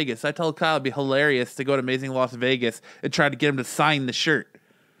Las Vegas. I told Kyle it'd be hilarious to go to Amazing Las Vegas and try to get him to sign the shirt.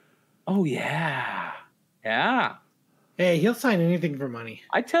 Oh, yeah. Yeah. Hey, he'll sign anything for money.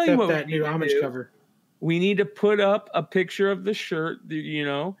 I tell you what, that new homage cover. We need to put up a picture of the shirt,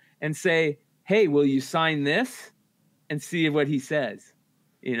 and say, "Hey, will you sign this?" And see what he says.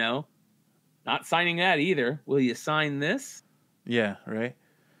 Not signing that either. Will you sign this? Yeah, right.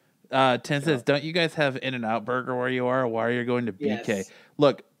 10 says, "Don't you guys have In-N-Out Burger where you are? Why are you going to BK?" Yes.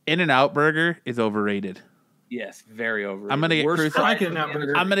 Look, In-N-Out Burger is overrated. Yes, very overrated. I'm gonna get crucified.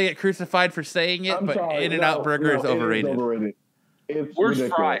 I'm gonna get crucified for saying it, but In-N-Out Burger is overrated. It's worst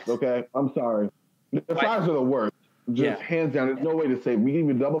ridiculous. fries. Okay, I'm sorry. The fries are the worst. Just hands down. There's no way to say we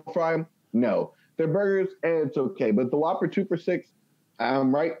even double fry them. No, they're burgers and it's okay. But the Whopper 2 for $6,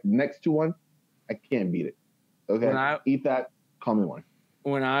 I'm right next to one. I can't beat it. Okay, eat that. Call me one.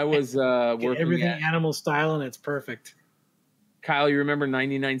 When I was working everything animal style and it's perfect. Kyle, you remember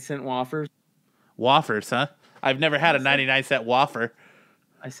 99-cent Whoppers? Whoppers, huh? I've never had a 99-cent Whopper.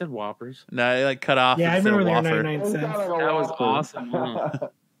 I said Whoppers. No, they cut off. Yeah, I remember they were Whopper. 99 cents. That was awesome. Huh?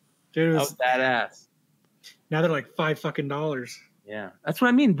 Dude, that was badass. Now they're like $5. Yeah, that's what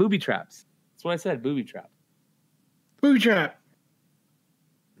I mean. Booby traps. That's what I said. Booby trap. Booby trap.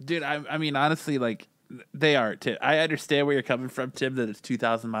 Dude, I mean, honestly, like, they are. Tim. I understand where you're coming from, Tim, that it's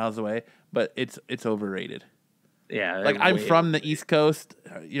 2,000 miles away, but it's overrated. Yeah. Like, I'm from the East Coast,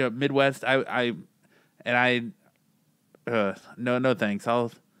 Midwest. No thanks.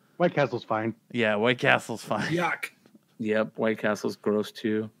 White Castle's fine. Yeah, White Castle's fine. Yuck. Yep, White Castle's gross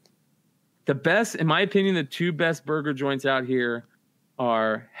too. The best, in my opinion, the two best burger joints out here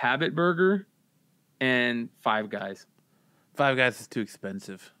are Habit Burger and Five Guys. Five Guys is too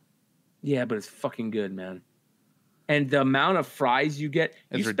expensive. Yeah, but it's fucking good, man. And the amount of fries you get,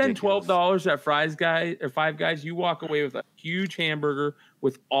 you spend $12 at Five Guys, you walk away with a huge hamburger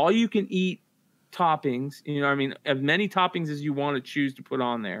with all you can eat toppings. You know what I mean? As many toppings as you want to choose to put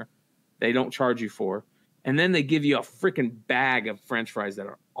on there. They don't charge you for. And then they give you a freaking bag of French fries that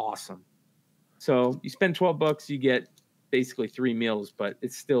are awesome. So you spend $12, you get basically 3 meals, but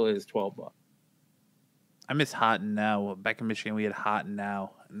it still is $12. I miss Hot and Now. Back in Michigan, we had Hot and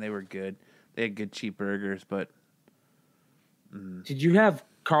Now, and they were good. They had good cheap burgers, but Did you have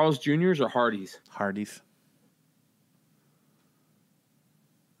Carl's Jr.'s or Hardee's? Hardee's.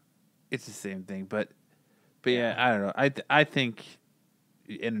 It's the same thing, but yeah, I don't know. I think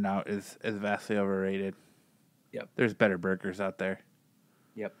In-N-Out is vastly overrated. Yep. There's better burgers out there.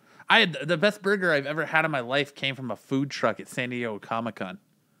 Yep. I had the best burger I've ever had in my life came from a food truck at San Diego Comic-Con.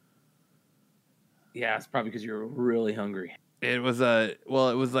 Yeah, it's probably because you were really hungry. It was kind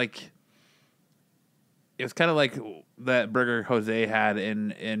of like that burger Jose had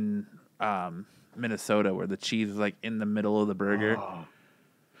in Minnesota, where the cheese was like in the middle of the burger. Oh,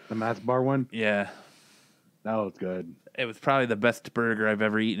 the Matt's Bar one? Yeah. That was good. It was probably the best burger I've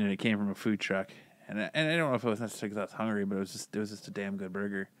ever eaten, and it came from a food truck. And I don't know if it was necessarily because I was hungry, but it was just a damn good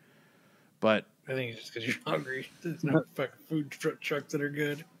burger. But I think it's just because you're hungry. There's no fucking food trucks that are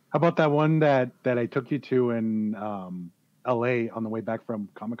good. How about that one that I took you to in L.A. on the way back from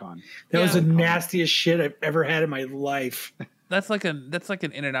Comic-Con? That was the nastiest shit I've ever had in my life. That's like an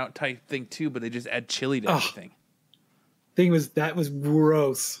In-N-Out type thing too, but they just add chili to everything. That was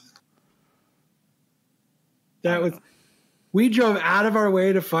gross. We drove out of our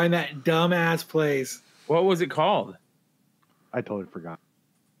way to find that dumbass place. What was it called? I totally forgot.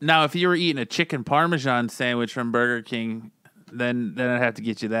 Now, if you were eating a chicken Parmesan sandwich from Burger King, then I'd have to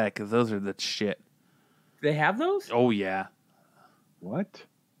get you that, because those are the shit. They have those? Oh, yeah. What?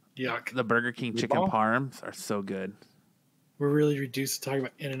 Yuck. The Burger King chicken parms are so good. We're really reduced to talking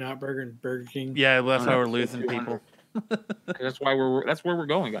about In-N-Out Burger and Burger King. Yeah, that's why we're losing people. That's where we're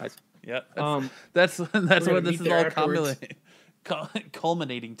going, guys. Yeah, that's what this is all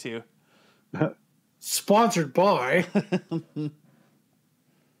culminating to. Sponsored by.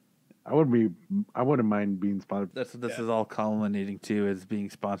 I wouldn't mind being sponsored. That's what this is all culminating to, is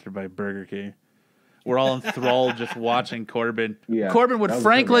being sponsored by Burger King. We're all enthralled just watching Corbin. Yeah, Corbin, would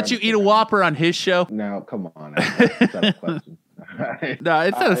Frank let you eat a Whopper on his show? Now, come on. That's a question. No,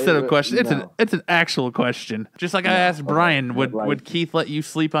 it's not a set of questions. It's an actual question. Just like I asked Brian, would Keith let you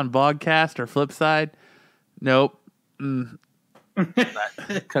sleep on Bogcast or Flipside? Nope.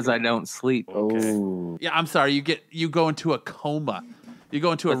 Because I don't sleep. Okay. Oh. Yeah, I'm sorry. You go into a coma. You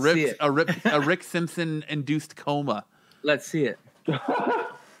go into a Rick Simpson induced coma. Let's see it.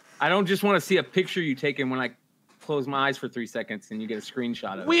 I don't just want to see a picture you taken when I close my eyes for 3 seconds and you get a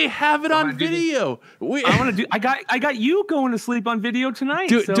screenshot of it. We have it on video. I got you going to sleep on video tonight.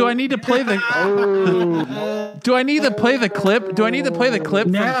 Do I need to play the? Do I need to play the clip? Do I need to play the clip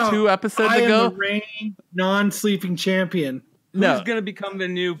from 2 episodes ago? I am the reigning non-sleeping champion. Who's going to become the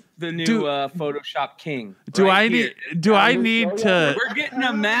new Photoshop king? I need to? We're getting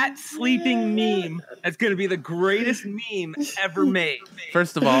a Matt sleeping meme. That's going to be the greatest meme ever made.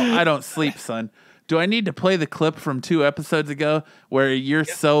 First of all, I don't sleep, son. Do I need to play the clip from 2 episodes ago where you're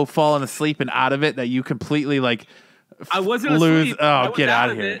so falling asleep and out of it that you completely I wasn't lose? Asleep. Oh, get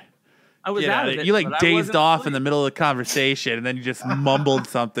out of here! I was out of it. You dazed off in the middle of the conversation, and then you just mumbled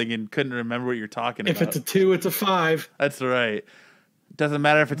something and couldn't remember what you're talking about. If it's a 2, it's a 5. That's right. Doesn't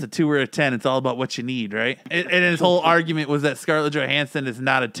matter if it's a 2 or a 10. It's all about what you need, right? And his whole argument was that Scarlett Johansson is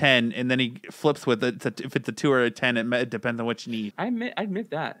not a 10, and then he flips with it. If it's a 2 or a 10, it depends on what you need. I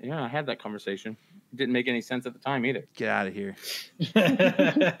admit that. Yeah, I had that conversation. It didn't make any sense at the time either. Get out of here.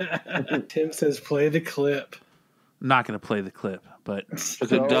 Tim says play the clip. I'm not going to play the clip, but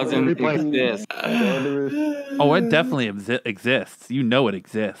because it doesn't exist. Oh, it definitely exists. You know it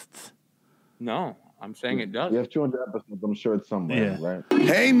exists. No, I'm saying it does. You have 200 episodes. I'm sure it's somewhere, right?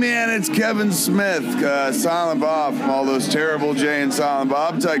 Hey, man, it's Kevin Smith, Silent Bob from all those terrible Jay and Silent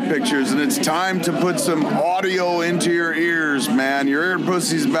Bob type pictures, and it's time to put some audio into your ears, man. Your ear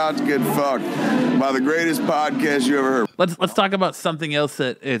pussy's about to get fucked by the greatest podcast you ever heard. Let's talk about something else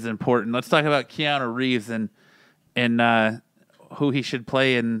that is important. Let's talk about Keanu Reeves and who he should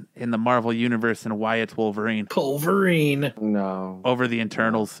play in the Marvel Universe and why it's Wolverine. Wolverine. No. Over the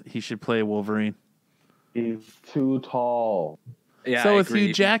Internals, he should play Wolverine. He's too tall. Yeah, so I is agree.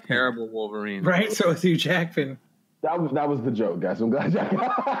 Hugh Jackman. Terrible Wolverine. Right, so is Hugh Jackman. That was the joke, guys. I'm glad.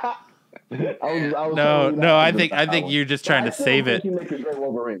 I think you're just trying to save it. You make a great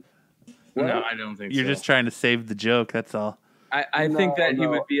Wolverine. No, I don't think you're just trying to save the joke. That's all. I think that he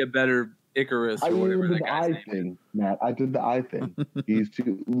would be a better Icarus or whatever that guy's name is. Matt, I did the eye thing. He's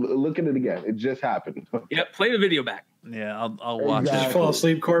too. Look at it again. It just happened. Yeah, play the video back. Yeah, I'll watch it. Just fall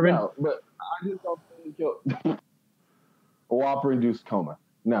asleep, Corbin. No, but I just don't think he'll. A whopper-induced coma.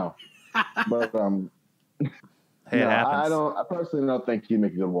 No, but Hey, it happens. I personally don't think he'd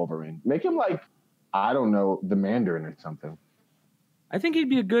make a good Wolverine. Make him like, I don't know, the Mandarin or something. I think he'd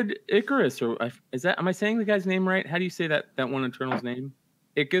be a good Icarus. Or is that? Am I saying the guy's name right? How do you say that one Eternal's name?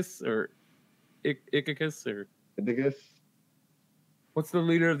 Icarus or Icarus or Icarus? What's the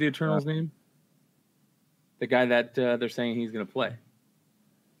leader of the Eternals' name? The guy that they're saying he's going to play.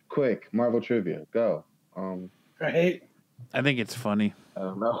 Quick, Marvel trivia, go. Right. I think it's funny. I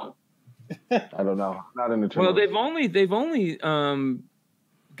don't know. Not in the Well, they've only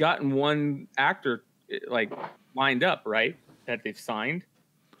gotten one actor like lined up, right? That they've signed.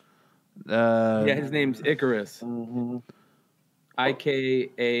 Yeah, his name's Icarus. Mm-hmm.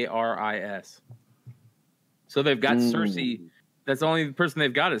 Ikaris. So they've got Cersei. That's the only person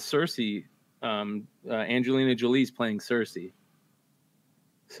they've got is Cersei. Angelina Jolie's playing Cersei.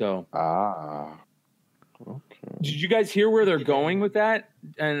 So. Okay. Did you guys hear where they're going with that?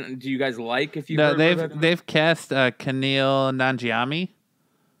 And do you guys like if you? No, they've cast Keneal Nanjiani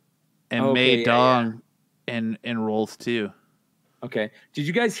and Mae Dong in roles too. Okay. Did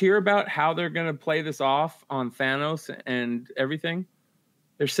you guys hear about how they're going to play this off on Thanos and everything?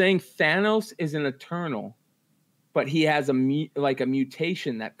 They're saying Thanos is an Eternal, but he has a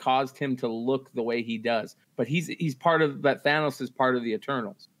mutation that caused him to look the way he does. But he's part of that. Thanos is part of the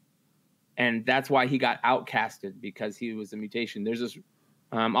Eternals. And that's why he got outcasted, because he was a mutation. There's this,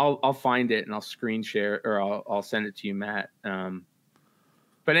 I'll find it and I'll screen share, or I'll send it to you, Matt.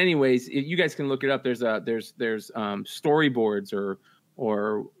 But anyways, you guys can look it up. There's storyboards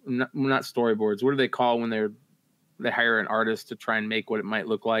or not storyboards. What do they call when they hire an artist to try and make what it might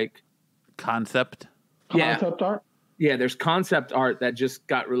look like? Concept art. Yeah, there's concept art that just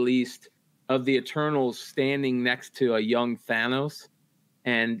got released of the Eternals standing next to a young Thanos.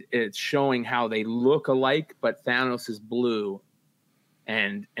 And it's showing how they look alike, but Thanos is blue,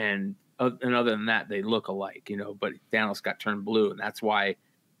 and other than that, they look alike, But Thanos got turned blue, and that's why,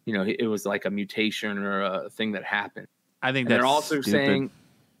 it was like a mutation or a thing that happened. I think they're also saying,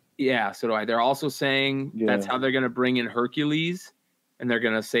 yeah, so do I. They're also saying that's how they're going to bring in Hercules, and they're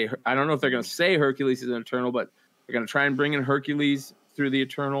going to say, I don't know if they're going to say Hercules is an Eternal, but they're going to try and bring in Hercules through the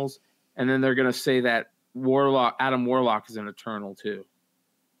Eternals, and then they're going to say that Adam Warlock is an Eternal too.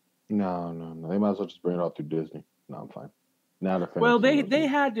 No. They might as well just bring it all through Disney. No, I'm fine. Well, they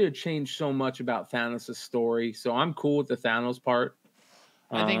had to change so much about Thanos' story, so I'm cool with the Thanos part.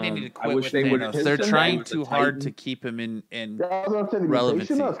 I think they need to quit with Thanos. They're trying too hard to keep him in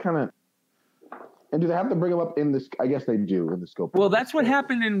relevancy. And do they have to bring him up in this? I guess they do in the scope. Well, that's what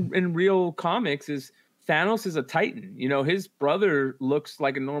happened in real comics. Is Thanos is a Titan. His brother looks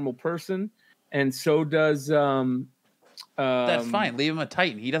like a normal person, and so does. That's fine. Leave him a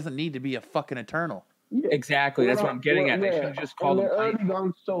Titan. He doesn't need to be a fucking Eternal. Yeah. Exactly. That's what I'm getting at. They should have just called him Titan. They're already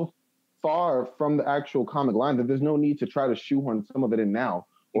gone so far from the actual comic line that there's no need to try to shoehorn some of it in now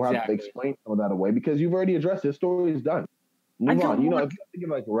or have to explain some of that away, because you've already addressed it. Story is done. Move on. If you have to give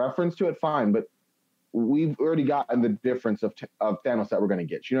like reference to it, fine. But we've already gotten the difference of Thanos that we're going to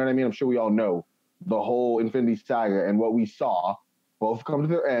get. You know what I mean? I'm sure we all know the whole Infinity Saga and what we saw. Both come to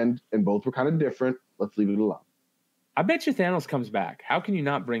their end, and both were kind of different. Let's leave it alone. I bet you Thanos comes back. How can you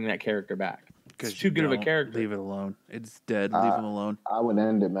not bring that character back? It's too good of a character. Leave it alone. It's dead. Leave him alone. I would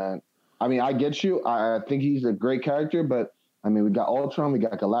end it, man. I mean, I get you. I think he's a great character, but I mean, we got Ultron, we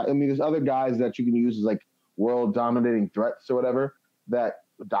got Galactus. I mean, there's other guys that you can use as like world dominating threats or whatever. That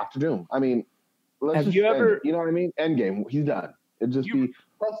Doctor Doom. I mean, you know what I mean? Endgame. He's done. It'd just be.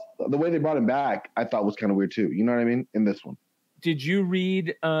 Plus, the way they brought him back, I thought was kind of weird too. You know what I mean? In this one. Did you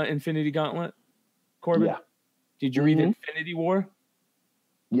read Infinity Gauntlet, Corbin? Yeah. Did you read Infinity War?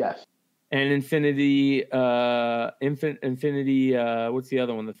 Yes. And Infinity. What's the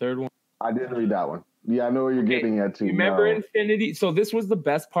other one? The third one. I didn't read that one. Yeah, I know where you're getting at too. You remember Infinity? So this was the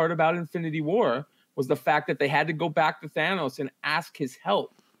best part about Infinity War was the fact that they had to go back to Thanos and ask his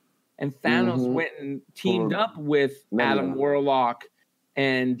help. And Thanos went and teamed up with Adam Warlock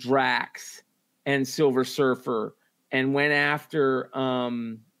and Drax and Silver Surfer and went after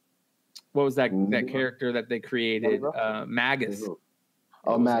what was that character that they created? Magus.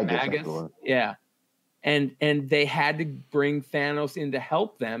 Oh, Magus. Yeah. And they had to bring Thanos in to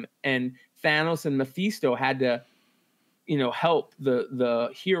help them, and Thanos and Mephisto had to, help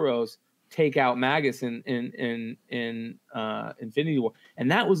the heroes take out Magus in Infinity War,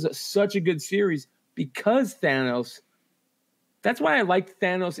 and that was such a good series because Thanos. That's why I liked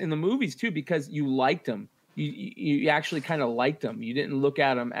Thanos in the movies too, because you liked him. You actually kind of liked him. You didn't look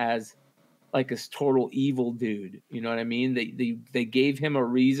at him as like this total evil dude. You know what I mean? They gave him a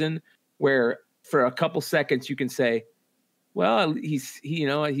reason where for a couple seconds you can say, well, he's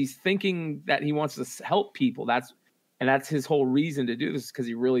thinking that he wants to help people. That's his whole reason to do this, because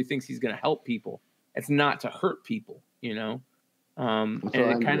he really thinks he's going to help people. It's not to hurt people, and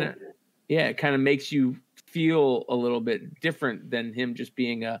it kind of makes you feel a little bit different than him just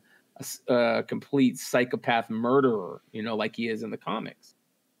being a complete psychopath murderer, like he is in the comics.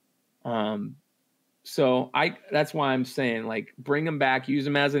 So that's why I'm saying, like, bring him back, use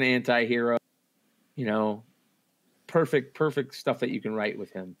him as an anti-hero, perfect stuff that you can write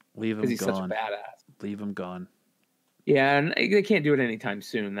with him. Leave him gone. Because he's such a badass. Leave him gone. Yeah, and they can't do it anytime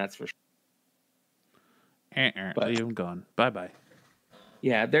soon, that's for sure. But, leave him gone. Bye-bye.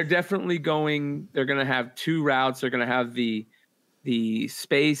 Yeah, they're definitely going to have two routes. They're going to have the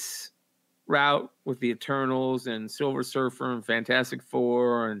space route with the Eternals and Silver Surfer and Fantastic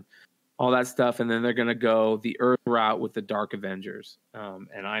Four and all that stuff, and then they're going to go the Earth route with the Dark Avengers.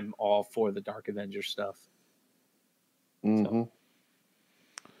 And I'm all for the Dark Avengers stuff. Mm-hmm. So.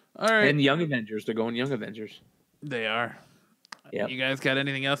 All right. And Young Avengers. They're going Young Avengers. They are. Yeah. You guys got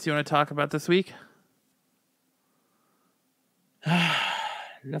anything else you want to talk about this week?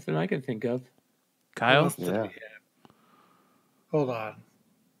 Nothing I can think of. Kyle? Yeah. Hold on.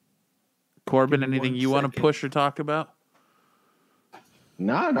 Corbin, anything you want to push or talk about?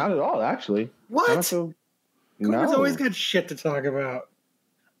 No, not at all, actually. What? Corbin's always got shit to talk about.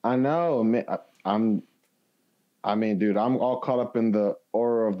 I know. I mean, dude, I'm all caught up in the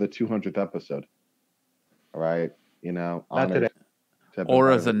aura of the 200th episode. All right, Not today.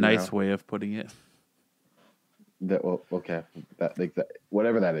 Aura is a nice way of putting it. Okay,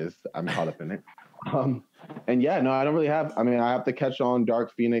 whatever that is, I'm caught up in it. And yeah, no, I don't really have. I mean, I have to catch on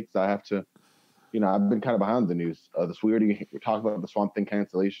Dark Phoenix. I have to, I've been kind of behind the news. This we're talking about the Swamp Thing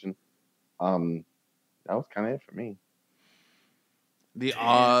cancellation. That was kind of it for me. The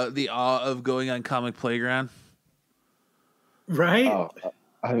awe of going on Comic Playground. Right? Oh,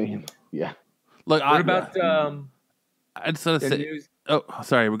 I mean, yeah. Look, what about the news? Oh,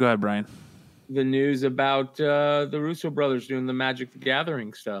 sorry. Go ahead, Brian. The news about the Russo brothers doing the Magic the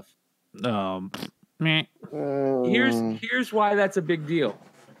Gathering stuff. Meh. Here's why that's a big deal,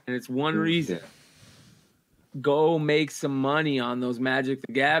 and it's one reason. Go make some money on those Magic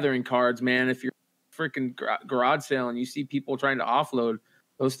the Gathering cards, man. If you're freaking garage sale and you see people trying to offload,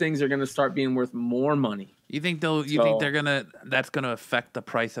 those things are going to start being worth more money. You think that's gonna affect the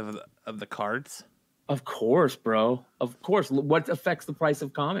price of the cards? Of course, bro. Of course. What affects the price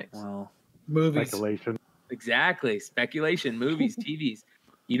of comics? Well, movies. Speculation. Exactly. Speculation. Movies, TVs.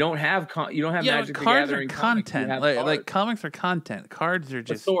 You don't have Magic the cards Gathering are content. Like comics are content. Cards are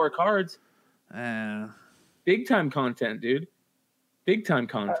just. So are cards. Big time content, dude. Big time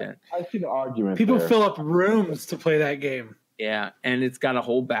content. I see the argument. People there. fill up rooms to play that game. Yeah, and it's got a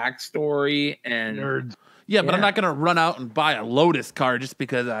whole backstory and nerds. Yeah, but I'm not gonna run out and buy a Lotus card just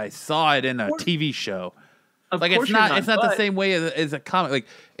because I saw it in a TV show. Like it's not the same way as a comic. Like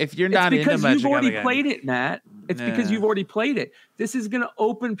if you're not into Magic, you've already played it, Matt. It's because you've already played it. This is going to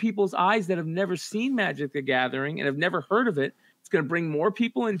open people's eyes that have never seen Magic the Gathering and have never heard of it. It's going to bring more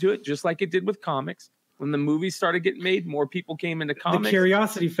people into it, just like it did with comics. When the movies started getting made, more people came into comics. The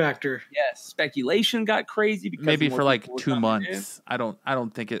curiosity factor. Yes, speculation got crazy because maybe for like 2 months. I don't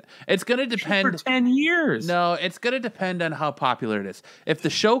think it's going to depend. For 10 years. No, it's going to depend on how popular it is. If the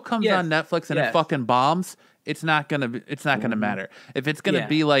show comes on Netflix and it fucking bombs, it's not gonna matter. If it's gonna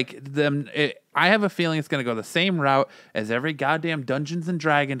be like them, I have a feeling it's gonna go the same route as every goddamn Dungeons and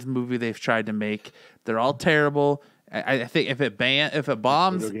Dragons movie they've tried to make. They're all terrible. I think if it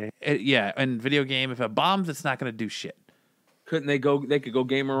bombs, video game, if it bombs, it's not gonna do shit. Couldn't they go? They could go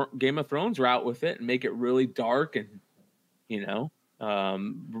Game of Thrones route with it and make it really dark and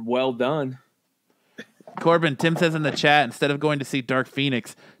Well done. Corbin, Tim says in the chat, instead of going to see Dark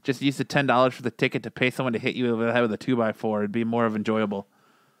Phoenix, just use the $10 for the ticket to pay someone to hit you over the head with a 2x4. It'd be more of enjoyable.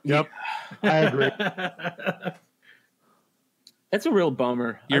 Yep, I agree. That's a real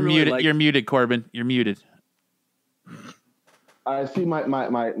bummer. You're muted. You're muted, Corbin. You're muted. I see my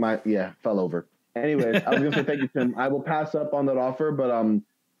fell over. Anyways, I was gonna say thank you, Tim. I will pass up on that offer, but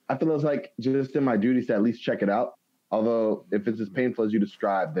I feel it's like just in my duties to at least check it out. Although if it's as painful as you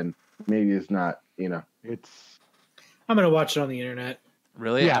described, then maybe it's not. It's. I'm gonna watch it on the internet.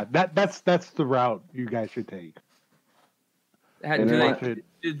 Really? Yeah, that's the route you guys should take.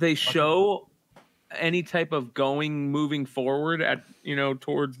 Did they show any type of moving forward at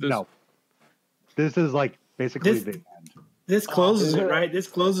towards this? No. This is like basically the end. This closes it, right? This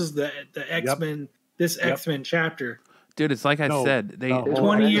closes the X-Men. This X-Men chapter. Dude, it's like I said.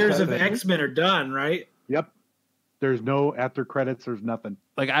 20 years of X-Men are done, right? Yep. There's no after credits. There's nothing.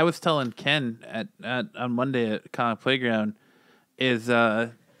 Like I was telling Ken on Monday at Comic Playground, is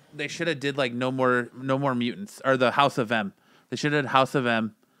they should have did like no more mutants, or the House of M. They should have did House of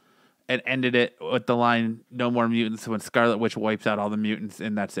M and ended it with the line "No more mutants" when Scarlet Witch wipes out all the mutants,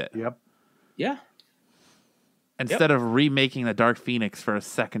 and that's it. Yep. Yeah. Instead of remaking the Dark Phoenix for a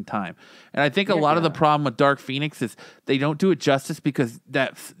second time. And I think a lot of the problem with Dark Phoenix is they don't do it justice, because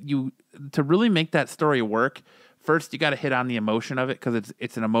to really make that story work, first you got to hit on the emotion of it, because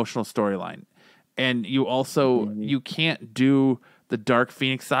it's an emotional storyline. And you also you can't do the Dark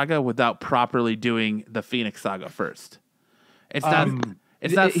Phoenix saga without properly doing the Phoenix saga first. It's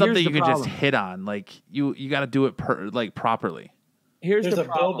not something you can just hit on. Like you got to do it properly. There's a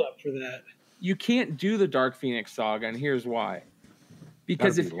build up for that. You can't do the Dark Phoenix saga, and here's why.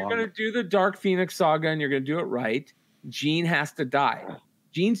 Because if you're going to do the Dark Phoenix saga and you're going to do it right, Jean has to die.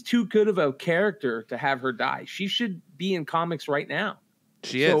 Jean's too good of a character to have her die. She should be in comics right now.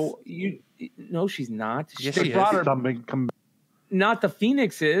 She is. No, she's not. Yes, she is. Not the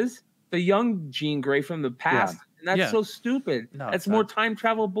Phoenix is. The young Jean Grey from the past. Yeah. And that's so stupid. No, that's more time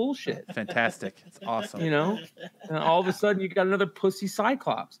travel bullshit. Fantastic. It's awesome. And all of a sudden you got another pussy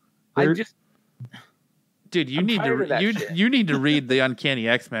Cyclops. Dude, you need to read the Uncanny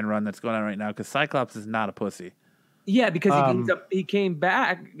X-Men run that's going on right now, because Cyclops is not a pussy. Yeah, because he came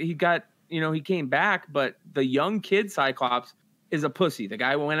back. He came back, but the young kid Cyclops is a pussy. The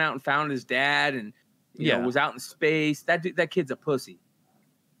guy went out and found his dad, and was out in space. That kid's a pussy.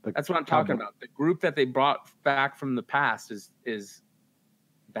 That's what I'm talking about. The group that they brought back from the past is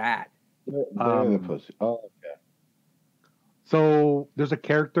bad. They're the pussy. Oh, okay. So there's a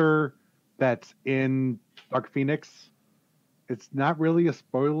character that's in Dark Phoenix. It's not really a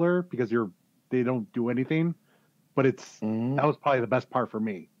spoiler because they don't do anything, but that was probably the best part for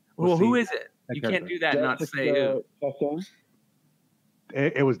me. Well, who is it? You can't do that and not say who.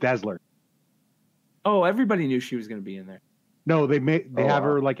 It was Dazzler. Oh, everybody knew she was going to be in there. No, they have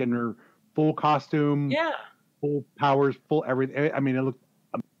her like in her full costume. Yeah. Full powers, full everything. I mean, it looked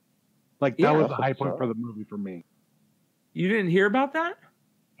like that was the high point for the movie for me. You didn't hear about that?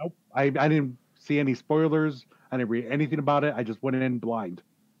 Nope. I didn't see any spoilers. I didn't read anything about it. I just went in blind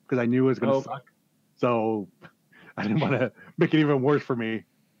because I knew it was going to suck. So I didn't want to make it even worse for me.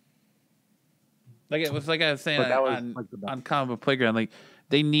 Like it was like I was saying on Comic Book Playground, like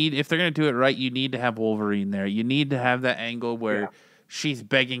they need, if they're going to do it right, you need to have Wolverine there. You need to have that angle where she's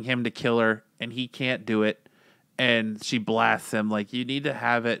begging him to kill her and he can't do it, and she blasts him. Like you need to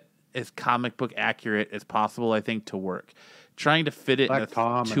have it as comic book accurate as possible, I think, to work. Trying to fit it in a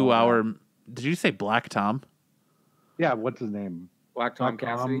 2-hour. Did you say Black Tom? Yeah, what's his name? Black Tom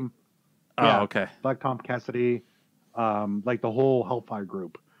Cassidy. Oh, okay. Black Tom Cassidy, like the whole Hellfire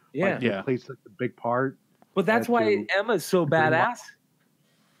group. Yeah, like, plays such a big part. But that's why Emma's so badass.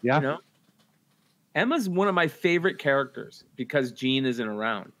 Yeah, you know? Emma's one of my favorite characters because Jean isn't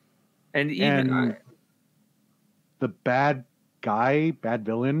around, and even the bad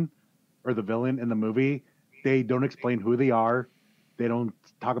villain, or the villain in the movie, they don't explain who they are. They don't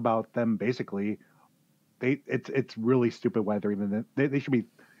talk about them. Basically, it's really stupid why they're even. They should be.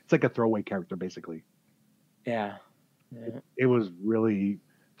 It's like a throwaway character, basically. Yeah. It was really.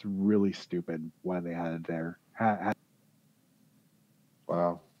 It's really stupid why they had it there.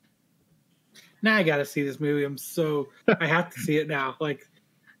 Wow. Now I got to see this movie. I have to see it now. Like,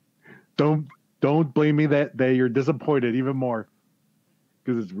 don't blame me that you're disappointed even more,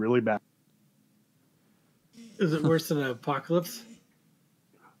 because it's really bad. Is it worse than Apocalypse?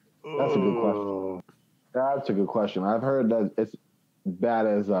 That's a good question. That's a good question. I've heard that it's bad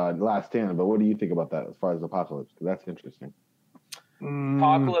as Last Stand, but what do you think about that as far as Apocalypse? Because that's interesting.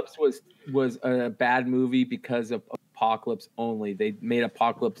 Apocalypse was a bad movie because of Apocalypse only. They made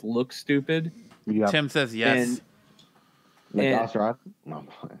Apocalypse look stupid. Yep. Tim says yes. No,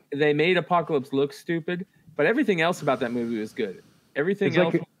 They made Apocalypse look stupid, but everything else about that movie was good. Everything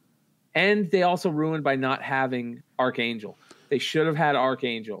else, and they also ruined by not having Archangel. They should have had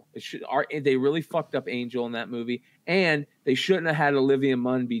Archangel. They really fucked up Angel in that movie, and they shouldn't have had Olivia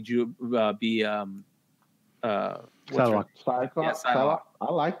Munn be Psylocke. Psylocke.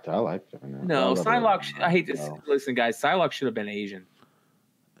 I liked her. No, Psylocke. I hate this. Listen, guys, Psylocke should have been Asian.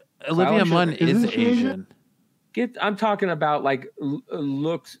 Olivia Munn is Asian. I'm talking about like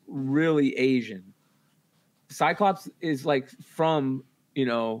looks really Asian. Cyclops is like from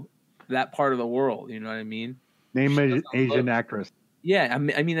that part of the world. You know what I mean? Name an Asian actress. Yeah, I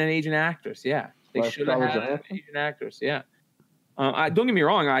mean an Asian actress. Yeah, they should have had an Asian actress. Yeah. Don't get me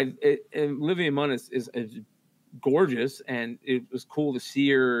wrong. Olivia Munn is gorgeous, and it was cool to see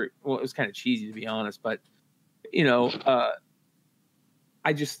her. Well, it was kind of cheesy to be honest, but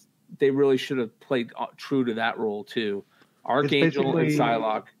they really should have played true to that role too. Archangel and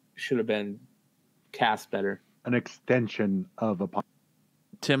Psylocke should have been cast better. An extension of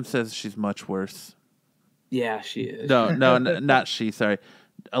Tim says she's much worse. Yeah, she is. No, not she. Sorry,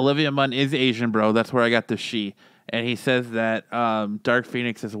 Olivia Munn is Asian, bro. That's where I got the she. And he says that Dark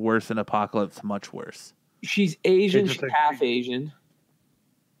Phoenix is worse than Apocalypse, much worse. She's Asian. She's half Asian,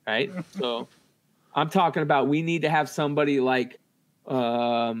 right? So I'm talking about we need to have somebody like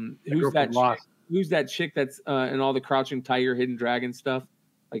who's that chick that's in all the Crouching Tiger, Hidden Dragon stuff?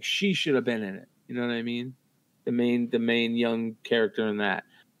 Like she should have been in it. You know what I mean? The main young character in that,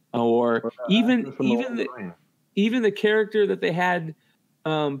 or even the character that they had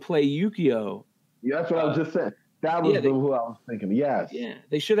play Yukio. Yeah, that's what I was just saying. That was who I was thinking. Yes. Yeah,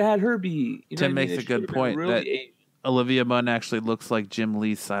 they should have had her be. Tim makes a good point that Olivia Munn actually looks like Jim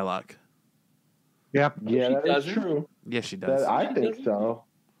Lee's Psylocke. Yep. Yeah, that is true. Yes, she does. I think so.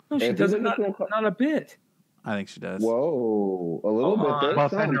 No, she doesn't. Not a bit. I think she does. Whoa, a little bit.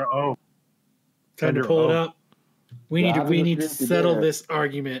 Time to pull it up. We need to settle this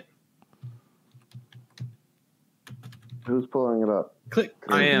argument. Who's pulling it up? Click.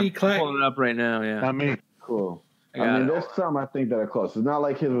 I am. I'm pulling it up right now. Yeah. Not me. Cool. I mean, there's some I think that are close. It's not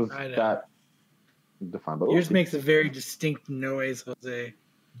like his was that defined. But yours makes a very distinct noise, Jose.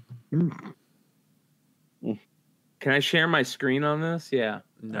 Can I share my screen on this? Yeah.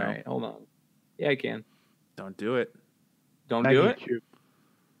 No. All right. Hold on. Yeah, I can. Don't do it. Don't do it? You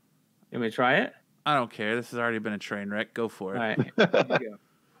want me to try it? I don't care. This has already been a train wreck. Go for it. All right. Here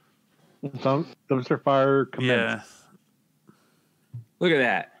you go. Dumpster fire commence. Yeah. Look at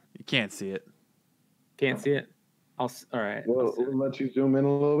that. You can't see it. Can't see it? All right. We'll let you zoom in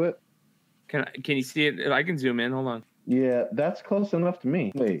a little bit. Can you see it? I can zoom in. Hold on. Yeah, that's close enough to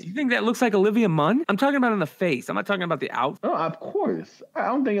me. Wait. Do you think that looks like Olivia Munn? I'm talking about in the face. I'm not talking about the outfit. Oh, of course. I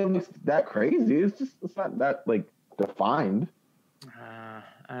don't think it looks that crazy. It's not that like defined.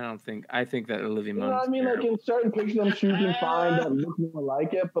 I think that Olivia Munn. I mean, like in certain pictures, I'm sure you can find that look more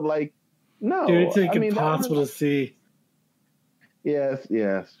like it, but like, no. Dude, it's like impossible to see. Yes,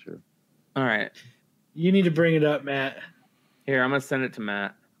 it's true. All right. You need to bring it up, Matt. Here, I'm gonna send it to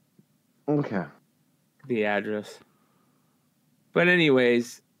Matt. Okay. The address. But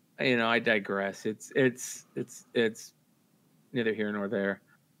anyways, I digress. It's neither here nor there.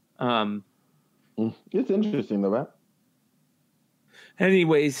 It's interesting though, Matt.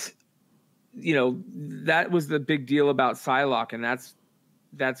 Anyways, that was the big deal about Psylocke, and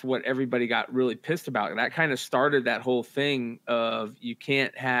that's what everybody got really pissed about. And that kind of started that whole thing of you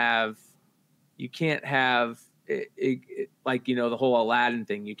can't have like the whole Aladdin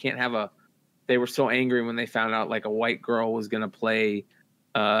thing. You can't have they were so angry when they found out like a white girl was going to play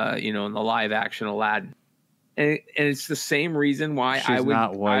in the live action Aladdin. And it's the same reason why She's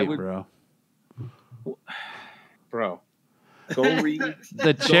not white, bro. Go read.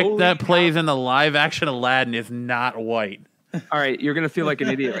 The chick that plays in the live action Aladdin is not white. All right, you're going to feel like an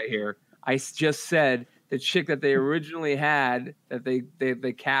idiot right here. I just said the chick that they originally had that they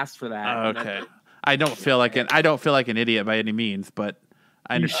cast for that. Okay. I don't feel like an idiot by any means, but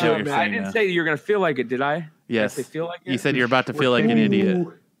I understand what you're saying. I didn't say you're going to feel like it, did I? Yes. Did I feel like it? You said you're about to feel like an idiot.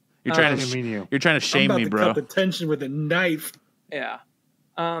 You're trying to shame me, bro. I'm about to cut the tension with a knife. Yeah.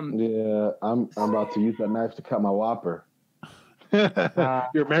 Yeah, I'm about to use that knife to cut my Whopper.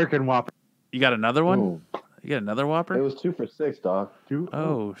 Your American Whopper. You got another one? Ooh. You got another Whopper? It was 2 for $6, dog. 2?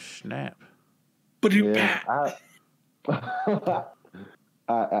 Oh, snap. Yeah,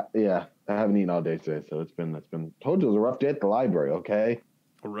 I haven't eaten all day today, so it's been told you it was a rough day at the library, okay?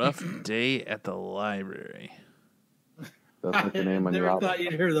 A rough day at the library. That's the name on your album. I never thought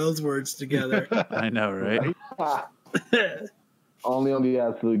you'd hear those words together. I know, right? Only on the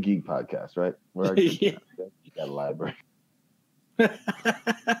Absolute Geek Podcast, right? Where you got a library.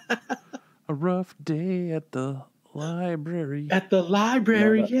 A rough day at the library. At the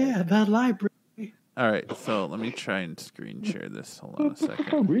library, the library. All right, so let me try and screen share this. Hold on a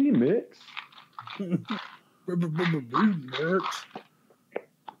second. Remix. You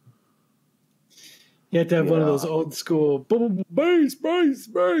have to have one of those old school bass.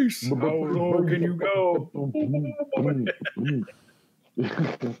 How low can you go?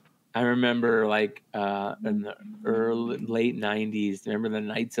 I remember, like, in the late 90s, remember the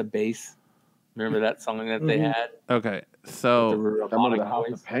Knights of Bass? Remember that song that they had? Okay, so The House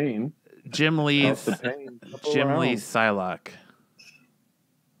of Pain. Jim Lee's Psylocke.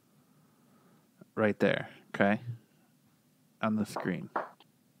 Right there, okay? On the screen.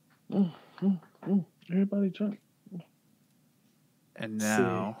 Everybody jump. And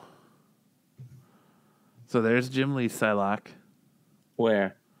now... So there's Jim Lee's Psylocke.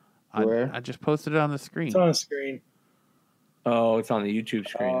 Where? I just posted it on the screen. It's on the screen. Oh, it's on the YouTube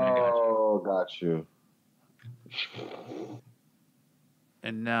screen. Got you.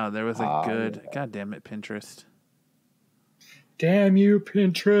 And now there was a good... God damn it, Pinterest. Damn you,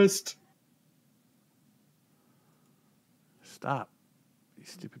 Pinterest. Stop, you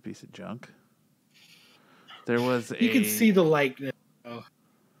stupid piece of junk. There was You can see the likeness. Oh.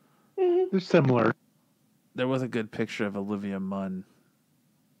 They're similar. There was a good picture of Olivia Munn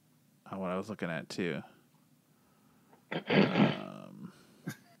on what I was looking at, too.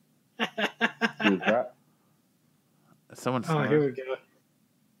 Someone smart. Here we go.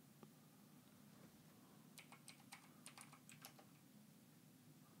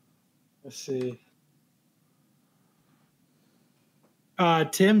 Let's see.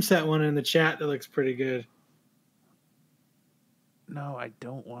 Tim sent one in the chat that looks pretty good. No, I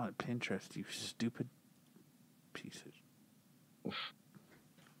don't want Pinterest, you stupid pieces.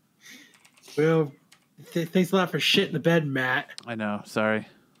 Well, thanks a lot for shitting the bed, Matt. I know, sorry.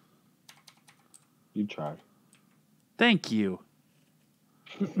 You tried. Thank you.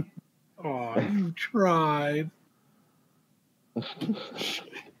 Oh, you tried.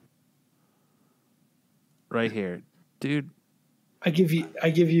 Right here, dude. I give you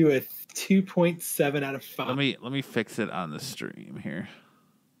a 2.7 out of 5. Let me fix it on the stream here.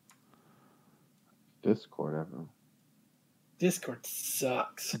 Discord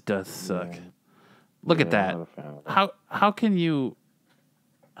sucks. It does suck. Look at that. How can you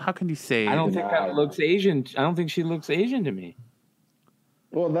say? I don't think that looks Asian. I don't think she looks Asian to me.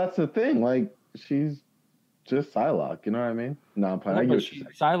 Well, that's the thing. Like, she's just Psylocke. You know what I mean? No, I'm playing.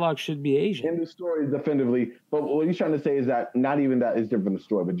 Psylocke should be Asian. In the story, definitively. But what he's trying to say is that not even that is different from the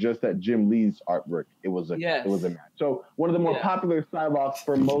story, but just that Jim Lee's artwork, it was a match. So one of the more popular Psylocks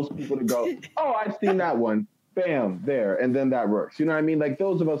for most people to go, oh, I've seen that one. Bam, there, and then that works. You know what I mean? Like,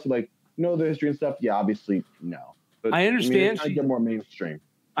 those of us who like know the history and stuff. Yeah, obviously no. But I understand. I get more mainstream.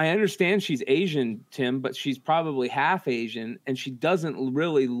 I understand she's Asian, Tim, but she's probably half Asian, and she doesn't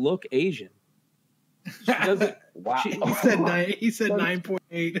really look Asian. She doesn't. Wow. He said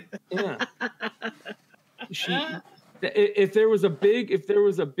 9.8. Yeah. If there was a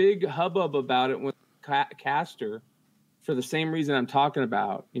big hubbub about it when cast her for the same reason I'm talking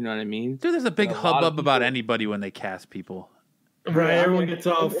about, you know what I mean? Dude, there's a big hubbub about anybody when they cast people. Right, everyone gets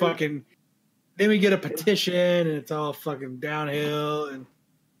all fucking. Then we get a petition, and it's all fucking downhill. And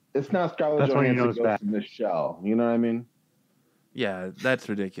it's not Scarlett Johansson goes in this show. You know what I mean? Yeah, that's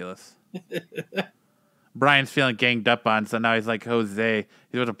ridiculous. Brian's feeling ganged up on, so now he's like Jose. He's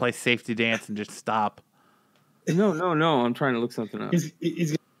going to play safety dance and just stop. No. I'm trying to look something up.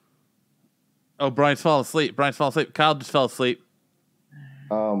 Oh, Brian's falling asleep. Kyle just fell asleep.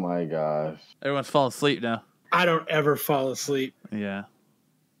 Oh, my gosh. Everyone's falling asleep now. I don't ever fall asleep. Yeah.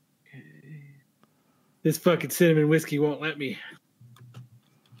 This fucking cinnamon whiskey won't let me.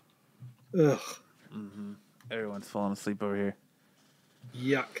 Ugh. Mm-hmm. Everyone's falling asleep over here.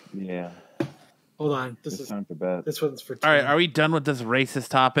 Yuck. Yeah. Hold on. This is time for bed. This one's for. All right, are we done with this racist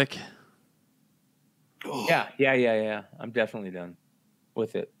topic? Yeah. I'm definitely done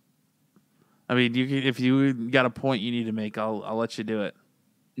with it. I mean, if you got a point you need to make, I'll let you do it.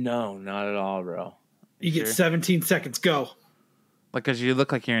 No, not at all, bro. You get 17 seconds. Go. Like, because you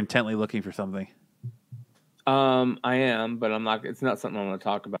look like you're intently looking for something. I am, but I'm not. It's not something I'm going to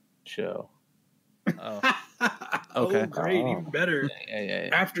talk about on the show. Oh. Okay. Oh, great. Even better. Yeah.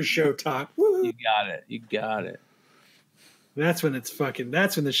 After show talk. Woo. You got it. That's when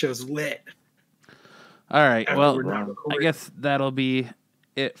the show's lit. All right. I guess that'll be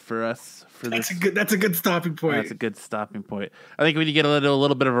it for us for this. That's a good stopping point. That's a good stopping point. I think when you get a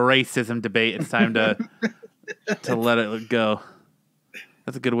little bit of a racism debate, it's time to to let it go.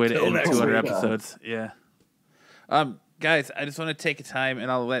 That's a good way to end 200 episodes. Yeah. Guys, I just want to take a time,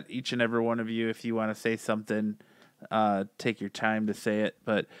 and I'll let each and every one of you, if you want to say something, take your time to say it.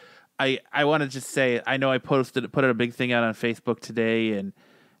 But I want to just say, I know I put a big thing out on Facebook today, and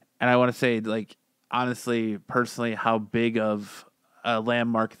I want to say, like, honestly, personally, how big of a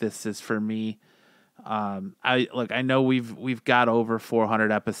landmark this is for me. I know we've got over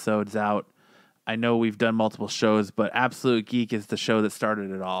 400 episodes out. I know we've done multiple shows, but Absolute Geek is the show that started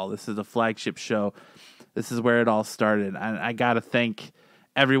it all. This is a flagship show. This is where it all started. And I got to thank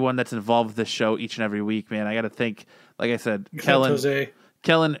everyone that's involved with this show each and every week, man. I got to thank, like I said, Kellen,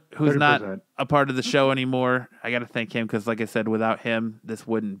 who's 100%. Not a part of the show anymore. I got to thank him because, like I said, without him, this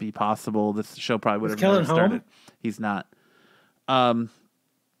wouldn't be possible. This show probably would have never started. Home? He's not. I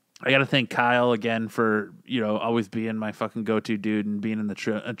got to thank Kyle again for, always being my fucking go-to dude and being in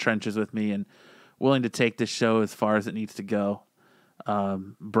the trenches with me and willing to take this show as far as it needs to go.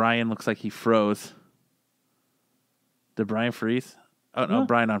 Brian looks like he froze. Did Brian freeze? Oh, no,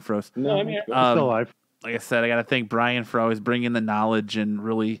 Brian unfroze. No, I'm here. Still alive. Like I said, I got to thank Brian for always bringing the knowledge and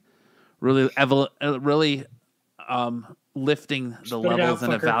really lifting the levels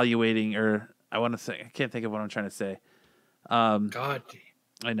and evaluating, I can't think of what I'm trying to say. God.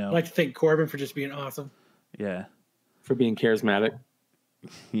 I know. I'd like to thank Corbin for just being awesome. Yeah. For being charismatic.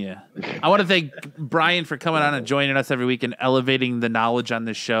 Yeah. I want to thank Brian for coming on and joining us every week and elevating the knowledge on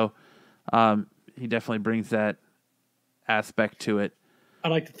this show. He definitely brings that aspect to it. I'd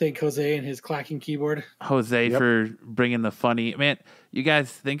like to thank Jose and his clacking keyboard. Jose for bringing the funny. Man, you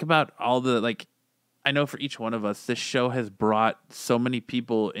guys think about all the, I know for each one of us, this show has brought so many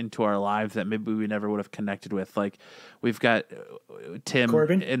people into our lives that maybe we never would have connected with. Like, we've got Tim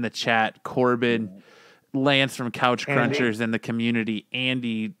Corbin in the chat, Corbin, Lance from Couch Crunchers in the community,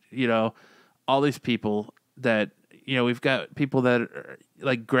 Andy, all these people that, we've got people that are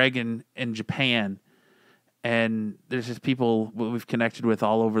like Greg in Japan. And there's just people we've connected with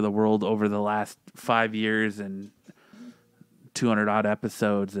all over the world over the last 5 years and 200 odd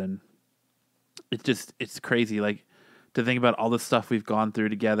episodes. And it's crazy. Like, to think about all the stuff we've gone through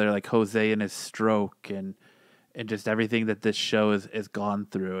together, like Jose and his stroke and just everything that this show has gone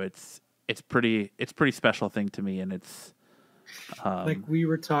through. It's pretty special thing to me. And it's, like we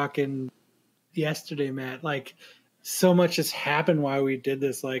were talking yesterday, Matt, like, so much has happened while we did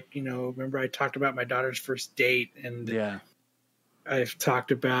this. Like, remember I talked about my daughter's first date, and I've talked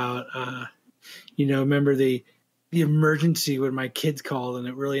about, remember the emergency when my kids called, and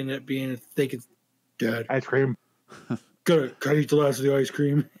it really ended up being thinking, Dad, ice cream. Can I eat the last of the ice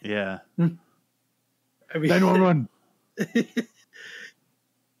cream? Yeah. I mean, 911.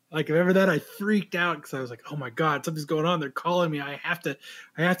 Like, remember that? I freaked out because I was like, "Oh my God, something's going on! They're calling me. I have to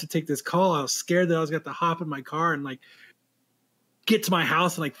take this call." I was scared that I was going to have to hop in my car and get to my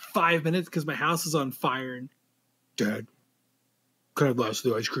house in 5 minutes because my house is on fire. And Dad, can I have the last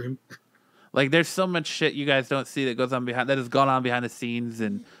of the ice cream? Like, there's so much shit you guys don't see that has gone on behind the scenes,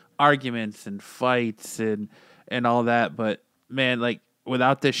 and arguments and fights and all that. But man,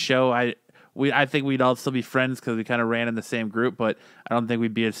 without this show, I think we'd all still be friends because we kind of ran in the same group, but I don't think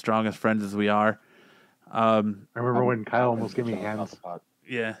we'd be as strong as friends as we are. I remember when Kyle almost gave me hands.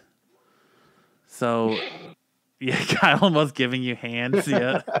 Yeah. So, yeah, Kyle almost giving you hands.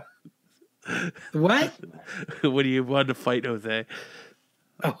 Yeah. What? When you wanted to fight Jose?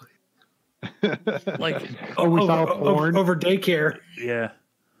 Oh. We saw porn over daycare. Yeah.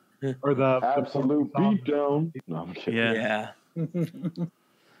 Or the Absolute beatdown. No, I'm kidding. Yeah.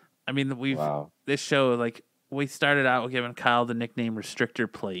 I mean, this show, we started out with giving Kyle the nickname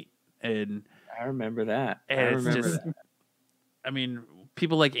Restrictor Plate, and I remember that. And I mean,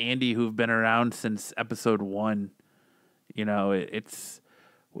 people like Andy who've been around since episode 1. It's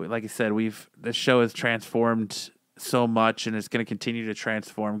like I said, this show has transformed so much, and it's going to continue to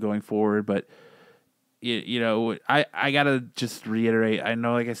transform going forward. But I gotta just reiterate. I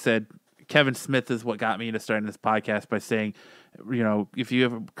know, like I said, Kevin Smith is what got me into starting this podcast by saying, if you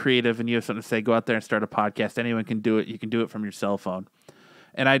have a creative and you have something to say, go out there and start a podcast. Anyone can do it. You can do it from your cell phone.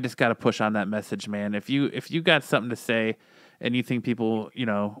 And I just got to push on that message, man. If you got something to say and you think people,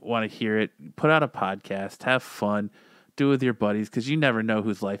 want to hear it, put out a podcast, have fun, do it with your buddies, because you never know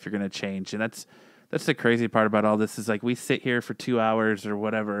whose life you're going to change. And that's the crazy part about all this is we sit here for 2 hours or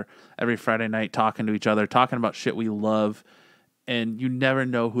whatever every Friday night talking to each other, talking about shit we love. And you never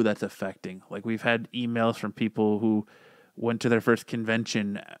know who that's affecting. We've had emails from people who went to their first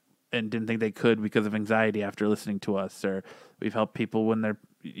convention and didn't think they could because of anxiety after listening to us, or we've helped people when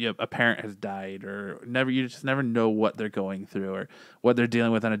a parent has died, or you just never know what they're going through or what they're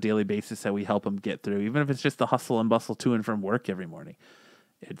dealing with on a daily basis that we help them get through, even if it's just the hustle and bustle to and from work every morning.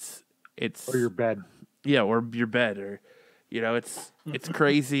 It's or your bed. Yeah, or your bed, or it's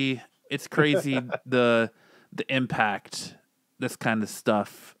crazy. It's crazy the impact this kind of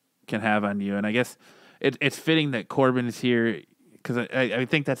stuff can have on you. And I guess it's fitting that Corbin is here, because I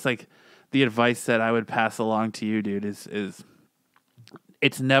think that's like the advice that I would pass along to you, dude, is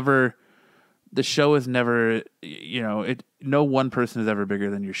it's never, the show is never, no one person is ever bigger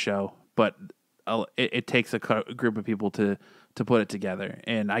than your show, but it takes a group of people to put it together.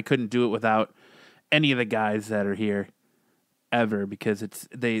 And I couldn't do it without any of the guys that are here ever, because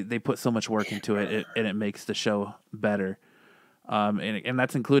they put so much work into it, and it makes the show better. And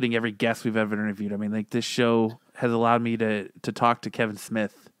that's including every guest we've ever interviewed. I mean, like, this show has allowed me to talk to Kevin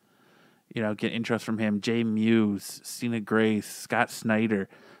Smith, get intros from him, Jay Muse, Cena Grace, Scott Snyder.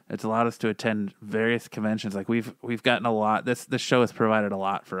 It's allowed us to attend various conventions. Like, we've gotten a lot. This show has provided a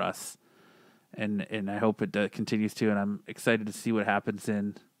lot for us, and I hope it continues to. And I'm excited to see what happens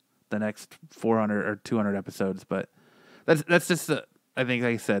in the next 400 or 200 episodes. But that's just I think,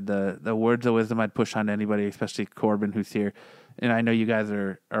 like I said, the words of wisdom I'd push on to anybody, especially Corbin, who's here. And I know you guys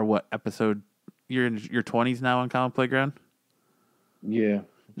are what episode? You're in your 20s now on Comic Playground? Yeah.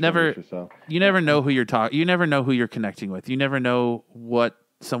 You never know who you're talking. You never know who you're connecting with. You never know what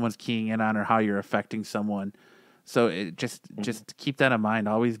someone's keying in on or how you're affecting someone. So just keep that in mind.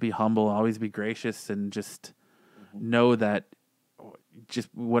 Always be humble. Always be gracious, and just know that just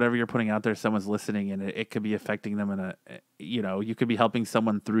whatever you're putting out there, someone's listening, and it could be affecting them. You could be helping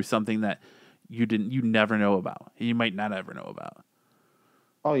someone through something that you never know about. You might not ever know about.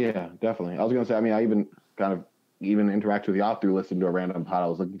 Oh yeah, definitely. I was gonna say, I mean, I even kind of interact with y'all through listening to a random pod. I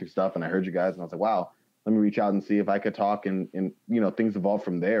was looking through stuff and I heard you guys, and I was like, wow, let me reach out and see if I could talk, and things evolve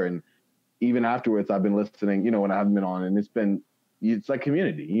from there. And even afterwards, I've been listening, when I haven't been on, and it's like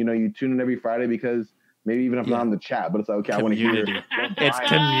community. You tune in every Friday because maybe even if I'm not in the chat, but it's like, okay, I want to hear. It's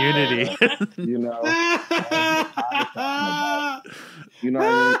community.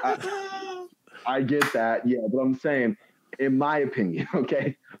 I get that, yeah, but I'm saying, in my opinion,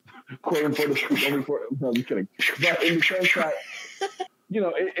 okay, quote unquote, no, I'm kidding. But in the sense that,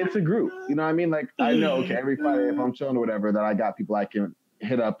 it's a group. You know what I mean? Like, I know, okay, every Friday if I'm chilling or whatever, that I got people I can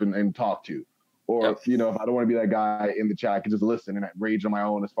hit up and talk to. Or, if I don't want to be that guy in the chat, I can just listen and rage on my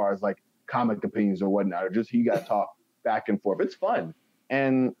own as far as like comic opinions or whatnot, or just you guys talk back and forth. It's fun.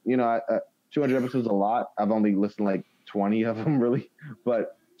 And, 200 episodes is a lot. I've only listened like 20 of them, really.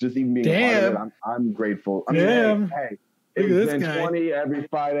 But just even being a part of it, I'm grateful. I mean, hey, it's been 20 every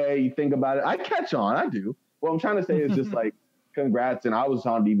Friday. You think about it. I catch on. I do. What I'm trying to say is just like, congrats. And I was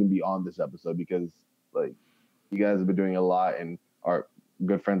honored to even be on this episode because, like, you guys have been doing a lot and are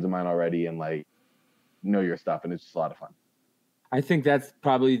good friends of mine already, and like, know your stuff, and it's just a lot of fun. I think that's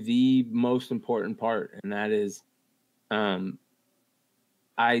probably the most important part, and that is,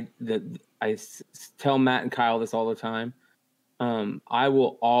 I tell Matt and Kyle this all the time. I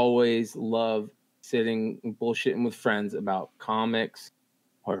will always love sitting and bullshitting with friends about comics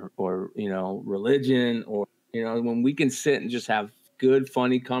or religion, or when we can sit and just have good,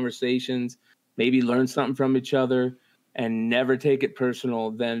 funny conversations, maybe learn something from each other and never take it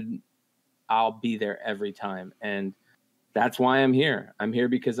personal, then I'll be there every time. And that's why I'm here. I'm here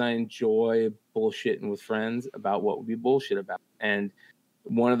because I enjoy bullshitting with friends about what we bullshit about. And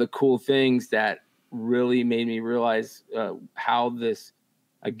one of the cool things that really made me realize how this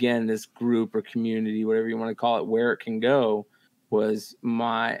group or community, whatever you want to call it, where it can go, was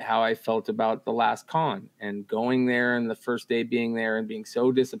how I felt about the last con, and going there and the first day being there and being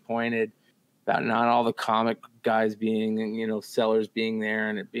so disappointed about not all the comic guys being, sellers being there,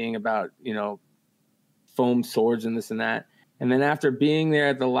 and it being about, foam swords and this and that. And then after being there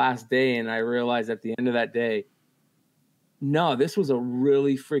at the last day, and I realized at the end of that day, no, this was a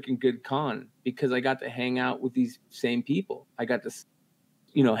really freaking good con, because I got to hang out with these same people. I got to,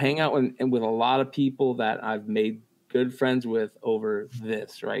 hang out with a lot of people that I've made good friends with over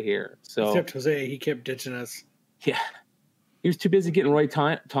this right here. So except Jose, he kept ditching us. Yeah. He was too busy getting Roy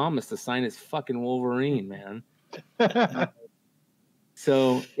Thomas to sign his fucking Wolverine, man.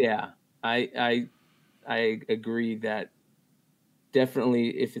 So yeah, I agree that definitely,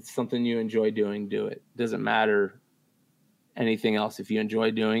 if it's something you enjoy doing, do it. Doesn't matter anything else. If you enjoy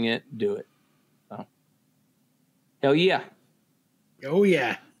doing it, do it. So, hell yeah. Oh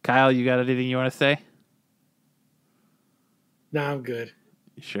yeah. Kyle, you got anything you want to say? No, I'm good.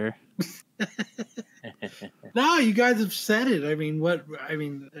 You sure? No, you guys have said it.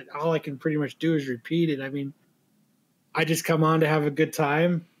 All I can pretty much do is repeat it. I mean, I just come on to have a good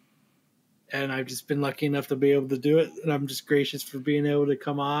time. And I've just been lucky enough to be able to do it. And I'm just gracious for being able to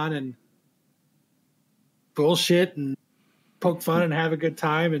come on and bullshit and poke fun and have a good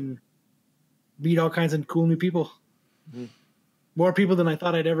time and meet all kinds of cool new people. Mm-hmm. More people than I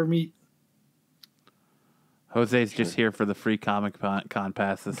thought I'd ever meet. Jose's just here for the free Comic Con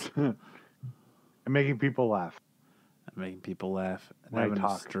passes. And making people laugh. And having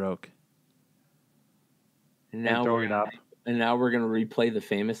a stroke. And now throwing up. And now we're going to replay the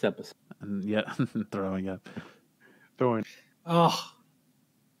famous episode. And throwing up. Oh.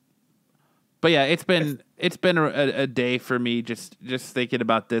 But yeah, it's been a day for me just thinking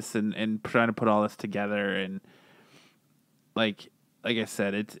about this and trying to put all this together, and like I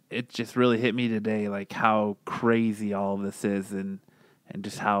said, it just really hit me today, like how crazy all of this is, and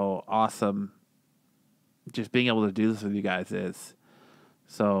just how awesome just being able to do this with you guys is.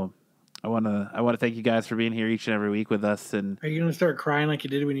 So I want to thank you guys for being here each and every week with us. And are you going to start crying like you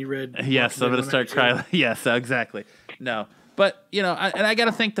did when you read? Yes, I'm going to start crying. Yes, exactly. No, but I got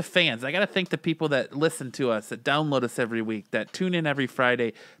to thank the fans. I got to thank the people that listen to us, that download us every week, that tune in every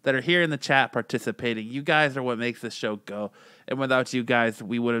Friday, that are here in the chat participating. You guys are what makes this show go. And without you guys,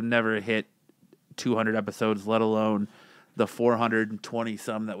 we would have never hit 200 episodes, let alone the 420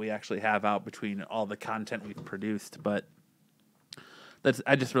 some that we actually have out between all the content we've produced. But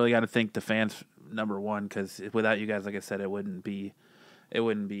I just really got to thank the fans, number one, because without you guys, like I said, it wouldn't be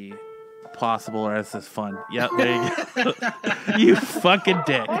possible or as this fun. Yep, there you go. You fucking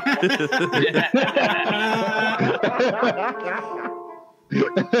dick.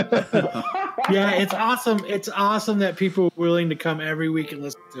 Yeah, it's awesome. It's awesome that people are willing to come every week and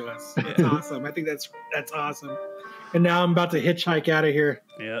listen to us. It's awesome. I think that's awesome. And now I'm about to hitchhike out of here.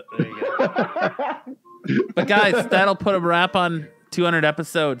 Yeah, there you go. But guys, that'll put a wrap on 200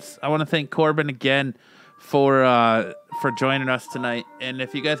 episodes. I want to thank Corbin again for joining us tonight. And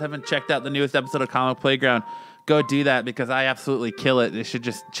if you guys haven't checked out the newest episode of Comic Playground, go do that, because I absolutely kill it. They should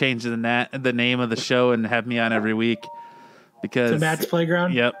just change the name of the show and have me on every week. Because to Matt's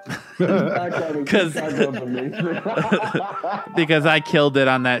Playground? Yep. Because I killed it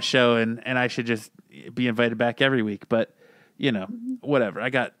on that show, and I should just be invited back every week. But whatever.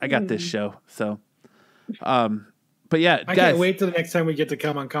 I got this show. So but yeah, I can't wait till the next time we get to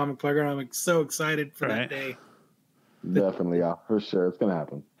come on Comic Playground. I'm so excited for that day. Definitely, yeah, for sure. It's gonna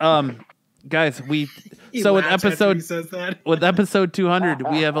happen. Guys, with episode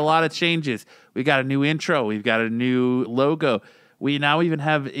 200, we have a lot of changes. We got a new intro. We've got a new logo. We now even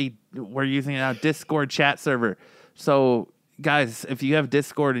have we're using a Discord chat server. So, guys, if you have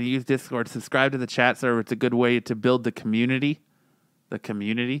Discord and you use Discord, subscribe to the chat server. It's a good way to build the community,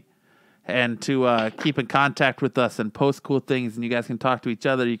 and to keep in contact with us and post cool things. And you guys can talk to each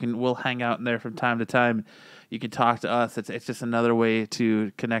other. We'll hang out in there from time to time. You can talk to us. It's just another way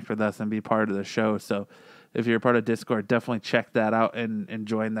to connect with us and be part of the show. So if you're a part of Discord, definitely check that out and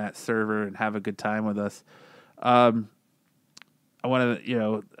join that server and have a good time with us. I want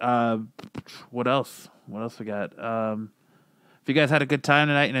to, what else? What else we got? If you guys had a good time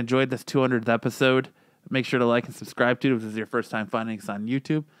tonight and enjoyed this 200th episode, make sure to like and subscribe to it if this is your first time finding us on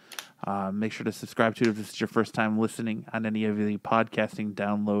YouTube. Make sure to subscribe to it if this is your first time listening on any of the podcasting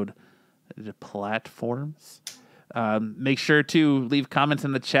download platforms. Make sure to leave comments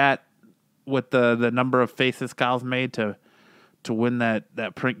in the chat with the number of faces Kyle's made to win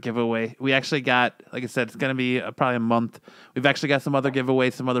that print giveaway. We actually got, like I said, it's going to be probably a month. We've actually got some other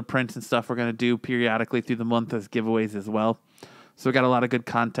giveaways, some other prints and stuff we're going to do periodically through the month as giveaways as well. So we got a lot of good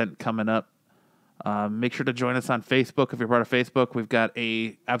content coming up. Make sure to join us on Facebook. If you're part of Facebook, we've got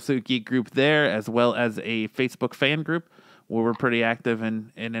a Absolute Geek group there, as well as a Facebook fan group where we're pretty active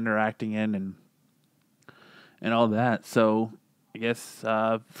and interacting in and all that. So I guess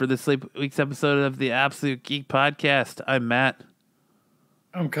for this week's episode of the Absolute Geek Podcast, I'm Matt.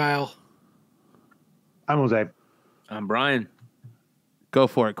 I'm Kyle. I'm Jose. I'm Brian. Go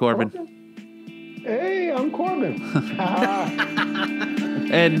for it, Corbin. Hey, I'm Corbin.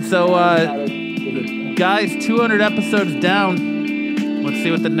 And so, guys, 200 episodes down. Let's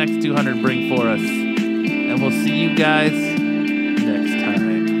see what the next 200 bring for us. And we'll see you guys